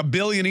going for like $1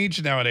 billion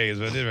each nowadays.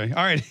 But anyway,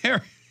 all right,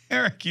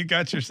 Eric, you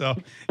got yourself.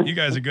 You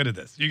guys are good at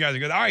this. You guys are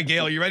good. All right,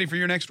 Gail, are you ready for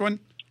your next one?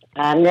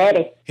 I'm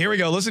ready. Here we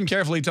go. Listen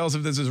carefully. Tell us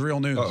if this is real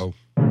news. Uh-oh.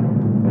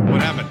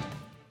 What happened?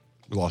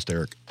 We lost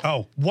Eric.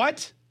 Oh,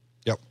 what?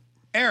 Yep.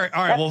 Eric,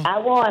 all right, well. I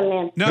won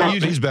then. No,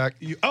 he's back.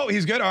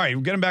 He's good? All right,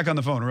 we'll get him back on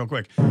the phone real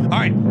quick. All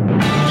right,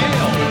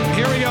 Gail,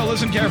 here we go.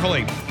 Listen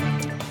carefully.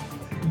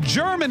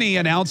 Germany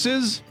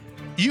announces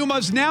you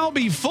must now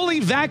be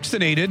fully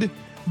vaccinated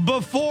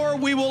before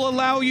we will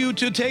allow you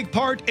to take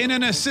part in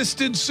an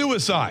assisted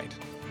suicide.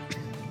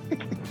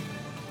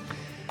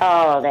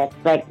 Oh, that's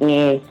fake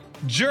news.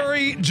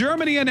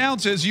 Germany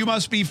announces you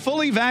must be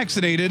fully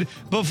vaccinated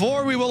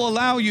before we will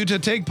allow you to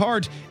take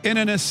part in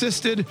an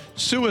assisted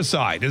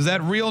suicide. Is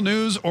that real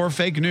news or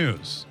fake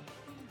news?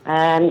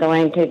 I'm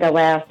going to go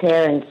out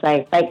there and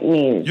say fake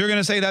news. You're going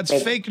to say that's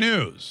fake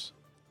news?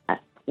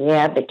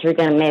 Yeah, but you're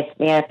going to mess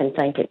me up and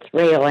think it's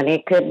real, and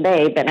it could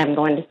be, but I'm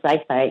going to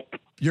say fake.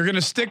 You're going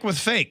to stick with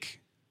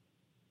fake?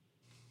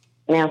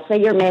 Now, see,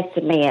 you're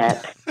messing me up.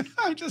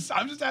 I'm just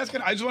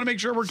asking. I just want to make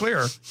sure we're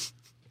clear.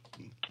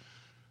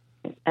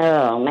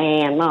 Oh,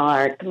 man,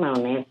 Mark, come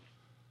on, man.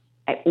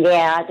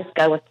 Yeah, I'll just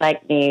go with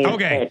fake news.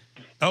 Okay.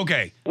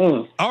 Okay.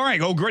 All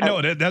right. Oh, great.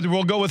 No,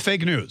 we'll go with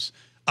fake news.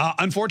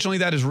 Unfortunately,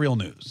 that is real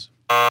news.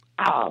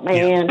 Oh,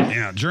 man.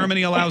 Yeah.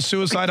 Germany allows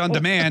suicide on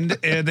demand.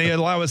 They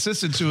allow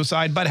assisted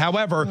suicide. But,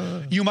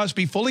 however, you must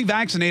be fully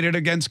vaccinated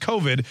against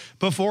COVID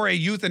before a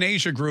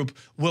euthanasia group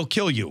will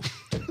kill you.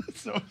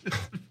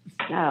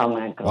 Oh,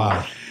 my God.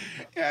 Wow.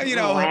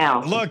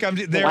 Yeah, look,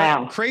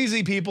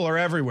 crazy people are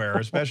everywhere,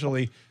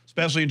 especially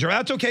in Germany.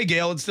 That's okay,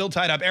 Gail. It's still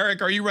tied up.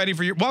 Eric, are you ready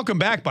for your... Welcome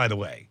back, by the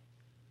way.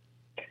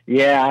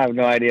 Yeah, I have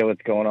no idea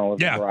what's going on with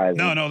Verizon.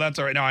 No, that's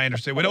all right. No, I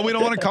understand. We don't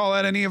want to call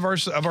out any of our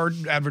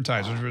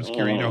advertisers. We're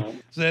scared,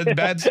 So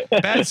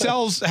bad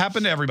sells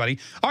happen to everybody.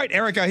 All right,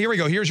 Erica, here we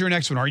go. Here's your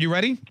next one. Are you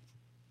ready?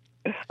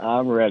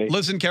 I'm ready.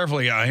 Listen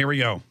carefully. Here we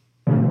go.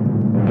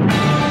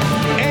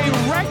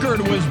 A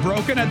record was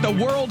broken at the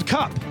World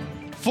Cup.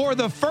 For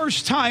the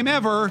first time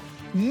ever,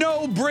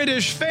 no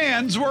British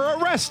fans were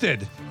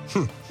arrested.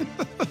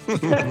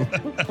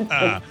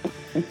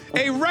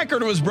 A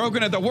record was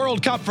broken at the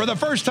World Cup. For the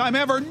first time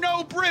ever,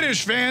 no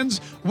British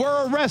fans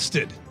were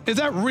arrested. Is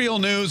that real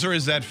news or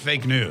is that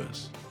fake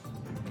news?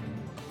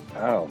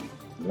 Oh,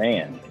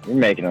 man. You're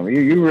making them.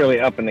 You're really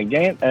upping the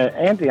game,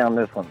 ante on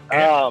this one.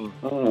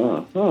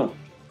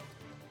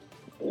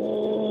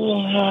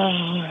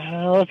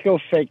 Let's go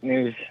fake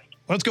news.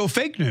 Let's go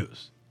fake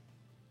news.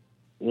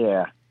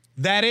 Yeah.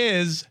 That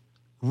is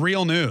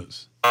real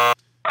news.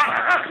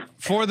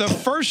 For the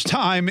first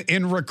time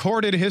in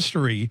recorded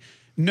history,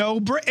 no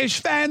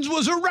British fans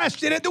was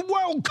arrested at the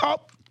World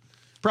Cup.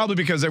 Probably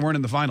because they weren't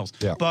in the finals.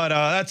 Yeah. But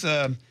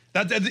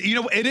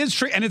it is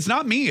true, and it's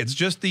not me. It's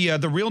just the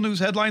real news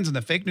headlines and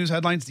the fake news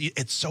headlines.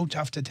 It's so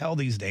tough to tell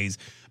these days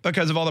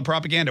because of all the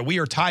propaganda. We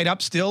are tied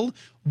up still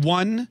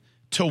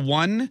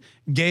 1-1.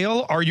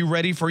 Gail, are you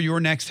ready for your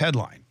next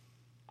headline?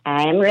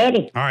 I am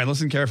ready. All right,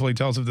 listen carefully.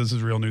 Tell us if this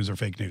is real news or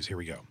fake news. Here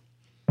we go.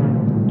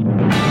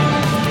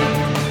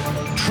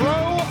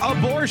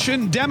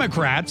 Pro-abortion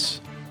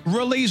Democrats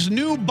release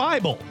new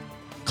Bible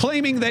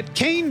claiming that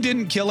Cain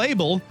didn't kill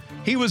Abel.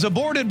 He was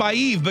aborted by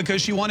Eve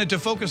because she wanted to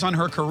focus on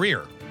her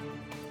career.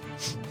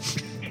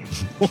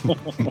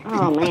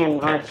 Oh, man,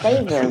 Mark,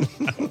 these are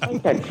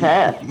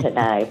tough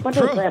today. What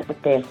is up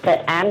with this?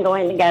 But I'm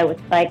going to go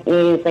with fake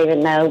news, even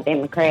though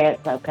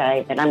Democrats,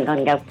 okay, but I'm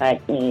going to go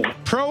fake news.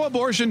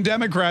 Pro-abortion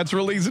Democrats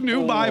release a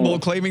new Bible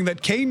claiming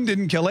that Cain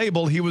didn't kill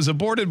Abel. He was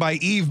aborted by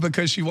Eve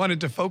because she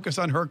wanted to focus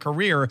on her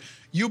career.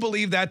 You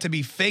believe that to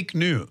be fake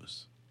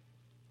news?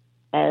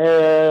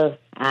 I'm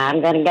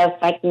going to go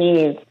fake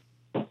news.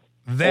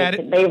 That it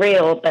could be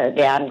real, but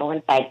yeah, I'm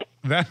going fake.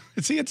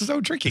 It's so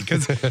tricky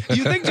because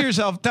you think to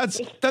yourself, that's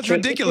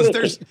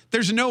ridiculous.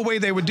 There's no way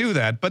they would do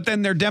that. But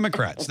then they're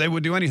Democrats. They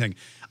would do anything.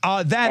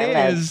 That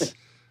is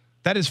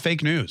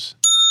fake news.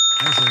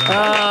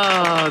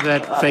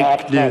 That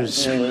fake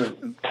news.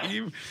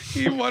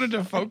 He wanted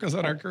to focus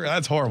on our career.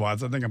 That's horrible. I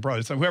think I'm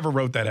probably whoever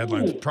wrote that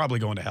headline is probably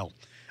going to hell.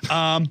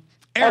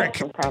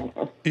 Eric.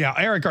 Yeah,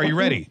 Eric, are you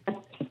ready?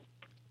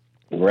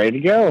 Ready to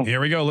go. Here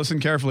we go. Listen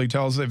carefully.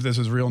 Tell us if this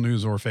is real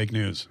news or fake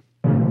news.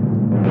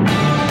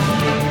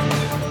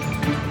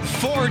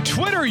 For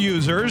Twitter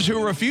users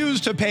who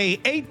refuse to pay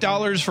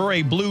 $8 for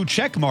a blue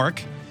check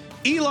mark,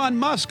 Elon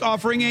Musk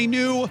offering a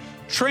new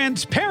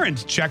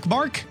transparent check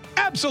mark,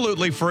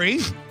 absolutely free.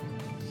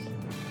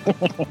 For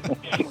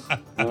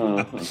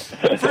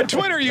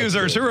Twitter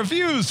users who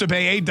refuse to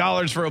pay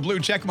 $8 for a blue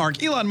check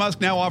mark, Elon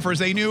Musk now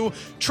offers a new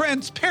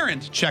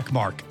transparent check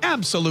mark,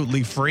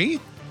 absolutely free.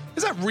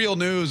 Is that real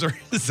news or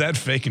is that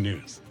fake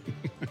news?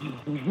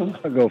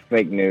 I'll go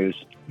fake news.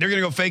 They're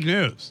going to go fake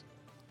news.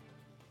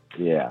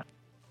 Yeah.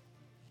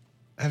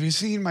 Have you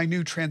seen my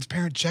new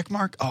transparent check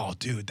mark? Oh,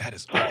 dude, that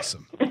is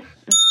awesome.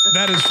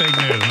 That is fake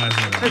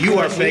news. You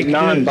are fake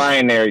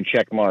non-binary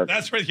check mark.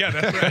 That's right. Yeah,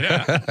 that's right.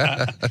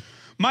 Yeah.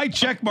 My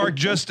check mark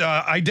just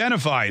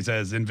identifies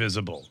as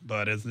invisible,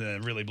 but it's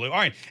really blue. All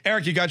right,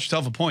 Eric, you got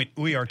yourself a point.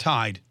 We are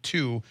tied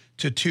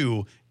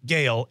 2-2.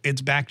 Gail,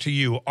 it's back to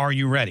you. Are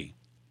you ready?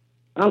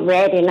 I'm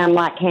ready, and I'm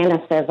like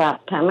Hannah says all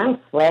the time, I'm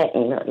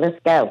sweating. Let's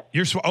go.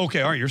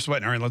 Okay, all right, you're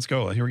sweating. All right, let's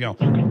go. Here we go.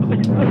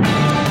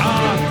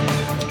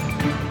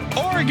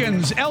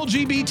 Oregon's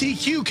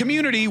LGBTQ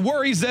community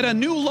worries that a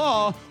new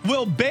law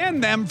will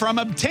ban them from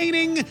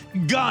obtaining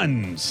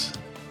guns.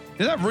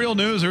 Is that real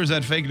news or is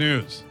that fake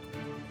news?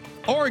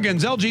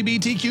 Oregon's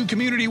LGBTQ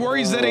community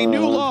worries that a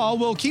new law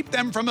will keep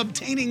them from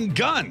obtaining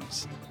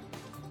guns.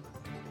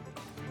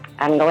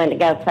 I'm going to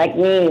go fake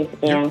news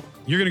again.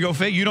 You're going to go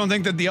fake? You don't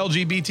think that the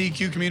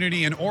LGBTQ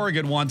community in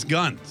Oregon wants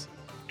guns?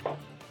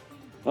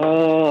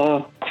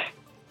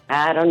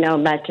 I don't know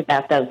much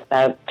about those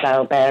folks,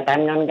 but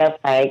I'm going to go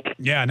fake.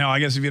 Yeah, no, I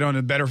guess if you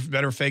don't,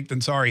 better fake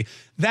than sorry.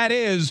 That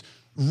is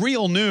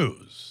real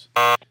news.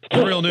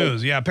 Real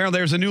news. Yeah, apparently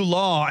there's a new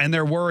law, and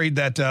they're worried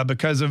that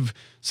because of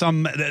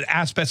some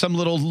aspect, some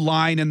little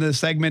line in the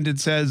segment, it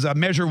says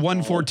Measure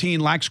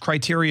 114 lacks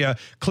criteria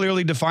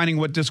clearly defining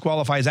what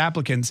disqualifies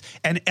applicants,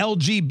 and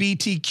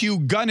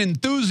LGBTQ gun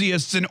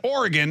enthusiasts in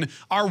Oregon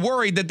are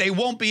worried that they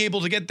won't be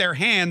able to get their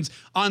hands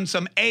on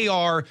some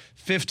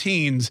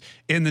AR-15s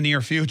in the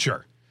near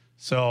future.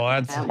 So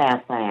that's, how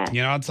about that?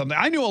 You know, it's something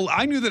I knew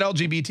that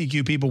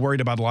LGBTQ people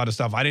worried about a lot of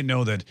stuff. I didn't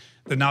know that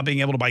not being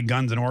able to buy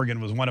guns in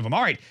Oregon was one of them.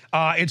 All right,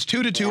 it's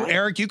 2-2. Yeah.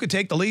 Eric, you could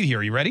take the lead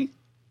here. You ready?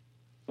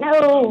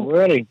 No. I'm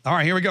ready. All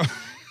right, here we go.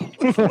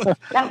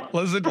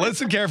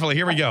 Listen carefully.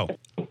 Here we go.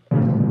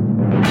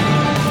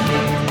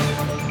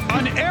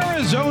 An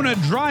Arizona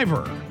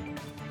driver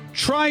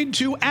tried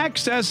to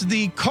access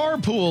the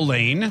carpool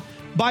lane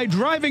by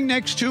driving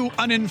next to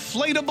an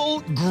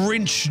inflatable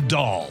Grinch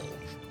doll.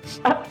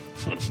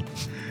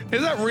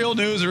 Is that real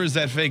news or is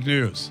that fake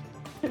news?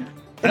 No,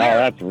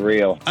 that's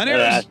real. That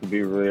has to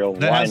be real.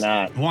 Why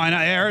not? Why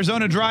not?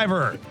 Arizona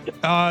driver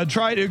got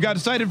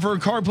cited for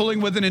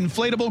carpooling with an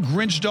inflatable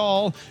Grinch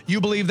doll.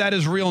 You believe that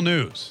is real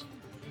news?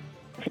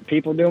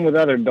 People do them with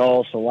other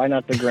dolls, so why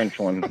not the Grinch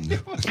one? The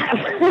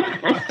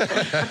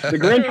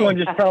Grinch one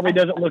just probably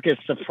doesn't look as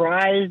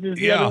surprised as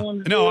the other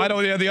ones. No, I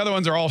don't. Yeah, the other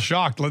ones are all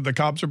shocked. The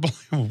cops are.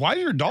 Why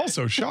is your doll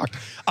so shocked?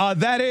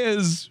 That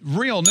is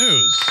real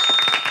news.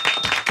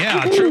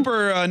 Yeah, a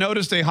trooper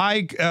noticed a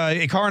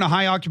car in a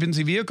high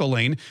occupancy vehicle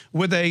lane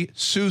with a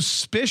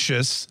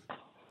suspicious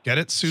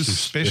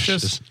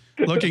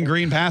looking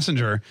green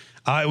passenger.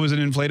 It was an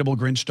inflatable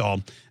Grinch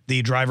doll.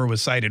 The driver was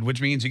cited,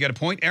 which means you get a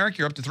point. Eric,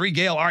 you're up to 3.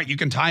 Gail, all right, you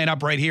can tie it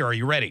up right here. Are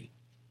you ready?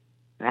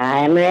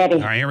 I'm ready.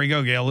 All right, here we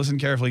go, Gail. Listen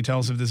carefully. Tell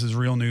us if this is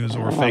real news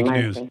or fake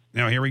news.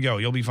 Now, here we go.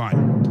 You'll be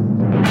fine.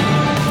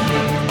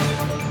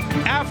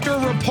 After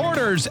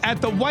reporters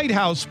at the White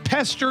House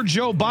pester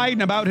Joe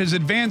Biden about his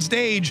advanced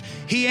age,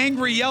 he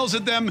angrily yells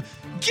at them,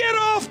 "Get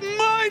off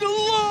my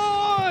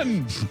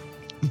lawn!"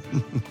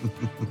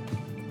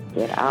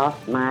 Get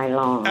off my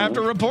lawn.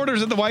 After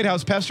reporters at the White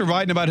House pester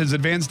Biden about his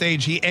advanced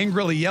age, he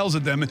angrily yells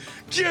at them,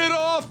 "Get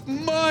off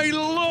my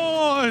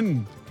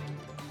lawn!"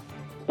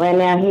 Well,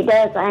 now, he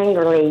does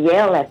angrily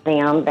yell at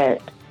them,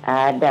 but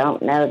I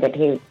don't know that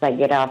he would say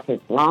get off his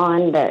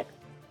lawn, but,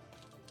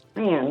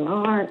 man,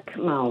 Mark,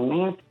 come on,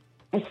 man.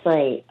 Let's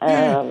see.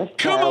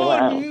 Come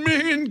on,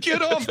 man,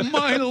 get off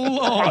my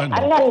lawn.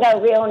 I'm going to go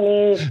real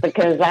news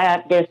because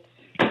heck,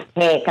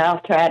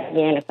 I'll try it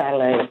again if I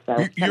lose.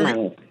 So come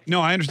on.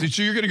 No, I understand.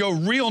 So you're going to go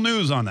real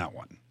news on that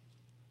one.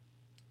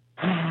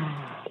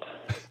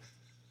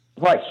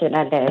 What should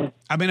I do?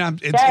 I mean,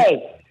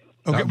 Jay.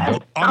 Okay,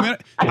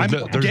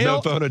 there's Gail,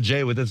 no photo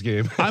Jay with this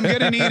game. I'm going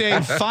to need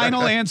a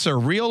final answer,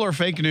 real or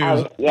fake news.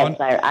 Oh, yes,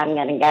 sir. I'm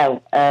going to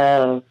go.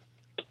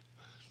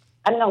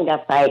 I'm going to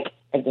go fake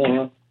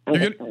again.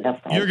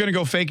 You're going to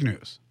go fake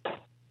news.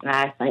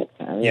 I think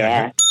so,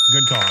 yeah.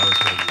 Good call.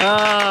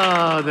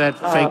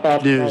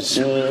 Fake news.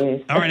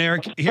 All right,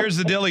 Eric, here's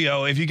the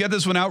dealio. If you get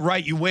this one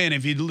outright, you win.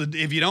 If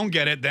you don't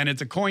get it, then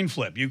it's a coin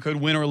flip. You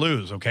could win or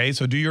lose, okay?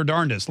 So do your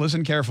darndest.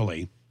 Listen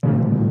carefully.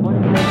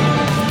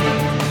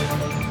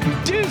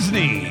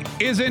 Disney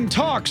is in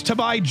talks to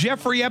buy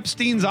Jeffrey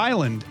Epstein's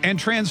Island and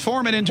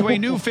transform it into a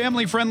new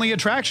family-friendly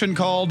attraction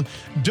called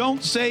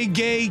Don't Say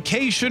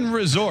Gaycation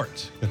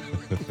Resort.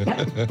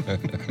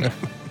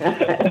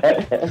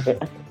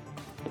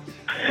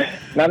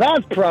 Now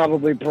that's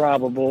probably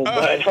probable,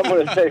 but I'm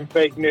going to say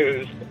fake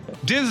news.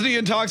 Disney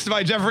in talks to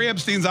buy Jeffrey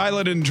Epstein's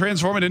island and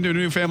transform it into a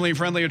new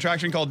family-friendly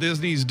attraction called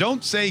Disney's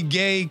Don't Say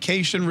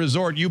Gaycation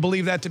Resort. You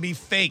believe that to be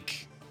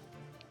fake?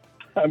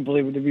 I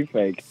believe it to be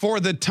fake. For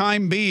the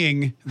time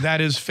being, that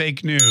is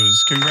fake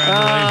news.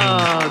 Congratulations.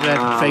 Oh,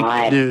 that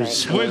fake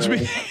news. Which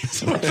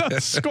means with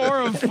a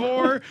score of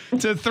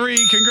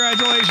 4-3.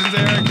 Congratulations,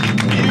 Eric.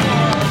 You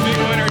are a big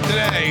winner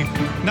today.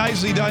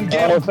 Nicely done,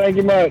 Gail. Oh, thank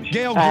you much.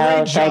 Gail,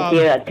 great job. Thank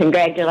you.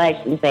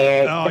 Congratulations,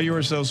 Eric. Oh, you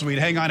were so sweet.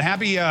 Hang on.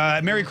 Happy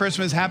Merry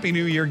Christmas. Happy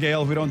New Year,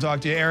 Gail. If we don't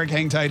talk to you, Eric,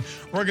 hang tight.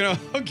 We're going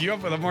to hook you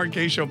up with a Mark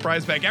Kaye Show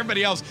prize pack.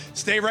 Everybody else,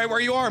 stay right where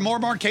you are. More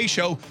Mark Kaye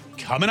Show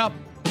coming up.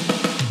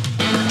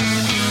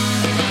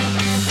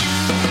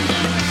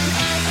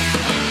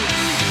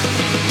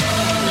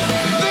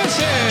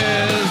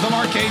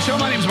 Kaye Show.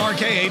 My name is Mark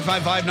Kaye.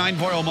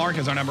 855-940-MARK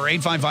is our number.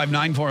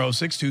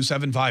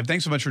 855-940-6275.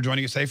 Thanks so much for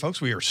joining us today,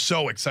 folks. We are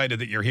so excited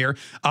that you're here.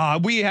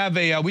 We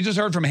just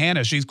heard from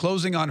Hannah. She's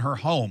closing on her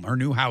home, her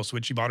new house,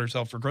 which she bought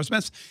herself for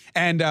Christmas.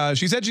 And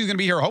she said she's going to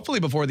be here hopefully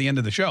before the end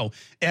of the show.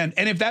 And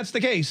if that's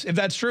the case, if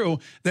that's true,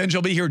 then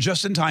she'll be here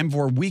just in time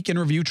for Week in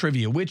Review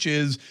Trivia, which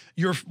is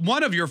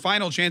one of your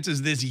final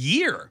chances this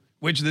year,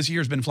 which this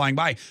year's been flying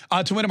by,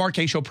 to win a Mark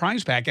Kaye Show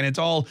prize pack. And it's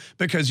all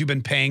because you've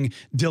been paying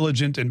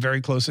diligent and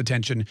very close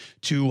attention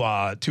to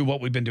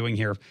what we've been doing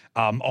here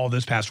all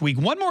this past week.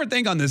 One more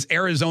thing on this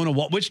Arizona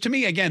wall, which to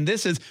me, again,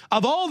 this is,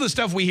 of all the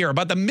stuff we hear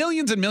about the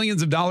millions and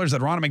millions of dollars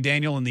that Ronna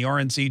McDaniel and the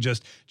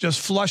RNC just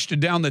flushed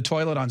down the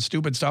toilet on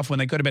stupid stuff when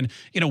they could have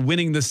been,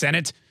 winning the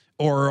Senate,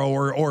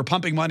 or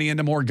pumping money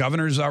into more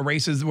governors'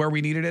 races where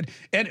we needed it.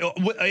 And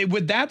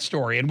with that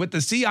story, and with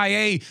the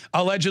CIA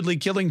allegedly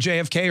killing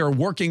JFK or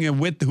working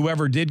with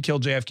whoever did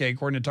kill JFK,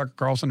 according to Tucker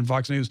Carlson and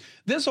Fox News,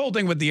 this whole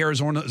thing with the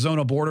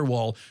Arizona border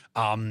wall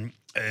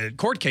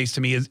court case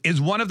to me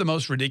is one of the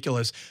most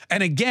ridiculous.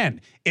 And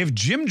again, if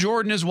Jim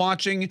Jordan is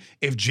watching,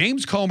 if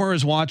James Comer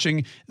is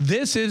watching,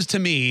 this is to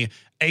me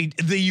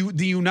the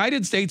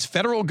United States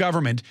federal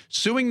government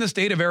suing the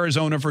state of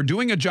Arizona for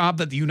doing a job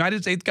that the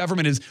United States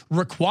government is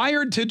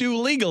required to do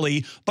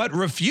legally, but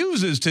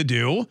refuses to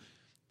do.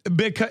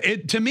 Because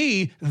to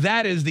me,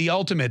 that is the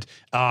ultimate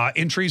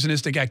in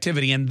treasonistic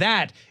activity. And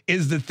that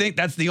is the thing.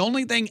 That's the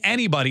only thing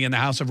anybody in the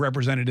House of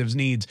Representatives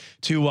needs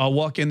to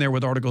walk in there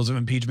with articles of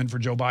impeachment for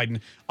Joe Biden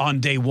on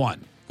day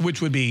one,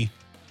 which would be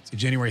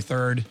January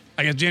 3rd,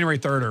 I guess January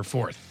 3rd or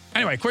 4th.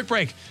 Anyway, quick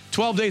break.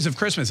 12 Days of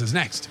Christmas is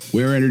next.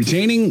 Where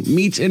entertaining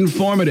meets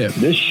informative.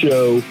 This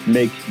show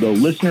makes the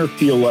listener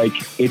feel like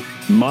it's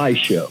my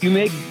show. You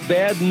make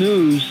bad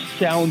news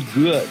sound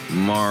good.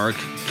 Mark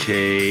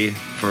Kaye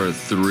for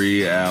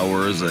 3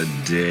 hours a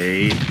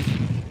day.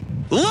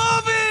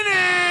 Loving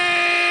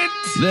it!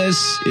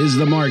 This is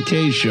the Mark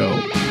Kaye Show.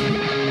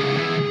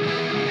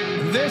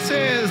 This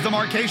is the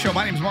Mark Kaye Show.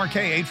 My name is Mark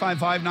Kaye.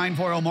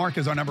 855-940-MARK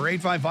is our number.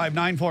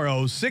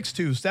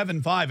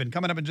 855-940-6275. And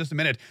coming up in just a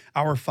minute,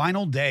 our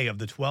final day of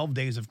the 12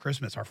 Days of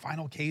Christmas, our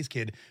final Kaye's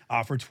Kid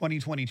for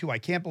 2022. I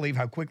can't believe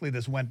how quickly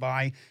this went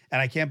by,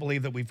 and I can't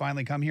believe that we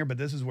finally come here, but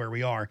this is where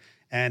we are.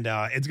 And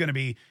I'm going to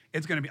be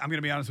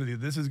honest with you,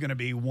 this is going to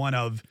be one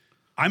of,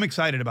 I'm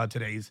excited about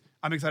today's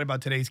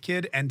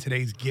kid and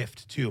today's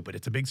gift too, but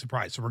it's a big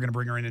surprise. So we're going to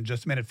bring her in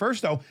just a minute.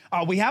 First though,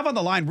 we have on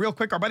the line real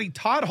quick, our buddy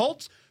Todd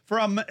Holtz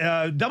from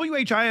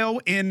WHIO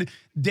in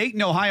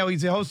Dayton, Ohio.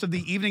 He's the host of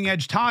the Evening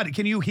Edge. Todd,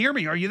 can you hear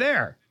me? Are you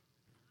there?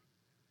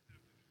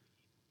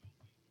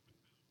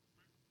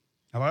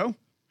 Hello?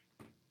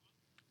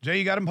 Jay,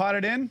 you got him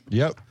potted in?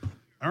 Yep.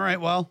 All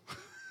right, well,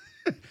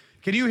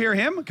 can you hear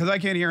him? Because I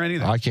can't hear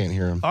anything. I can't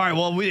hear him. All right,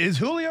 well, is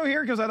Julio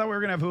here? Because I thought we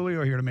were going to have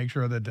Julio here to make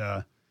sure that...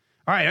 All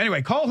right,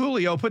 anyway, call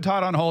Julio, put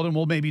Todd on hold, and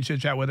we'll maybe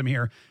chit-chat with him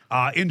here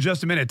in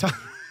just a minute.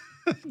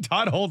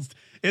 Todd Holtz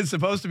is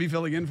supposed to be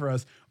filling in for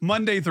us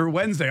Monday through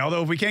Wednesday.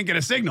 Although if we can't get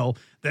a signal,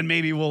 then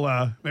maybe we'll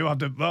have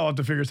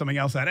to figure something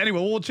else out. Anyway,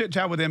 we'll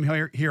chit-chat with him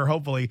here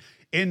hopefully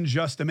in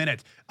just a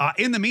minute.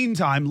 In the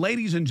meantime,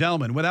 ladies and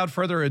gentlemen, without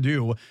further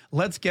ado,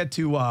 let's get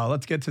to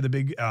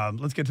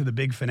the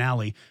big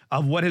finale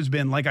of what has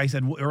been, like I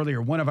said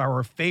earlier, one of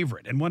our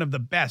favorite and one of the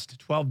best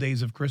 12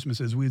 Days of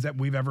Christmases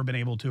we've ever been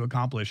able to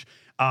accomplish.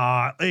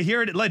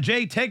 Here, let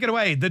Jay take it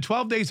away. The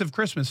 12 Days of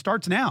Christmas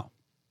starts now.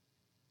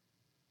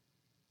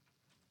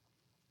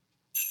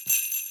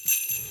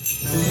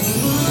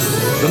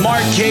 The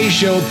Mark Kaye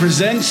Show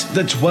presents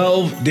the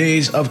 12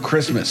 Days of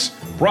Christmas,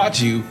 brought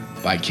to you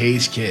by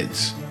Kaye's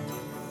Kids.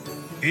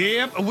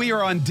 Yep, we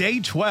are on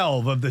day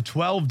 12 of the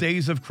 12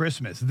 Days of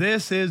Christmas.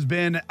 This has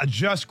been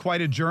just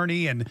quite a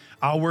journey, and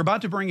we're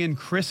about to bring in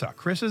Krissa.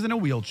 Krissa's in a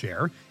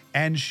wheelchair,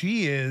 and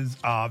she is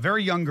a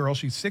very young girl.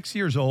 She's 6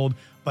 years old,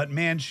 but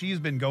man, she's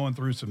been going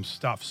through some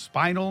stuff.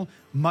 Spinal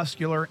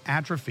muscular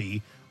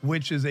atrophy,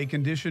 which is a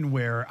condition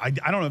where I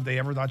don't know if they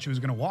ever thought she was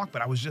going to walk,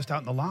 but I was just out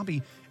in the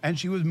lobby and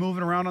she was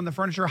moving around on the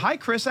furniture. Hi,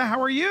 Krissa,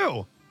 how are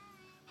you?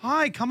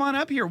 Hi, come on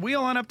up here.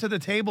 Wheel on up to the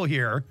table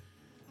here.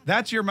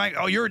 That's your mic.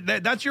 Oh,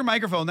 that's your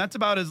microphone. That's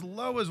about as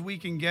low as we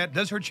can get.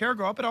 Does her chair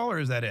go up at all, or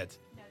is that it?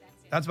 No,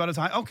 that's about as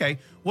high. Okay.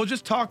 Well,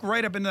 just talk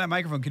right up into that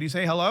microphone. Can you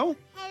say hello?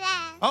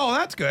 Hello. Oh,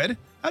 that's good.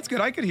 That's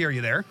good. I could hear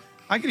you there.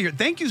 I could hear.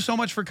 Thank you so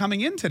much for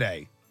coming in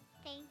today.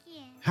 Thank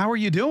you. How are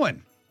you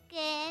doing?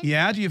 Good.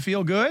 Yeah. Do you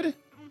feel good?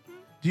 Mm-hmm.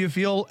 Do you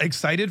feel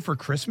excited for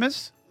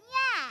Christmas? Yeah.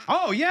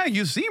 Oh, yeah.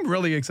 You seem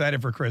really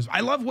excited for Christmas. I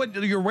love what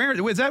you're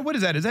wearing. What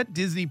is that? Is that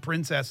Disney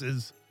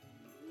princesses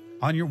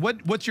on your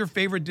what's your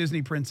favorite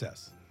Disney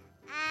princess?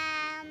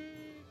 I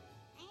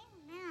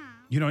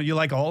don't know. You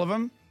like all of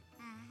them?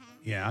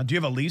 Yeah. Do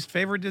you have a least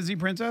favorite Disney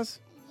princess?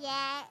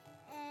 Yeah.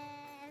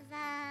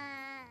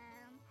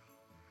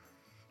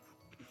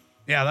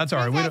 Yeah, that's all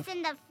right. Princess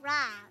and the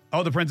Frog.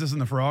 Oh, the Princess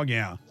and the Frog.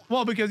 Yeah.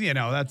 Well, because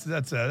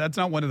that's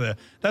not one of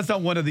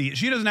the.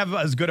 She doesn't have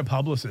as good a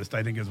publicist,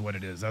 I think, is what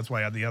it is. That's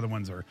why the other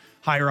ones are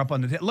higher up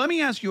on the. Let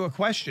me ask you a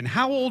question.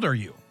 How old are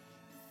you?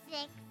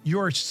 6.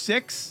 You're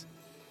 6.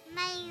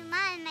 My mom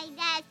and my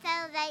dad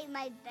celebrate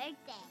my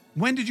birthday.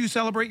 When did you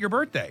celebrate your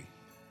birthday?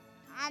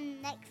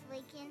 Next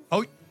weekend.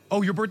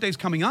 Oh, your birthday's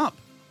coming up.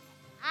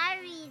 I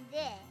already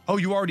did. Oh,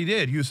 you already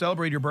did. You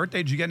celebrated your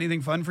birthday. Did you get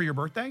anything fun for your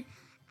birthday?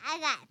 I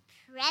got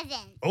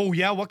presents. Oh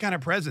yeah, what kind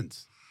of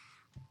presents?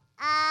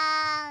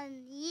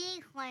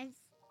 Unicorns.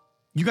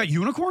 You got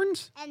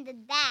unicorns? And the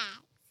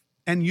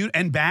bags.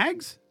 And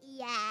bags?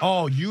 Yeah.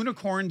 Oh,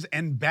 unicorns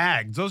and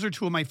bags. Those are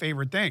two of my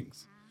favorite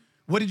things.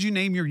 What did you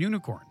name your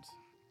unicorns?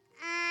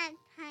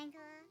 Pangolin.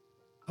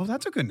 Oh,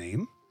 that's a good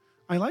name.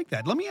 I like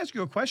that. Let me ask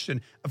you a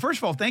question. First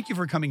of all, thank you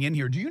for coming in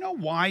here. Do you know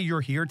why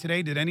you're here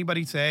today? Did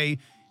anybody say,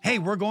 hey,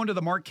 we're going to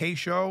the Mark Kaye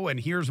show and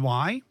here's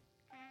why?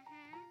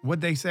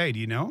 What'd they say?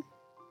 Do you know?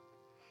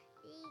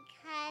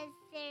 Because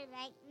they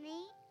like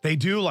me. They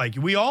do like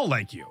you. We all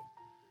like you.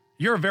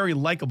 You're a very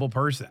likable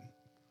person.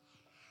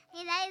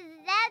 And I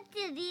love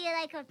to be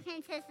like a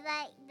princess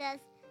like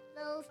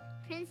those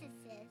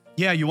princesses.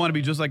 Yeah, you want to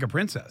be just like a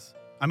princess.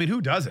 I mean,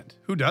 who doesn't?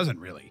 Who doesn't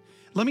really?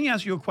 Let me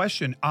ask you a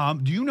question.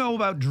 Do you know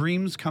about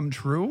dreams come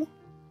true?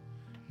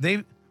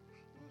 That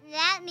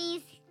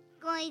means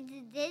going to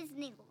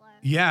Disney World.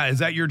 Yeah, is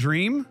that your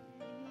dream?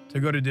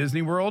 To go to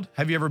Disney World?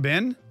 Have you ever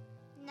been?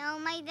 No,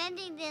 my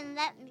daddy didn't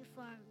let me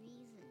for a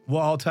reason.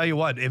 Well, I'll tell you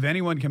what. If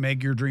anyone can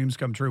make your dreams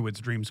come true, it's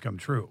dreams come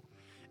true.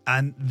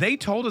 And they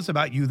told us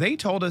about you. They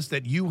told us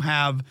that you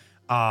have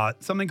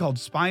something called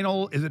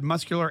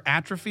muscular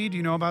atrophy? Do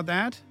you know about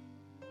that?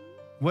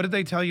 What did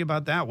they tell you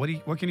about that?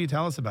 What can you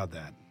tell us about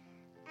that?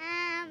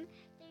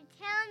 They're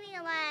telling me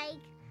like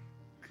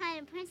kind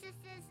of princesses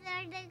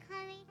are they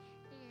coming?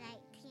 They're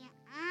like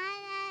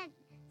Tiana,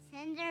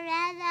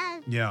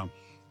 Cinderella. Yeah.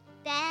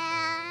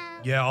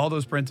 Belle. Yeah, all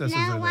those princesses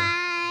are there.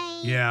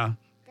 White, Yeah.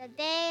 The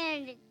bear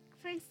and the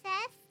princess.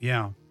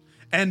 Yeah.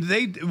 And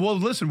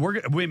listen,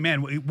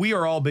 we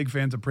are all big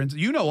fans of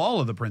princesses. You know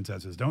all of the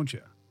princesses, don't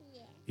you?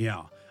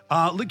 Yeah.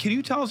 Look, can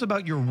you tell us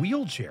about your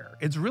wheelchair?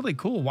 It's really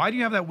cool. Why do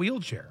you have that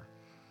wheelchair?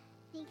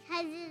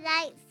 Because it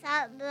lights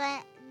up,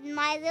 but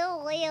my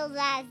little wheels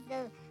has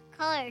the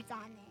colors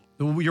on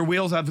it. Your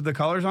wheels have the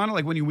colors on it?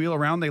 Like when you wheel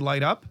around, they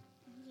light up?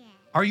 Yeah.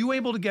 Are you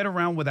able to get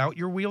around without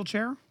your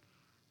wheelchair?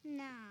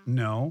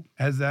 No.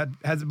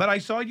 But I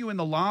saw you in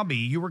the lobby.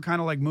 You were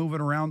kind of like moving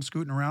around,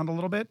 scooting around a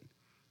little bit?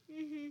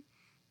 Mm-hmm.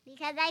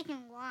 Because I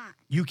can walk.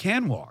 You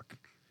can walk.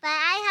 But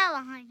I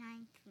have a hard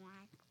time to walk.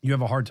 You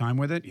have a hard time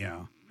with it?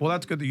 Yeah. Well,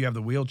 that's good that you have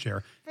the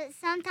wheelchair. But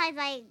sometimes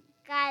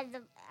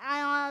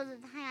all the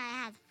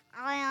time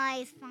I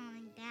always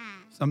falling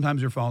down. Sometimes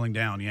you're falling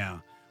down, yeah.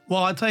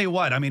 Well, I'll tell you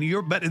what. I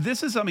mean, but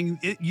this is something,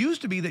 it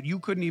used to be that you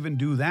couldn't even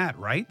do that,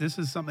 right? This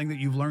is something that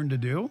you've learned to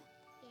do?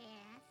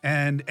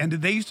 And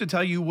they used to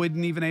tell you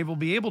wouldn't even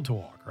be able to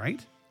walk, right?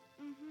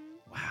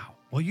 Mm-hmm. Wow.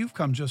 Well, you've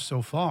come just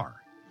so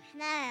far.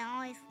 And I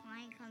always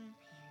find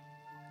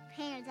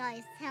parents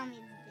always tell me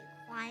to be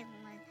quiet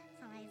when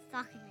somebody's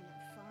talking on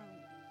the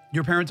phone.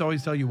 Your parents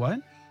always tell you what?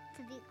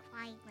 To be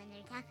quiet when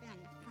they're talking on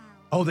the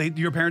phone. Oh,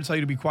 your parents tell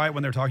you to be quiet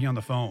when they're talking on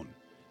the phone.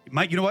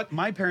 You know what?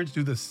 My parents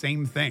do the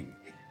same thing.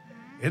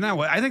 Isn't that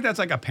what? I think that's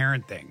like a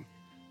parent thing.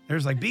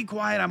 There's like, be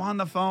quiet, I'm on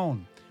the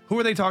phone. Who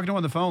are they talking to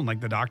on the phone? Like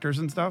the doctors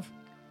and stuff?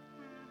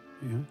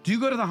 Yeah. Do you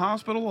go to the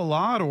hospital a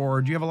lot,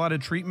 or do you have a lot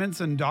of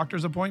treatments and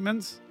doctor's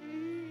appointments?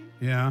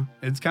 Mm-hmm. Yeah.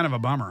 It's kind of a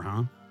bummer,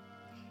 huh?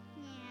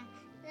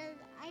 Yeah.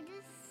 I just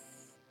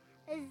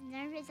was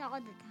nervous all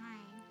the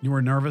time. You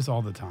were nervous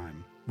all the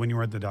time when you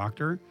were at the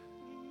doctor?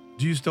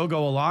 Do you still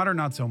go a lot or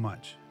not so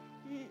much?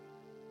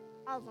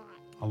 A lot.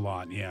 A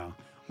lot, yeah.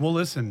 Well,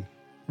 listen,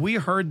 we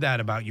heard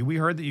that about you. We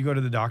heard that you go to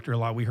the doctor a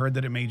lot. We heard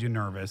that it made you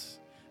nervous,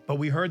 but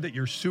we heard that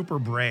you're super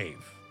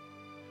brave.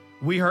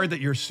 We heard that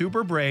you're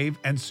super brave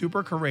and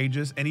super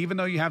courageous. And even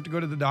though you have to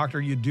go to the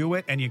doctor, you do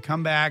it and you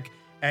come back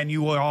and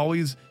you are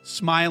always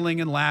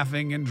smiling and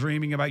laughing and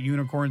dreaming about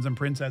unicorns and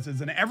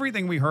princesses. And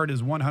everything we heard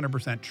is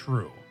 100%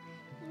 true.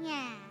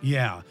 Yeah.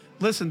 Yeah.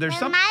 Listen,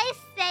 my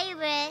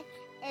favorite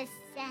is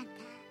Santa.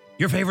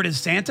 Your favorite is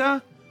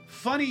Santa?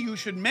 Funny you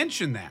should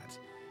mention that.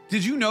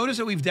 Did you notice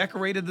that we've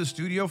decorated the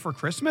studio for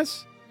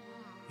Christmas?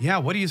 Yeah.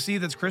 What do you see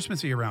that's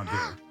Christmassy around here?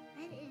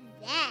 What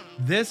is that?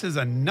 This is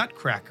a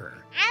nutcracker.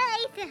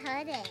 I like to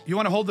hold it. You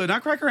want to hold the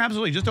nutcracker?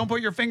 Absolutely. Just don't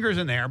put your fingers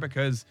in there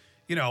because,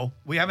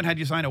 we haven't had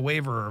you sign a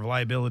waiver of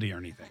liability or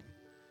anything.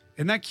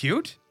 Isn't that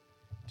cute?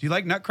 Do you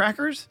like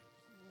nutcrackers?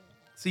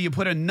 So you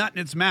put a nut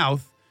in its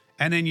mouth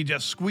and then you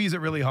just squeeze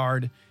it really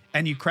hard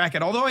and you crack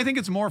it. Although I think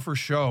it's more for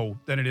show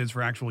than it is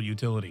for actual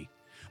utility.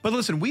 But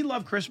listen, we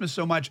love Christmas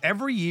so much.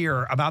 Every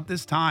year about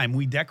this time,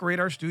 we decorate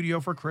our studio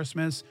for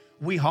Christmas.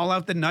 We haul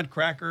out the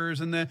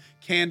nutcrackers and the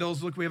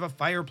candles. Look, we have a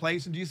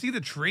fireplace. And do you see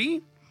the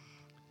tree?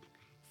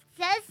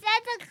 Does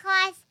Santa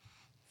Claus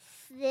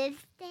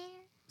live there?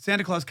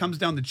 Santa Claus comes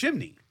down the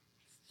chimney.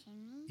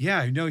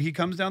 Yeah, he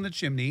comes down the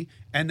chimney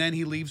and then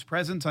he leaves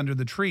presents under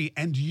the tree.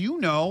 And you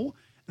know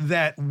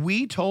that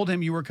we told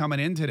him you were coming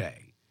in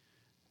today.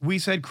 We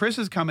said Chris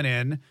is coming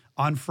in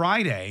on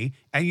Friday.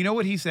 And you know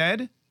what he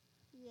said?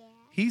 Yeah.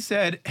 He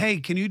said, hey,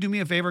 can you do me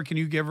a favor? Can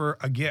you give her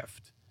a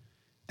gift?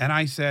 And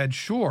I said,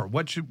 sure.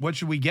 What should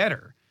we get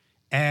her?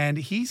 And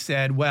he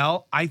said,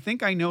 well, I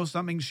think I know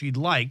something she'd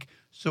like.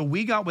 So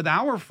we got with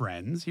our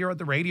friends here at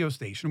the radio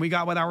station. We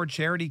got with our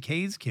charity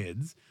Kaye's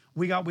Kids.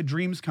 We got with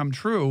Dreams Come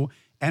True.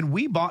 And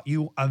we bought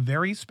you a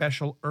very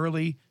special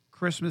early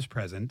Christmas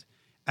present.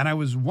 And I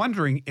was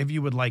wondering if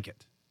you would like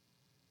it.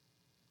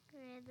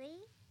 Really?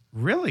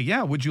 Really?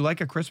 Yeah. Would you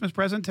like a Christmas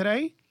present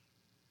today?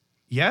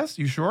 Yes?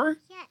 You sure?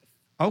 Yes.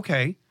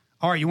 Okay.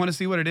 All right. You want to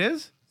see what it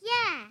is?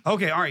 Yeah.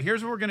 Okay. All right.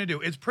 Here's what we're going to do.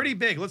 It's pretty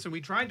big. Listen,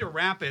 we tried to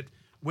wrap it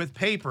with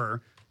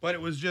paper, but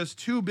it was just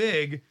too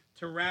big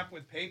to wrap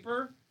with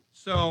paper.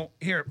 So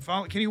here,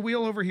 can you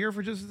wheel over here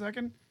for just a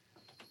second?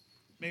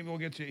 Maybe we'll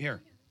get you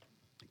here.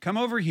 Come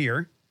over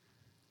here.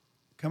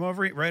 Come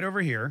over right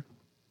over here.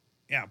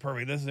 Yeah,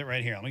 perfect. This is it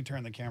right here. Let me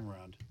turn the camera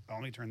around. Oh,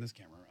 let me turn this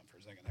camera around for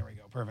a second. There we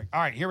go. Perfect.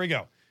 All right, here we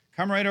go.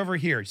 Come right over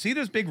here. See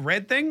this big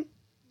red thing?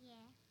 Yeah.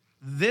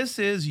 This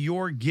is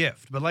your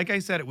gift. But like I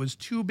said, it was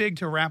too big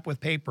to wrap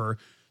with paper.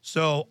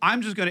 So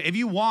I'm just going to, if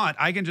you want,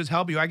 I can just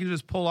help you. I can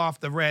just pull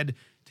off the red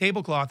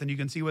tablecloth and you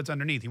can see what's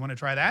underneath. You want to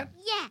try that?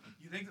 Yeah.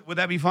 You think, would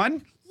that be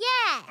fun?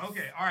 Yeah.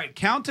 Okay, all right.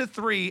 Count to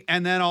 3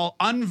 and then I'll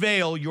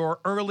unveil your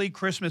early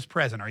Christmas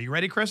present. Are you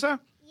ready, Krissa?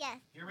 Yes.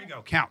 Here we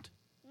go. Count.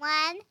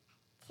 1, 2,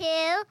 3.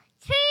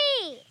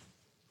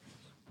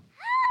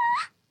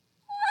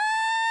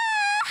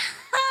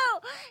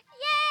 Whoa!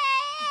 Yay!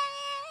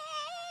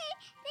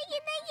 Thank you.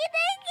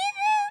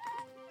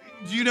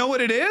 Do you know what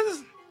it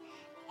is?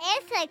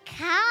 It's a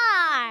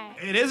car.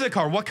 It is a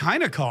car. What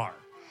kind of car?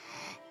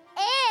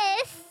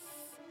 It's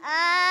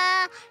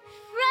Frozen.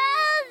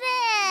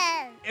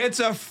 It's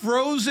a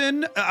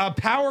Frozen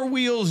Power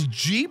Wheels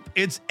Jeep.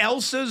 It's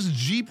Elsa's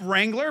Jeep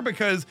Wrangler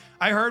because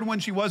I heard when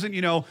she wasn't,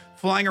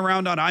 flying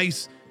around on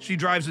ice, she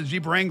drives a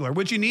Jeep Wrangler,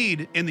 which you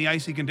need in the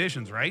icy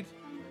conditions, right?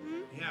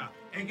 Mm-hmm. Yeah.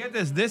 And get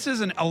this. This is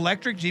an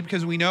electric Jeep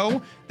because we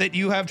know that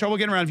you have trouble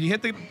getting around. If you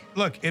hit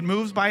look, it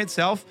moves by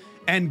itself.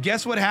 And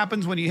guess what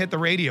happens when you hit the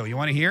radio? You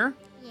want to hear?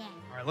 Yeah.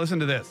 All right, listen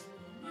to this.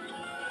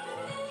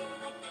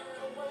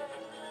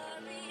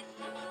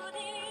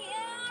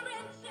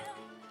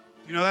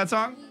 You know that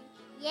song?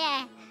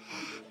 Yeah.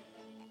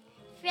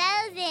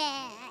 Frozen.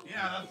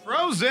 Yeah, that's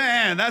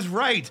Frozen. That's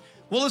right.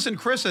 Well, listen,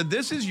 Krissa,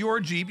 this is your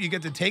Jeep. You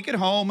get to take it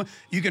home.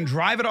 You can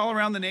drive it all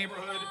around the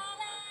neighborhood.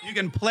 You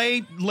can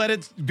let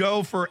it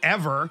go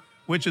forever,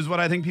 which is what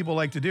I think people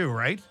like to do,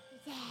 right?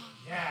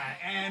 Yeah,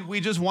 and we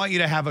just want you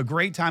to have a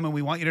great time, and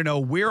we want you to know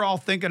we're all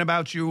thinking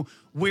about you.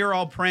 We're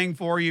all praying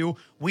for you.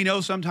 We know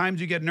sometimes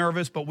you get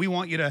nervous, but we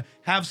want you to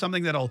have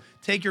something that'll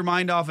take your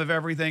mind off of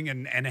everything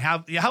and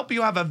help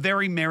you have a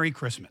very Merry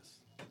Christmas.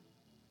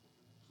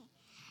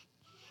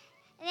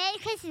 Merry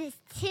Christmas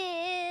too.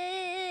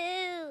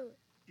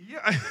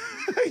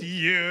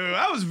 Yeah,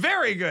 that was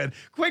very good.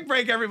 Quick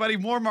break, everybody.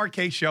 More Mark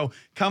Kaye Show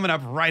coming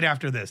up right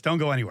after this. Don't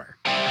go anywhere.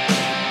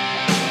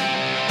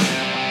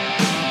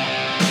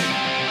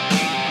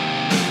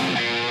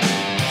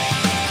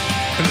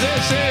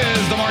 This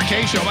is the Mark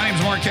Kaye Show. My name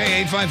is Mark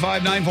Kaye,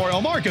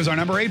 855-940. Mark is our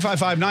number,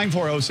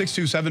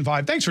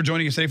 855-940-6275. Thanks for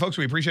joining us today, folks.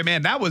 We appreciate it.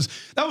 Man, that was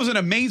an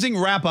amazing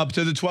wrap-up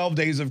to the 12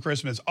 days of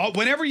Christmas.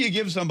 Whenever you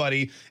give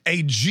somebody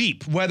a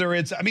Jeep, whether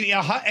it's,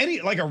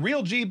 like a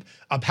real Jeep,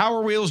 a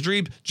Power Wheels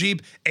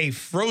Jeep, a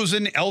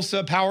Frozen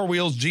Elsa Power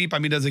Wheels Jeep.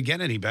 Does it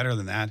get any better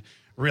than that?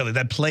 Really,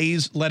 that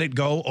plays Let It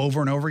Go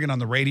over and over again on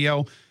the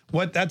radio.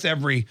 That's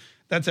every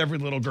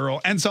little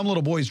girl and some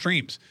little boy's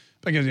dreams.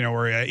 Because,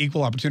 we're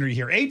equal opportunity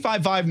here.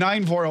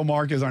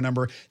 855-940-MARK is our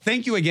number.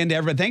 Thank you again to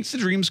everybody. Thanks to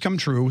Dreams Come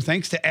True.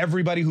 Thanks to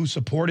everybody who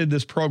supported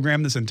this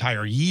program this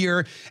entire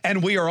year.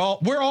 And we're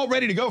all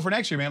ready to go for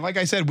next year, man. Like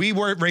I said, we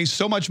raised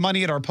so much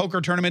money at our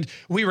poker tournament.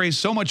 We raised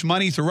so much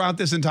money throughout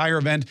this entire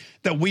event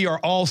that we are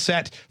all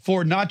set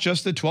for not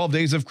just the 12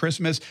 days of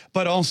Christmas,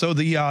 but also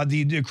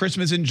the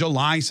Christmas in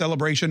July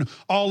celebration,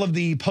 all of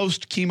the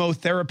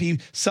post-chemotherapy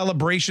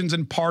celebrations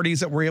and parties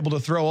that we're able to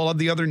throw, all of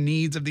the other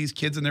needs of these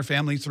kids and their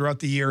families throughout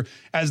the year.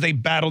 as they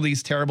battle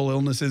these terrible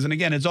illnesses. And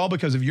again, it's all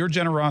because of your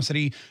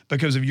generosity,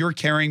 because of your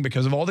caring,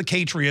 because of all the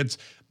Catriots,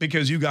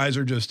 because you guys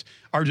are just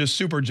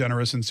super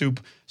generous and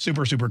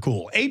super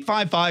cool.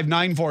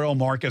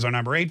 855-940-MARK is our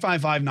number.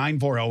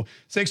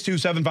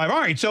 855-940-6275. All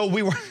right, so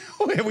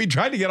we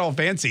tried to get all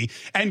fancy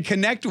and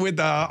connect with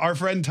our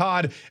friend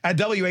Todd at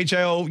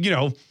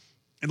WHIO,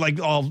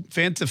 like all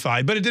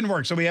fancified, but it didn't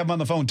work. So we have him on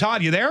the phone.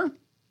 Todd, you there?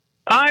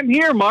 I'm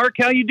here, Mark.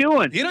 How you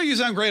doing? You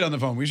sound great on the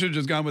phone. We should have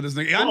just gone with this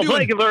thing.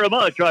 Thank you very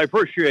much. I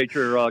appreciate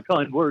your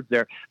kind words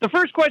there. The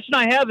first question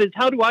I have is,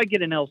 how do I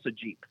get an Elsa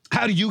Jeep?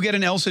 How do you get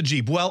an Elsa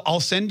Jeep? Well, I'll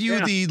send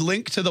you the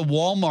link to the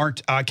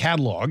Walmart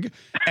catalog,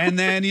 and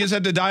then you just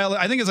have to dial,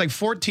 I think it's like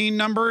 14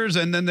 numbers,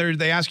 and then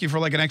they ask you for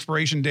like an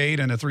expiration date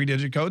and a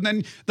 3-digit code, and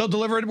then they'll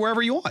deliver it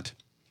wherever you want.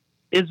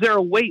 Is there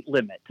a weight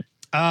limit?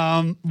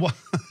 Well,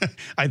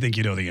 I think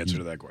you know the answer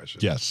to that question.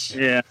 Yes.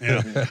 Yeah.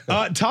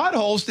 Todd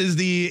Holst is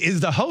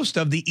the host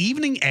of The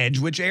Evening Edge,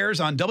 which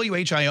airs on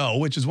WHIO,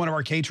 which is one of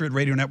our Catriot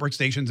radio network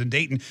stations in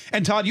Dayton.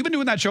 And Todd, you've been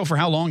doing that show for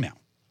how long now?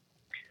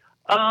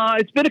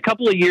 It's been a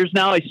couple of years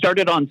now. I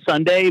started on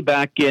Sundays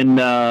back in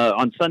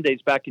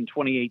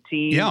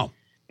 2018. Yeah.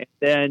 And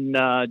then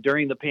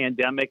during the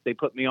pandemic, they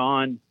put me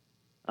on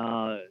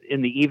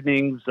in the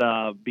evenings,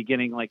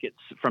 beginning like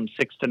it's from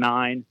 6 to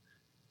 9.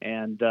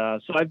 And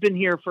so I've been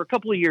here for a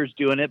couple of years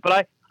doing it,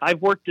 but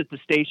I've worked at the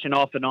station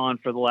off and on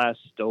for the last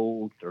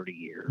 30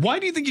 years. Why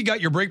do you think you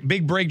got your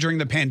big break during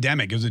the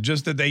pandemic? Is it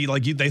just that they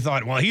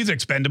thought, well, he's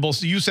expendable,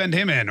 so you send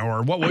him in,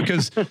 or what?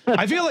 Because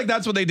I feel like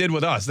that's what they did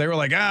with us. They were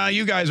like,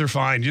 you guys are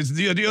fine. Just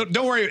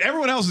don't worry.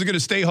 Everyone else is going to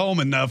stay home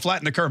and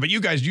flatten the curve, but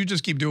you guys, you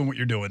just keep doing what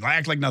you're doing.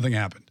 Act like nothing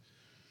happened.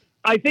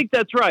 I think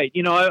that's right.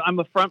 I'm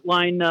a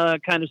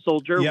frontline kind of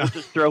soldier. Yeah. We'll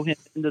just throw him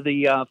into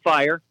the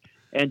fire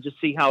and just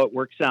see how it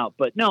works out.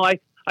 But no, I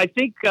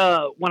think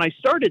when I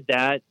started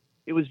that,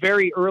 it was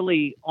very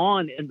early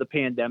on in the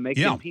pandemic,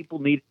 and people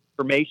needed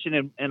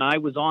information, and I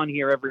was on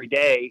here every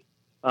day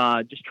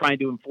just trying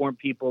to inform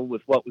people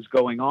with what was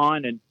going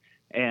on,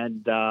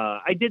 and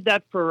I did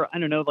that for, I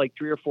don't know, like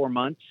 3 or 4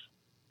 months,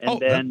 and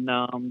then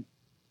then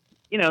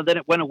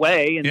it went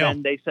away, and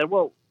then they said,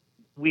 well,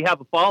 we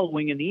have a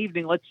following in the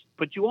evening. Let's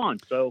put you on.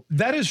 So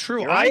that is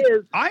true. I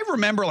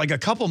remember like a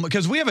couple,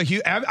 because we have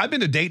I've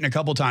been to Dayton a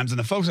couple times, and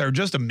the folks are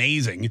just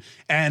amazing,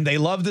 and they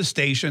love the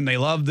station. They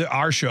love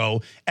our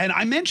show. And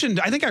I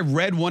think I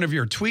read one of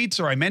your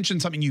tweets, or I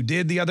mentioned something you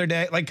did the other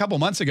day, like a couple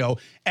months ago.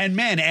 And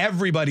man,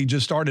 everybody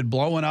just started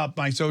blowing up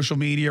my social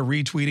media,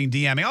 retweeting,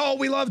 DMing. Oh,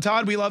 we love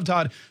Todd. We love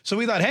Todd. So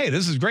we thought, hey,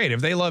 this is great.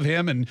 If they love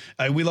him, and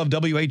we love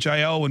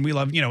WHIO, and we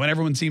love, and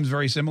everyone seems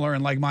very similar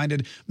and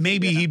like-minded,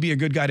 maybe he'd be a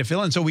good guy to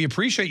fill in. So we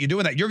appreciate you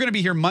doing that. You're going to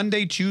be here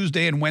Monday,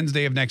 Tuesday, and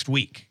Wednesday of next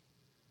week.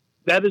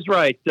 That is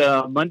right.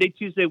 Monday,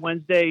 Tuesday,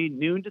 Wednesday,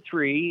 noon to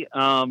 3,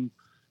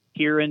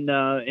 here in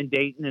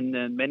Dayton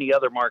and many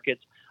other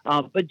markets.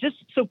 But just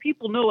so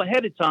people know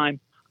ahead of time,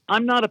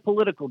 I'm not a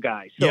political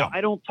guy, so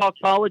I don't talk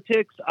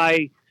politics.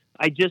 I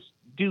just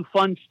do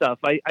fun stuff.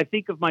 I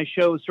think of my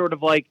show as sort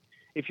of like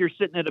if you're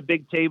sitting at a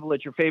big table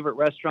at your favorite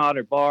restaurant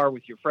or bar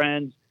with your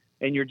friends,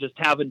 and you're just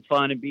having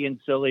fun and being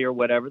silly or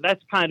whatever.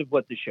 That's kind of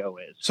what the show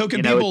is. So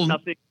can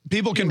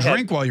people can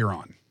drink while you're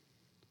on?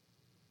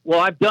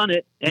 Well, I've done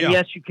it, and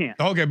yes, you can.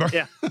 Okay,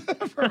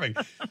 perfect.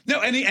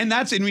 No,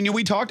 and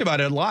we talked about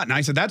it a lot, and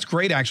I said that's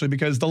great actually,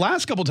 because the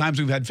last couple times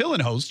we've had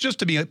fill-in hosts, just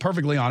to be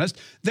perfectly honest,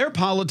 their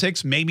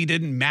politics maybe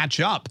didn't match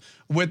up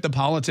with the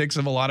politics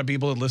of a lot of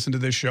people that listened to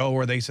this show,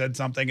 where they said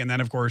something, and then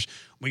of course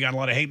we got a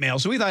lot of hate mail.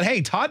 So we thought,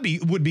 hey, Todd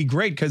would be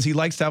great because he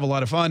likes to have a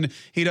lot of fun.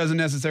 He doesn't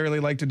necessarily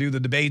like to do the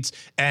debates,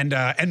 and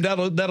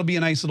that'll be a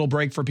nice little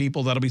break for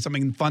people. That'll be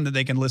something fun that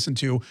they can listen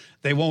to.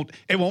 It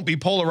won't be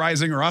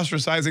polarizing or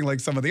ostracizing like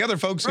some of the other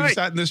folks who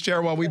sat in this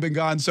chair while we've been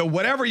gone. So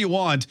whatever you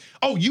want.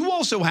 Oh, you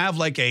also have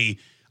like I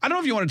don't know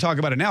if you want to talk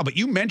about it now, but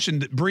you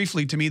mentioned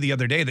briefly to me the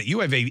other day that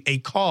you have a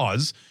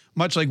cause,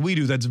 much like we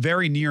do, that's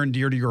very near and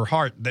dear to your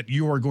heart, that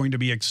you are going to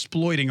be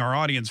exploiting our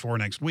audience for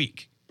next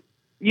week.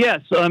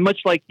 Yes,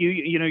 much like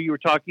you were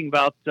talking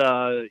about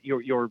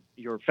your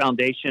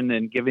foundation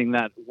and giving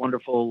that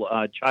wonderful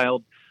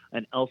child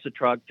an Elsa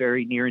truck,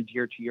 very near and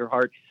dear to your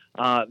heart.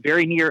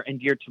 Very near and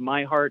dear to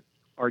my heart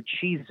are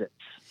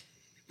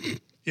Cheez-Its.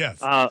 Yes.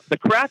 The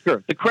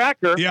cracker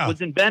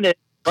was invented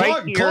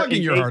right here in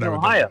Dayton,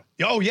 Ohio.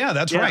 Oh, yeah,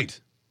 that's right.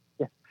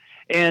 Yeah.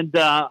 And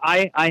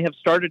I have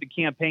started a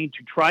campaign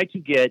to try to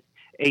get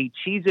a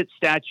Cheez-It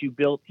statue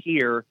built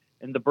here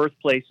in the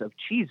birthplace of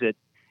Cheez-It.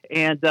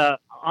 And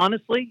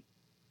honestly,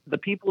 the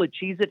people at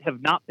Cheez-It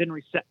have not been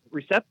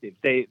receptive.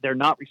 They're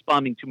not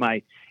responding to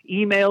my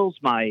emails,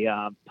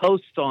 my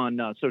posts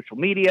on social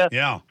media,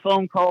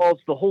 phone calls,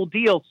 the whole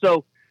deal.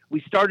 So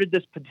we started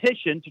this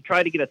petition to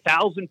try to get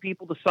 1,000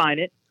 people to sign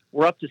it.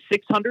 We're up to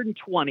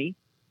 620,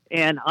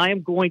 and I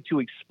am going to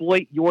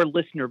exploit your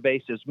listener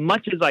base as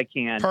much as I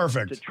can.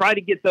 Perfect. To try to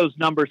get those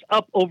numbers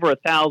up over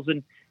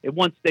 1,000 And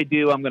once they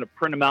do, I'm going to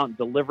print them out and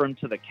deliver them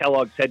to the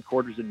Kellogg's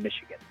headquarters in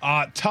Michigan.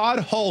 Todd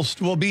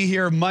Holst will be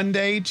here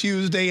Monday,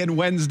 Tuesday, and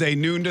Wednesday,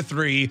 noon to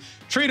 3.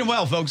 Treat him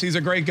well, folks. He's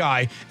a great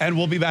guy. And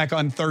we'll be back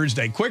on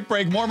Thursday. Quick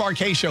break. More Mark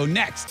Kaye Show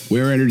next.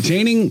 Where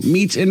entertaining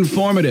meets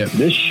informative.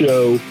 This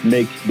show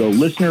makes the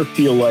listener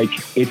feel like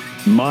it's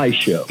my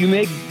show. You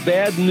make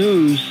bad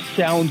news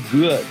sound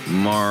good.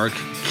 Mark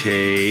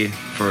Kaye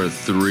for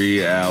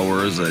 3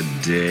 hours a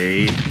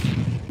day.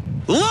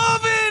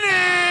 Loving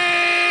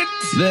it!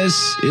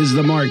 This is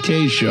the Mark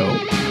Kaye Show.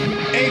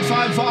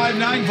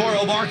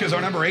 855-940 Mark is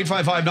our number,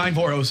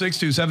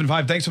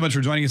 855-940-6275. Thanks so much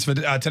for joining us for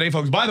today,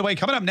 folks. By the way,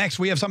 coming up next,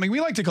 we have something we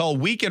like to call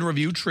Week in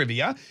Review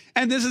Trivia.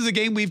 And this is a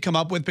game we've come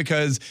up with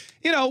because,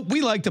 you know,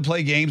 we like to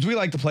play games. We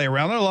like to play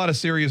around. There's a lot of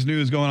serious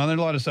news going on. There's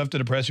a lot of stuff to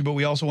depress you, but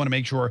we also want to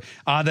make sure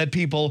that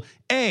people,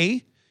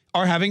 A,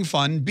 are having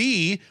fun,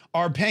 B,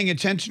 are paying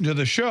attention to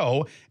the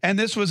show. And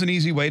this was an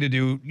easy way to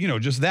do, you know,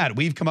 just that.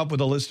 We've come up with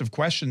a list of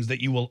questions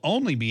that you will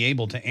only be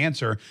able to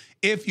answer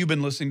if you've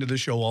been listening to the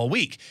show all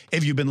week.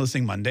 If you've been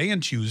listening Monday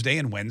and Tuesday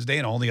and Wednesday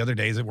and all the other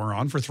days that we're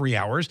on for 3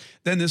 hours,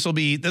 then this will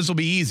be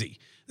easy.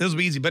 This will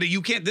be easy, but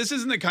you can't. This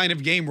isn't the kind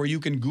of game where you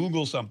can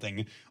Google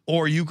something,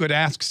 or you could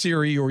ask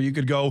Siri, or you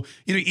could go.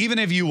 You know, even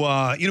if you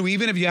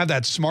have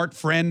that smart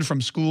friend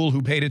from school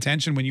who paid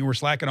attention when you were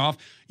slacking off,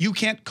 you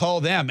can't call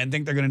them and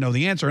think they're going to know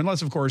the answer,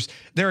 unless, of course,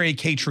 they're a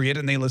Patriot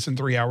and they listen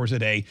 3 hours a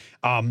day.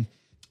 5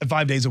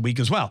 days a week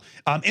as well.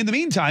 In the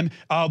meantime,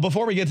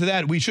 before we get to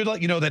that, we should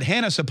let you know that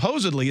Hannah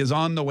supposedly is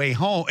on the way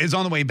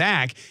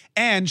back,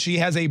 and she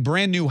has a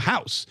brand new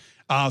house.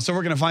 So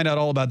we're going to find out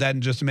all about that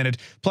in just a minute.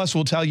 Plus,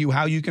 we'll tell you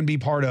how you can be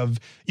part of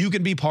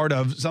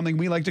something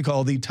we like to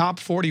call the Top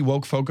 40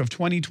 Woke Folk of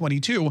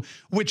 2022,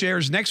 which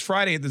airs next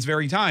Friday at this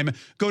very time.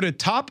 Go to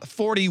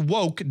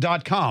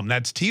top40woke.com.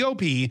 That's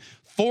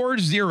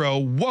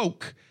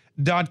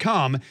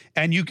TOP40woke.com,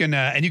 and you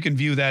can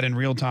view that in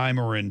real time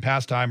or in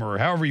past time or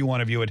however you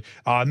want to view it.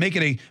 Make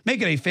it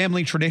a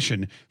family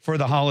tradition for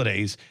the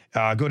holidays.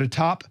 Go to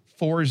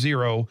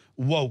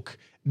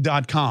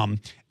top40woke.com.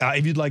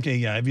 If you'd like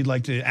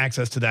to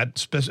access to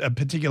that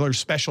particular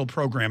special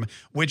program,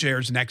 which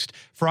airs next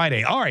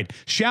Friday. All right,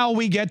 shall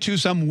we get to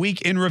some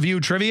Week in Review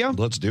trivia?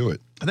 Let's do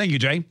it. Thank you,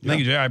 Jay. Thank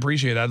you, Jay. I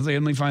appreciate that.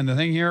 Let me find the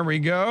thing. Here we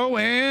go.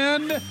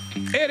 And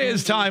it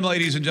is time,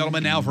 ladies and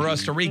gentlemen, now for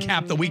us to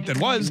recap the week that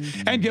was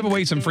and give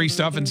away some free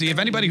stuff and see if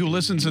anybody who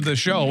listens to the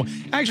show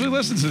actually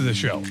listens to the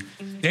show.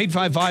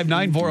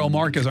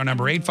 855-940-MARK is our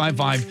number,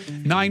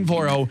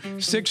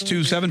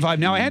 855-940-6275.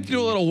 Now, I had to do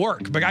a little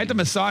work, but I had to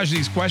massage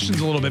these questions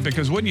a little bit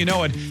because, wouldn't you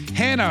know it,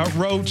 Hannah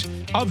wrote,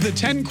 of the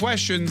 10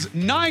 questions,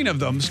 9 of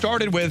them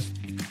started with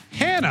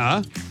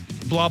Hannah,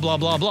 blah, blah,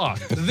 blah, blah.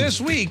 This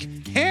week,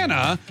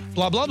 Hannah,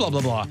 blah, blah, blah,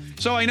 blah, blah.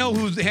 So I know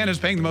who Hannah's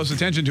paying the most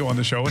attention to on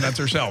the show, and that's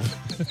herself,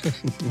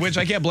 which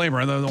I can't blame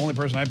her. The only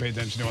person I pay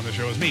attention to on the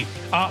show is me.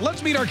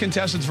 Let's meet our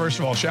contestants first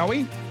of all, shall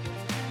we?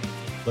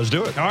 Let's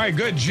do it. All right,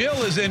 good.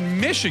 Jill is in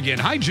Michigan.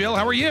 Hi, Jill.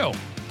 How are you?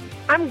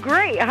 I'm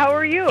great. How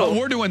are you? Oh,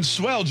 we're doing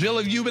swell. Jill,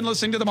 have you been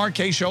listening to the Mark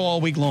Kaye Show all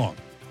week long?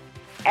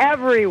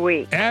 Every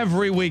week.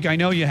 Every week. I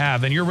know you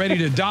have. And you're ready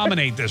to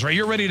dominate this, right?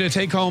 You're ready to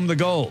take home the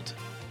gold.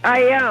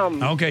 I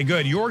am. Okay,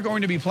 good. You're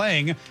going to be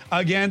playing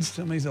against,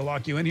 let me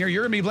lock you in here.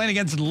 You're going to be playing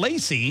against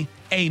Lacey,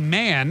 a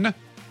man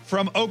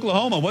from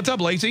Oklahoma. What's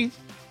up, Lacey?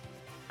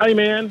 Hey,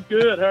 man.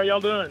 Good. How are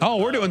y'all doing? Oh,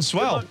 we're doing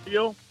swell.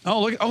 Good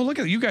luck, look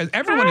at you guys.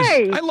 Everyone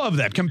is, I love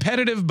that.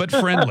 Competitive but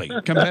friendly.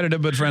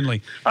 Competitive but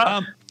friendly.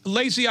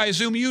 Lacey, I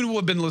assume you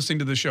have been listening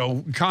to the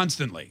show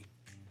constantly.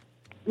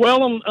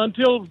 Well,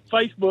 until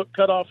Facebook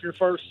cut off your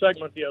first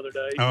segment the other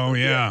day. Oh,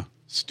 yeah.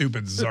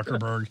 Stupid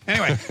Zuckerberg.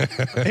 Anyway,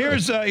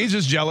 he's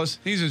just jealous.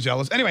 He's just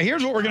jealous. Anyway,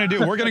 here's what we're going to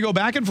do. We're going to go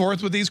back and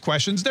forth with these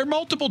questions. They're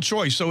multiple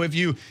choice. So if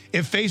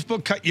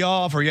Facebook cut you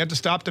off or you have to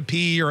stop to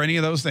pee or any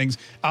of those things,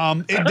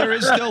 there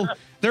is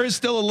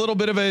still a little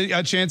bit of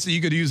a chance that you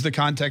could use the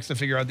context to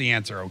figure out the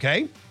answer,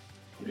 okay?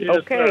 Yes,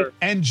 okay. Sir.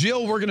 And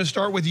Jill, we're going to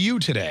start with you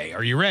today.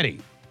 Are you ready?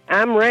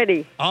 I'm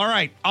ready. All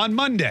right. On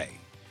Monday,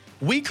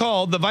 we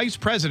called the vice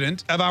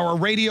president of our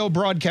radio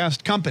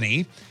broadcast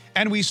company,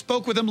 and we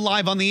spoke with him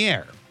live on the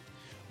air.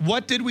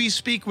 What did we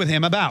speak with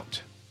him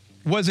about?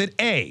 Was it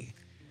A,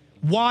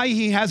 why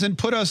he hasn't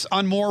put us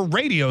on more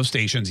radio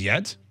stations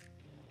yet?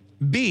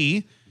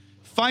 B,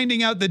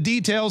 finding out the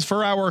details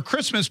for our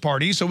Christmas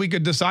party so we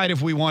could decide if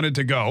we wanted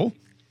to go?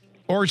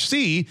 Or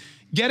C,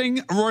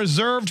 getting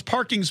reserved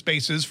parking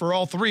spaces for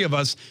all 3 of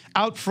us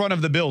out front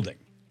of the building?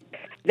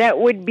 That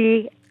would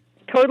be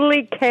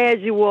totally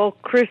casual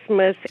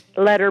Christmas,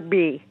 letter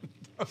B.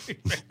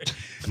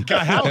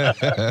 God,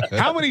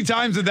 how many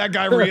times did that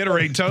guy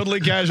reiterate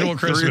totally casual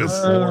Christmas?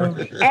 3 or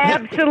 4.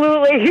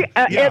 Absolutely.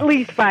 At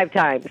least 5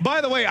 times.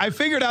 By the way, I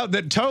figured out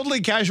that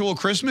totally casual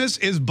Christmas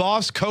is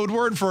boss code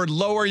word for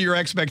lower your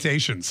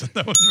expectations.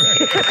 That was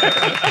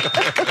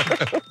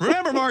right.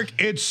 Remember, Mark,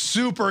 it's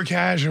super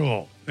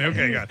casual.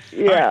 Okay, good.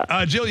 Yeah.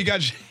 Right, Jill, you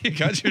got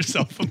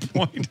yourself a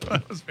point.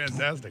 That was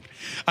fantastic.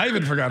 I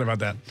even forgot about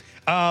that.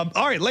 All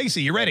right,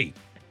 Lacey, you ready?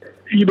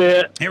 You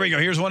bet. Here we go.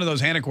 Here's one of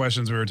those Hannah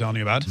questions we were telling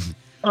you about.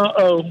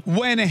 Uh-oh.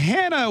 When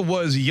Hannah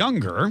was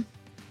younger,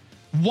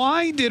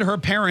 why did her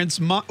parents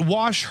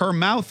wash her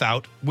mouth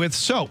out with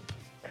soap?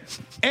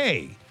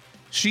 A,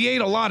 she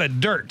ate a lot of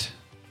dirt.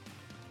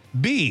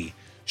 B,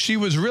 she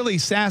was really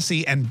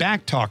sassy and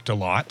back-talked a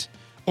lot.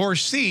 Or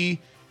C,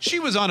 she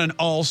was on an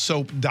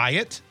all-soap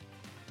diet.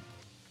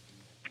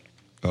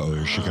 Oh,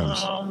 here she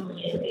comes.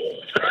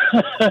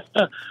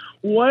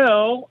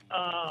 Well,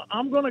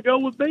 I'm going to go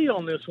with B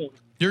on this one.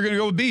 You're going to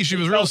go with B. She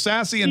was real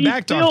sassy and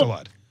back-talked a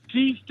lot.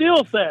 She's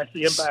still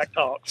sassy and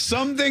back-talked.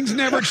 Some things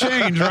never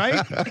change,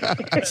 right?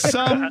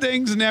 Some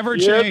things never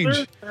Yes, change.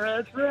 sir.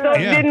 That's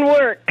right. It didn't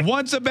work.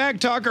 Once a back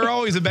talker,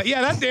 always a back.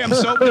 Yeah, that damn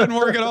soap didn't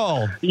work at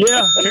all.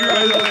 Yeah.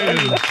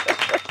 Congratulations.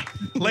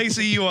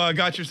 Lacey, you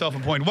got yourself a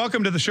point.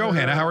 Welcome to the show,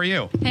 Hannah. How are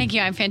you? Thank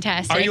you. I'm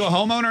fantastic. Are you a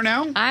homeowner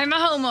now? I'm a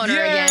homeowner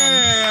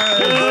Yes.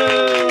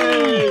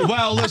 again.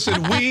 Well,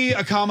 listen, we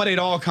accommodate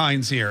all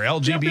kinds here.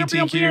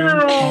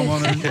 LGBTQ,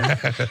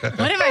 homeowners.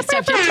 What have I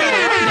stepped into?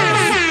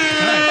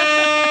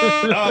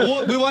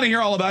 We want to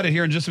hear all about it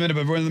here in just a minute,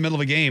 but we're in the middle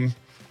of a game.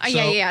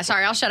 Yeah.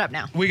 Sorry, I'll shut up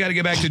now. We got to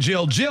get back to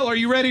Jill. Jill, are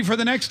you ready for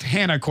the next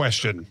Hannah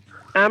question?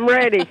 I'm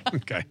ready.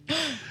 Okay.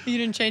 You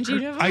didn't change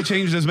either of them? I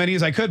changed as many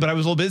as I could, but I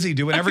was a little busy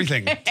doing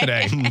everything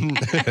today.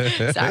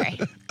 Sorry.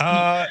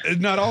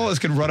 Not all of us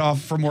can run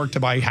off from work to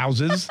buy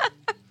houses.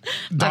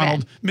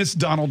 Miss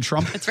Donald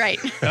Trump. That's right.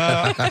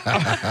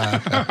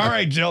 All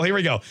right, Jill, here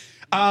we go.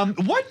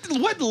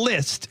 What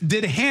list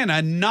did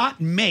Hannah not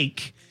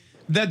make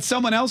that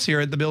someone else here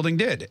at the building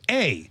did?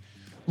 A,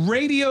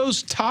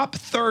 radio's top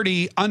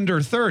 30 under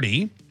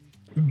 30.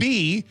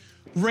 B,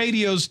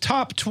 radio's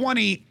top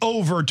 20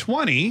 over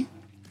 20.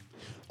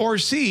 Or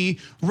C,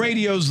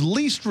 radio's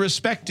least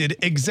respected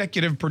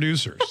executive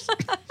producers.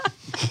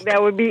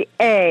 That would be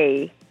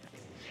A.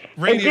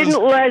 And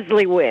didn't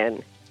Leslie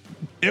win?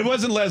 It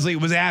wasn't Leslie, it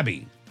was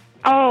Abby.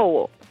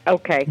 Oh,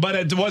 okay.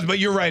 But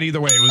you're right either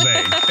way, it was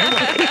A.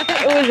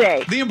 It was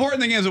A. The important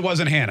thing is it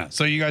wasn't Hannah,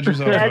 so you got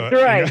yourself That's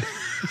right.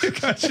 You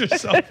got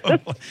yourself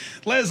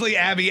Leslie,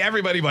 Abby,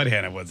 everybody but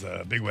Hannah was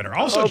a big winner.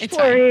 Also,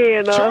 poor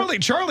Hannah.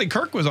 Charlie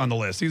Kirk was on the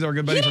list. He's our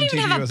good buddy You from didn't TV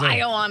even have USA. a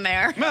bio on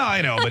there. Well,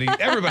 I know, but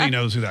everybody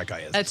knows who that guy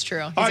is. That's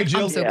true. All right,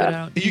 Jill,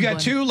 you got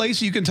two.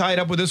 Lacey, you can tie it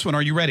up with this one.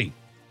 Are you ready?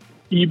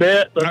 You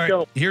bet. Let's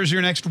go. Here's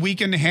your next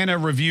weekend Hannah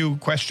review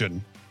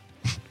question.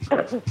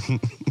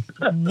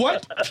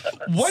 What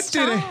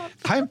did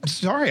I'm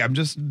sorry, I'm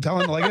just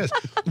telling it like this.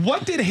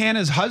 What did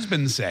Hannah's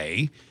husband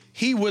say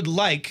he would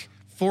like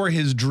for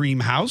his dream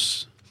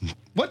house?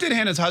 What did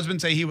Hannah's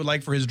husband say he would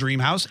like for his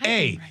dream house?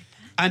 A,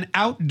 an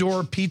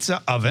outdoor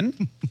pizza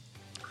oven.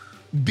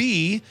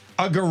 B,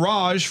 a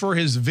garage for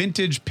his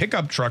vintage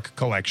pickup truck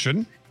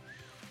collection.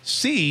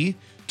 C,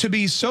 to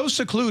be so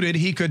secluded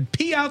he could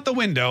pee out the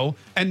window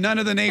and none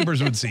of the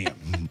neighbors would see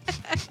him.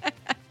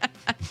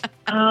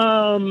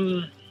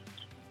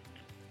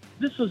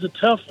 This is a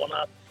tough one.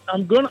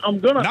 I'm gonna.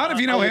 Not if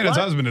you know Hannah's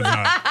husband is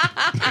not.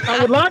 I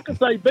would like to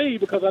say B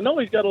because I know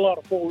he's got a lot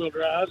of four-wheel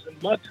drives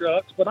and mud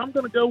trucks, but I'm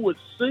going to go with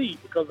C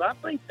because I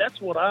think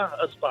that's what I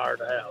aspire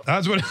to have.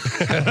 That's what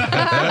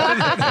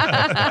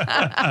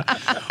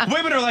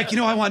women are like.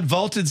 I want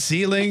vaulted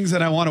ceilings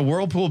and I want a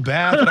whirlpool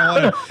bath and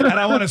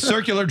I want a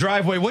circular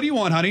driveway. What do you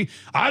want, honey?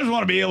 I just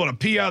want to be able to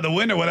pee out the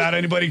window without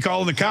anybody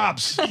calling the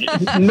cops.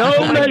 No,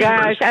 oh my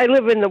gosh! I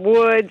live in the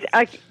woods.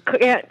 I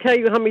can't tell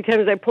you how many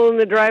times I pull in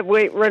the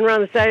driveway, run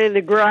around the side of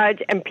the garage,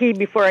 and pee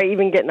before I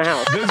even get in the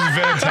house. This is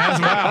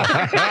fantastic! Wow, look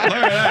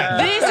at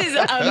that. This is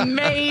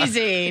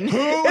amazing.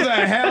 Who the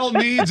hell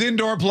needs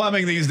indoor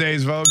plumbing these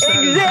days, folks?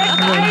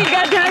 Exactly. I ain't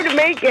got time to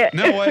make it.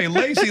 No way,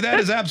 Lacey. That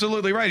is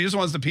absolutely right. He just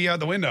wants to pee out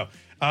the window.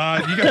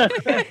 You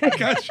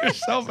got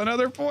yourself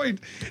another point.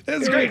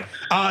 That's great.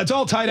 It's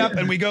all tied up,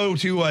 and we go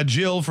to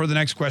Jill for the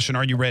next question.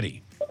 Are you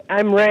ready?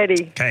 I'm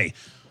ready. Okay.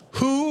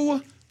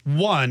 Who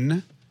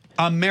won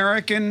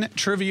American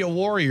Trivia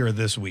Warrior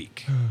this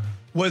week?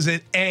 Was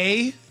it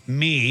A,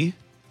 me,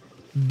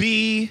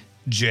 B,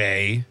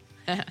 Jay,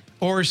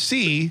 or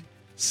C,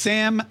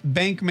 Sam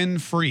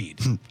Bankman-Fried?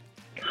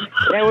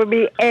 That would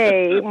be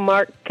A,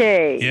 Mark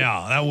Kaye.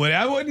 Yeah, that would.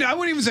 I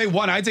wouldn't even say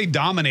one. I'd say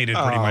dominated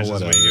pretty much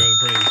this week. It was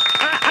pretty.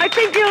 I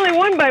think you only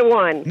won by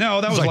one. No,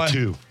 that was like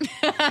two.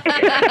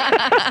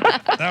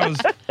 That was.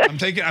 I'm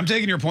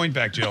taking your point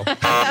back, Jill.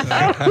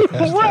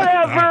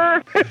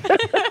 Whatever.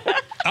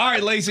 All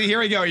right, Lacey, here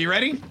we go. Are you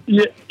ready?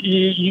 Yeah,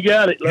 you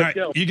got it. Let's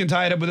go. You can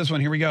tie it up with this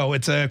one. Here we go.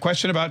 It's a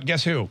question about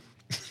guess who?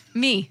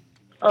 Me.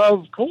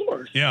 Of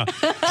course. Yeah.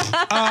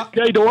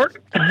 Jay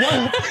Dork.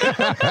 Yeah,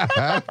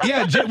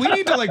 we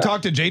need to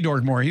talk to Jay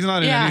Dork more. He's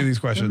not in any of these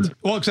questions.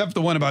 Well, except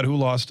the one about who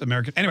lost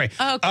American. Anyway.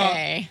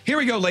 Okay. Here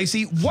we go,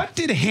 Lacey. What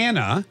did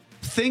Hannah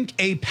think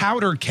a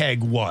powder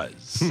keg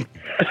was?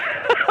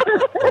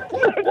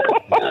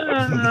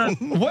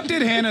 What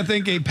did Hannah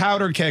think a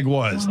powder keg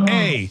was?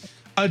 A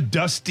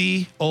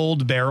dusty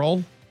old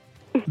barrel.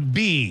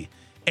 B,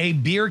 a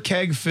beer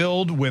keg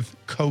filled with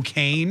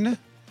cocaine.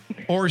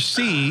 Or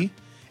C,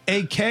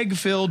 a keg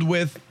filled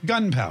with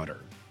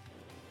gunpowder.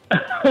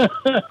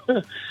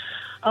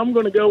 I'm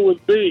going to go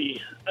with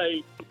B,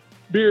 a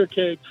beer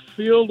keg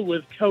filled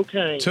with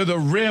cocaine. To the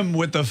rim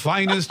with the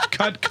finest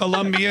cut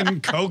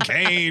Colombian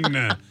cocaine.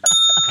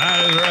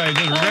 That is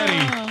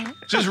right.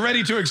 Just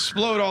ready to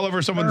explode all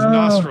over someone's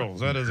nostrils.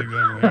 That is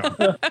exactly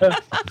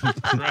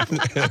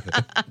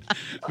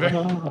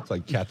It's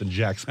like Captain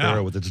Jack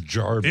Sparrow with its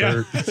jar of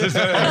dirt.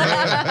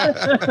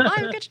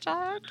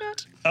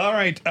 All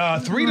right,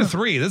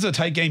 3-3. This is a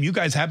tight game. You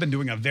guys have been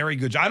doing a very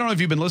good job. I don't know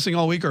if you've been listening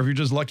all week or if you're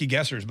just lucky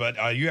guessers, but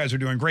you guys are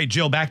doing great.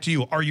 Jill, back to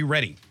you. Are you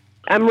ready?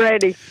 I'm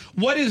ready.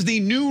 What is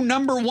the new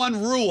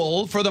 #1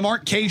 rule for the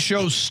Mark Kaye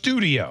Show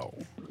studio?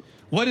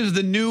 What is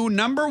the new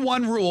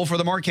 #1 rule for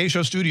the Mark Kaye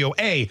Show studio?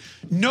 A,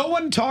 no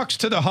one talks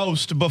to the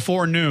host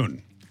before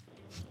noon.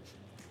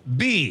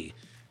 B,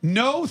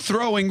 no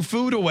throwing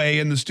food away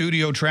in the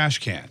studio trash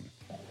can.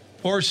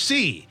 Or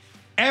C,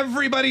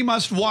 everybody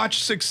must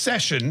watch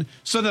Succession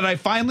so that I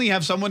finally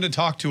have someone to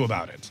talk to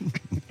about it.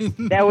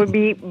 That would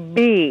be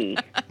B.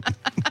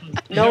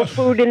 No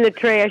food in the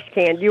trash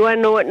can. Do you want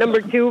to know what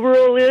 #2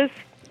 rule is?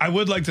 I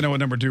would like to know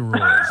what #2 rule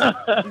is.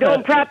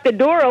 Don't prop the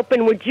door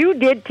open, which you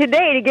did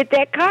today to get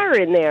that car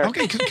in there.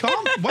 Okay,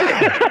 calm. Wow.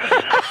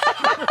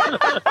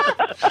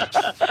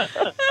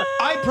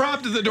 I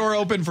propped the door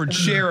open for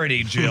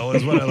charity, Jill,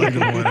 is what I like to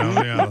point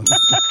out. Yeah.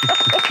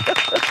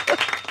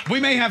 We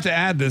may have to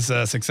add this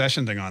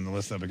Succession thing on the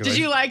list, though. Because Did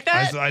you like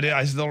that?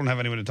 I still don't have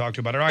anyone to talk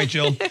to about it. All right,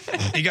 Jill,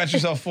 you got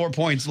yourself 4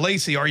 points.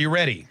 Lacey, are you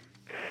ready?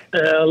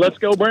 Let's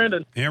go,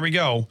 Brandon. Here we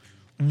go.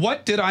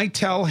 What did I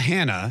tell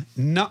Hannah?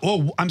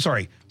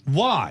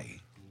 Why?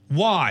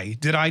 Why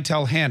did I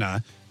tell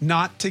Hannah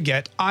not to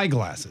get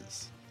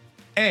eyeglasses?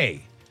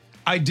 A,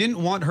 I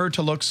didn't want her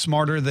to look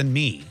smarter than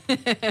me.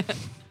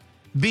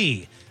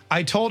 B,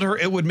 I told her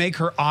it would make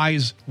her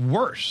eyes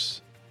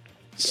worse.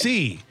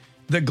 C,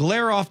 the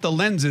glare off the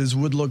lenses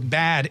would look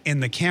bad in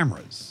the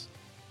cameras.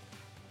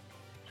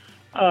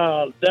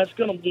 That's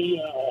going to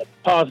be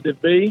positive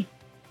B.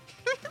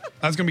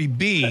 That's going to be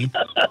B,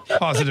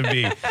 positive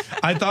B.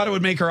 I thought it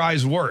would make her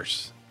eyes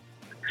worse.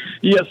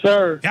 Yes,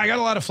 sir. Yeah, I got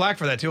a lot of flack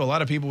for that, too. A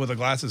lot of people with the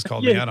glasses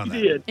called me out on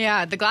that. Did.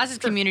 Yeah, the glasses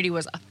community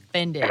was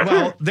offended.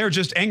 Well, they're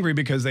just angry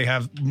because they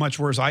have much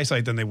worse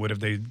eyesight than they would if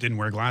they didn't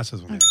wear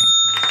glasses.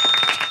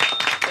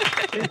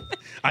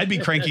 I'd be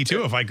cranky,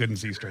 too, if I couldn't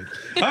see straight.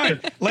 All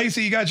right,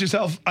 Lacey, you got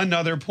yourself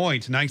another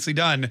point. Nicely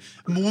done.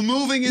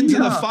 Moving into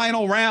the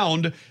final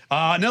round.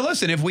 Now,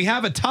 listen, if we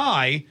have a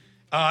tie,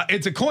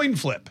 it's a coin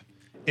flip.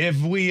 If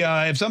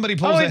somebody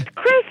pulls it's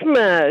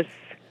Christmas.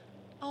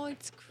 Oh,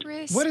 it's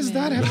Christmas. What does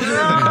that have to do with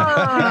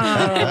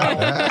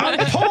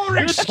it? A poor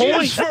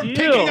excuse for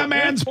picking a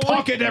man's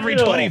pocket every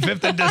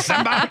 25th of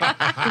December.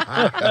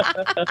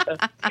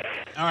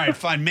 All right,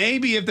 fine.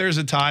 Maybe if there's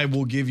a tie,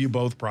 we'll give you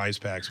both prize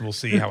packs. We'll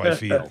see how I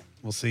feel.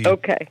 We'll see.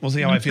 Okay. We'll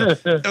see how I feel.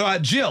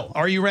 Jill,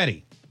 are you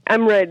ready?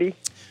 I'm ready.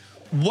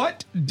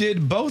 What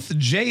did both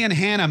Jay and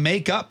Hannah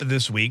make up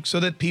this week so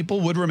that people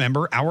would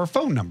remember our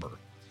phone number?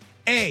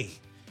 A,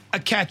 a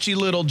catchy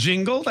little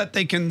jingle that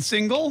they can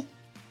single.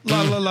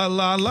 La la la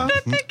la la.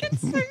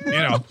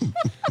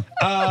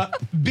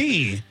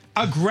 B,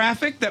 a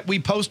graphic that we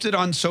posted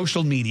on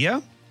social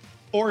media.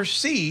 Or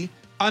C,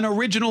 an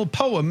original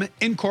poem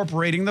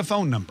incorporating the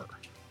phone number.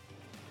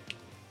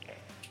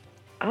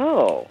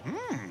 Oh.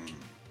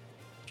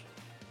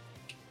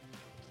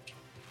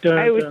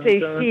 I would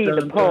say C,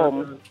 the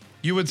poem.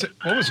 You would say,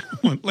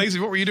 Lacey,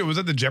 what were you doing? Was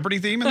that the Jeopardy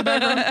theme in the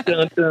background?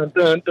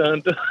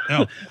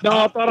 No,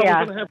 I thought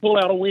I was going to pull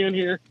out a win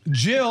here.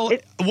 Jill,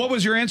 what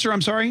was your answer?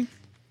 I'm sorry?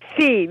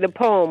 C, the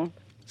poem.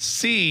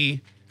 C,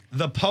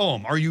 the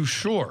poem. Are you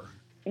sure?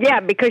 Yeah,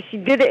 because she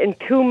did it in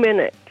 2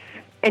 minutes,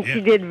 and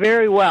she did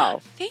very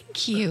well.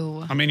 Thank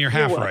you. I mean, you're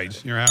half right.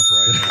 You're half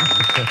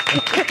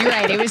right. You're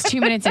right. It was 2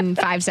 minutes and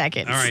 5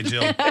 seconds. All right,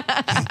 Jill.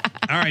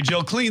 All right,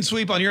 Jill, clean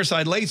sweep on your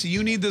side. Lacey,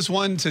 you need this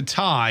one to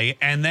tie,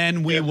 and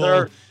then we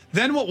will... Sir.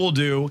 Then what we'll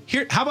do...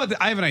 Here, how about...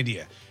 I have an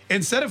idea.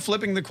 Instead of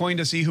flipping the coin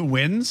to see who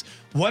wins,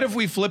 what if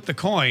we flip the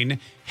coin?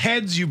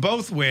 Heads, you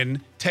both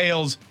win.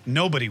 Tails,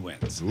 nobody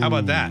wins. How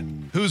about that?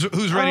 Who's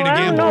ready to gamble?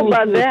 I don't know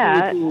about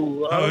that. I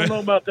don't know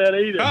about that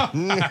either.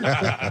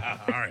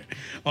 All right.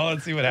 Well,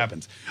 let's see what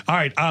happens. All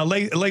right,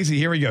 Lacey,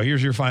 here we go.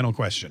 Here's your final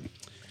question.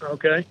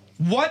 Okay.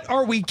 What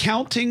are we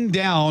counting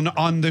down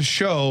on the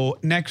show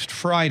next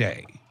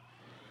Friday?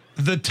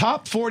 The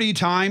top 40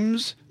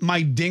 times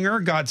my dinger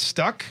got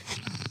stuck?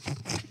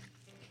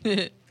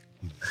 I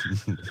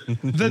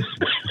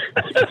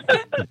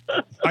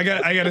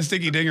got a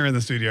sticky dinger in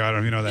the studio. I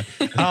don't know if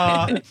you know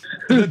that.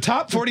 The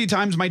top 40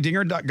 times my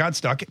dinger got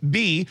stuck.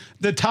 B,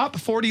 the top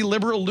 40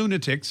 liberal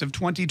lunatics of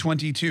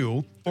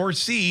 2022. Or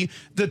C,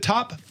 the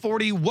top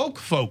 40 woke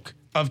folk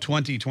of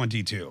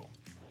 2022.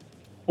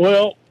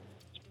 Well,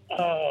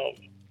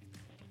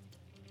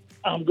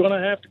 I'm going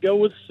to have to go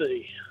with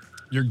C.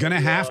 You're going to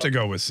have to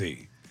go with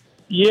C.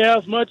 Yeah,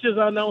 as much as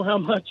I know how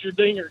much your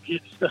dinger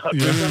gets stuck, I'm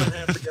going to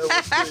have to go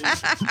with C.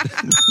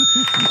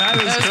 That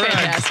is correct.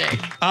 Fantastic.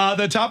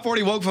 The top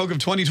 40 woke folk of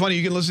 2020.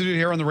 You can listen to it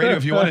here on the radio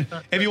if you want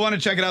to. If you want to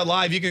check it out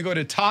live, you can go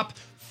to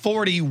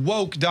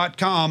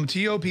top40woke.com,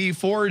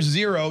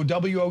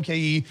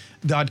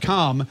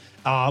 top40woke.com.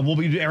 We'll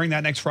be airing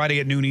that next Friday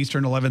at noon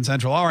Eastern, 11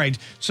 Central. All right,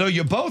 so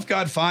you both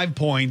got 5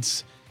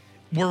 points.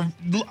 We're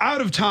out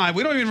of time.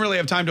 We don't even really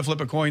have time to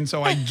flip a coin,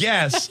 so I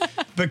guess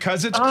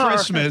because it's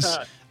Christmas,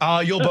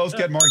 you'll both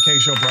get more Kaye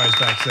Show prize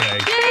packs today.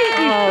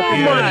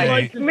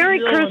 Yay!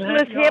 Merry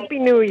Christmas, Happy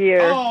New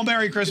Year. Oh,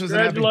 Merry Christmas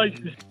and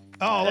Congratulations.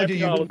 Oh, look at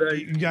you.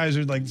 holidays. You guys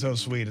are like so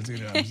sweet. I'm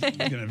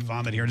going to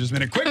vomit here in just a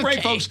minute. Quick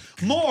break, folks.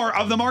 More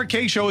of the Mark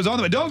Kaye Show is on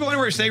the way. Don't go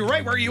anywhere. Stay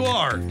right where you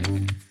are.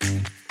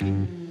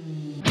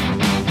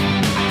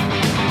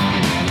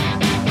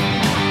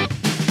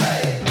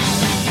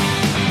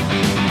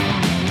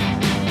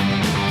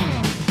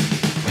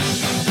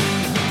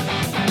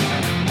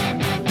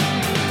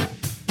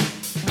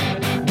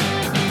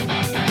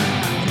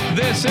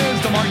 This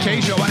is the Mark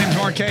Kaye Show. My name's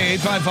Mark Kaye.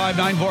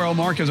 855-940.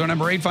 Mark is our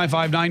number.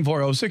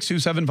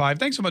 855-940-6275.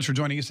 Thanks so much for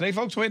joining us today,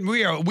 folks.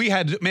 We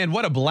had, man,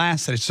 what a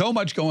blast. There's so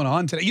much going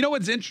on today. You know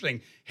what's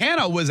interesting?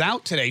 Hannah was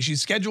out today. She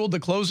scheduled the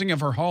closing of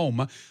her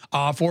home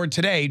for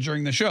today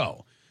during the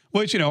show,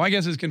 which, I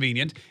guess is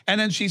convenient. And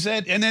then she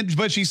said,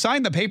 but she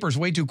signed the papers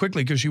way too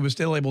quickly because she was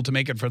still able to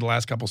make it for the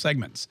last couple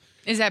segments.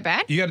 Is that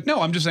bad?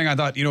 No, I'm just saying I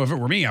thought, if it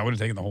were me, I would have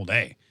taken the whole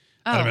day.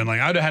 I'd have been like,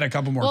 I'd have had a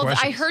couple more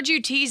questions. I heard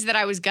you tease that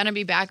I was going to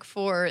be back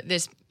for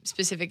this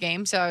specific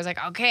game. So I was like,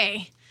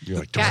 okay. You're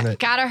like, darn it.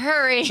 Gotta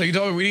hurry. So you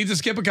told me we need to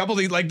skip a couple of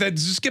these,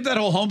 just skip that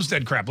whole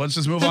Homestead crap. Let's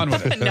just move on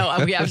with it. No,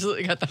 we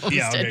absolutely got the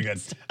Homestead. Yeah, okay,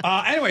 good.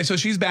 Anyway, so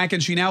she's back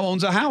and she now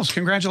owns a house.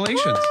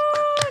 Congratulations.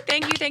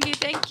 Thank you. Do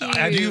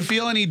you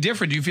feel any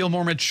different? Do you feel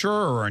more mature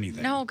or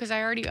anything? No, because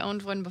I already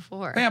owned one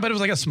before. Yeah, but it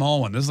was like a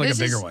small one. This is like a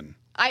bigger one.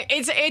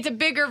 It's a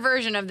bigger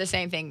version of the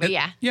same thing, but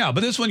yeah. Yeah,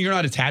 but this one you're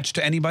not attached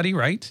to anybody,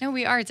 right? No,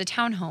 we are. It's a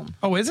townhome.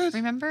 Oh, is it?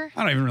 Remember?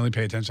 I don't even really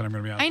pay attention. I'm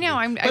going to be honest. I know.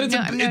 I'm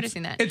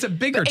noticing that. It's a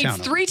bigger townhome.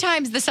 It's 3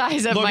 times the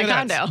size of my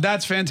condo.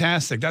 That's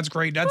fantastic. That's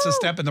great. That's a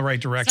step in the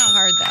right direction. It's not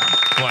hard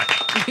though. What?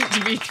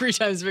 To be 3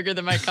 times bigger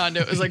than my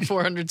condo, it was like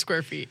 400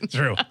 square feet.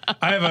 True.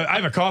 I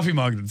have a coffee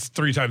mug that's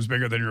 3 times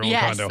bigger than your old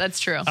condo. Yes, that's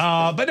true.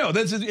 But no,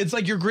 it's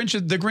like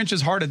the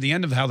Grinch's heart at the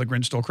end of How the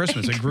Grinch Stole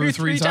Christmas. It grew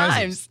 3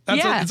 times.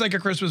 It's like a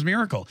Christmas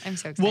miracle. I'm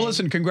so excited. Well,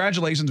 listen,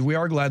 congratulations. We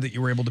are glad that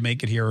you were able to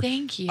make it here.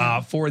 Thank you.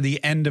 For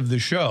the end of the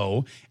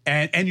show.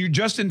 And you're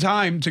just in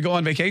time to go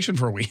on vacation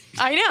for a week.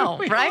 I know,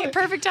 right?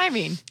 Perfect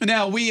timing.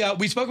 Now,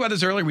 we spoke about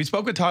this earlier. We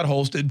spoke with Todd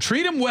Holst.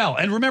 Treat him well.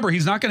 And remember,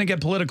 he's not going to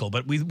get political,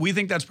 but we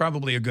think that's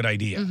probably a good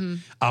idea.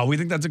 Mm-hmm. We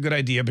think that's a good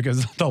idea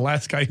because the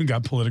last guy who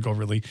got political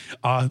really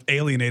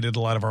alienated a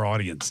lot of our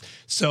audience.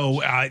 So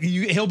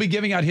he'll be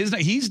giving out his...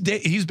 He's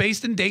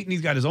based in Dayton.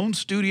 He's got his own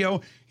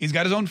studio. He's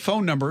got his own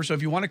phone number. So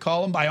if you want to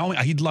call him, by all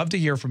means, he'd love to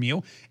hear from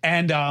you.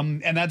 And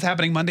that's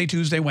happening Monday,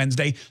 Tuesday,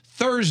 Wednesday.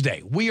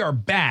 Thursday, we are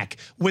back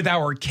with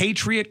our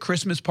Katriot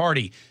Christmas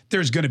party.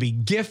 There's going to be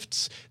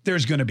gifts.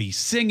 There's going to be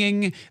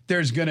singing.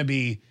 There's going to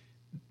be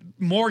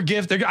more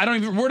gifts.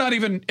 We're not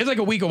even, it's like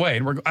a week away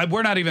and we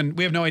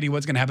have no idea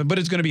what's going to happen, but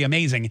it's going to be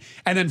amazing.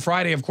 And then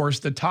Friday, of course,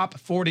 the top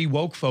 40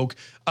 woke folk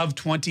of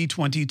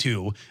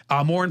 2022.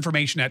 More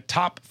information at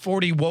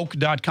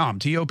top40woke.com,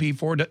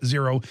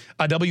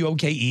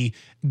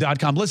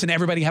 top40woke.com. Listen,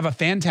 everybody, have a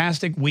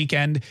fantastic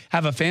weekend.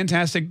 Have a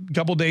fantastic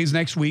couple days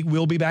next week.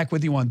 We'll be back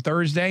with you on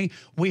Thursday.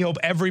 We hope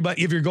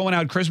everybody, if you're going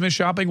out Christmas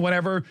shopping,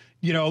 whatever,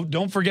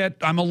 don't forget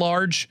I'm a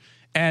large.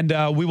 And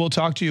we will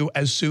talk to you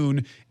as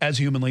soon as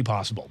humanly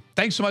possible.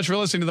 Thanks so much for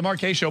listening to The Mark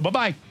Kaye Show.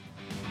 Bye-bye.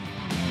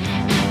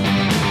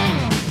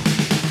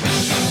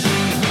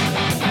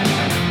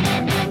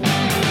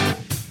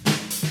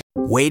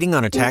 Waiting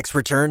on a tax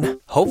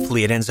return?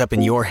 Hopefully it ends up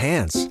in your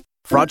hands.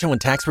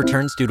 Fraudulent tax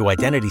returns due to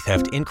identity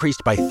theft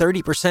increased by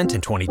 30%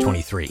 in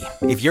 2023.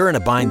 If you're in a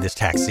bind this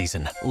tax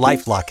season,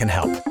 LifeLock can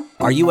help.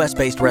 Our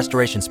U.S.-based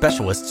restoration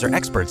specialists are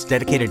experts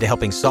dedicated to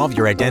helping solve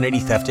your identity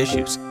theft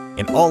issues.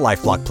 And all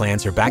LifeLock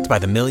plans are backed by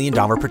the $1 Million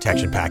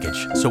Protection Package.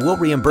 So we'll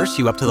reimburse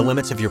you up to the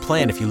limits of your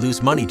plan if you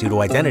lose money due to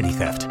identity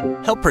theft.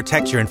 Help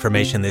protect your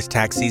information this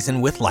tax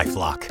season with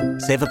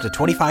LifeLock. Save up to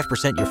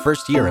 25% your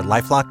first year at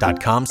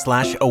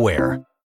LifeLock.com/aware.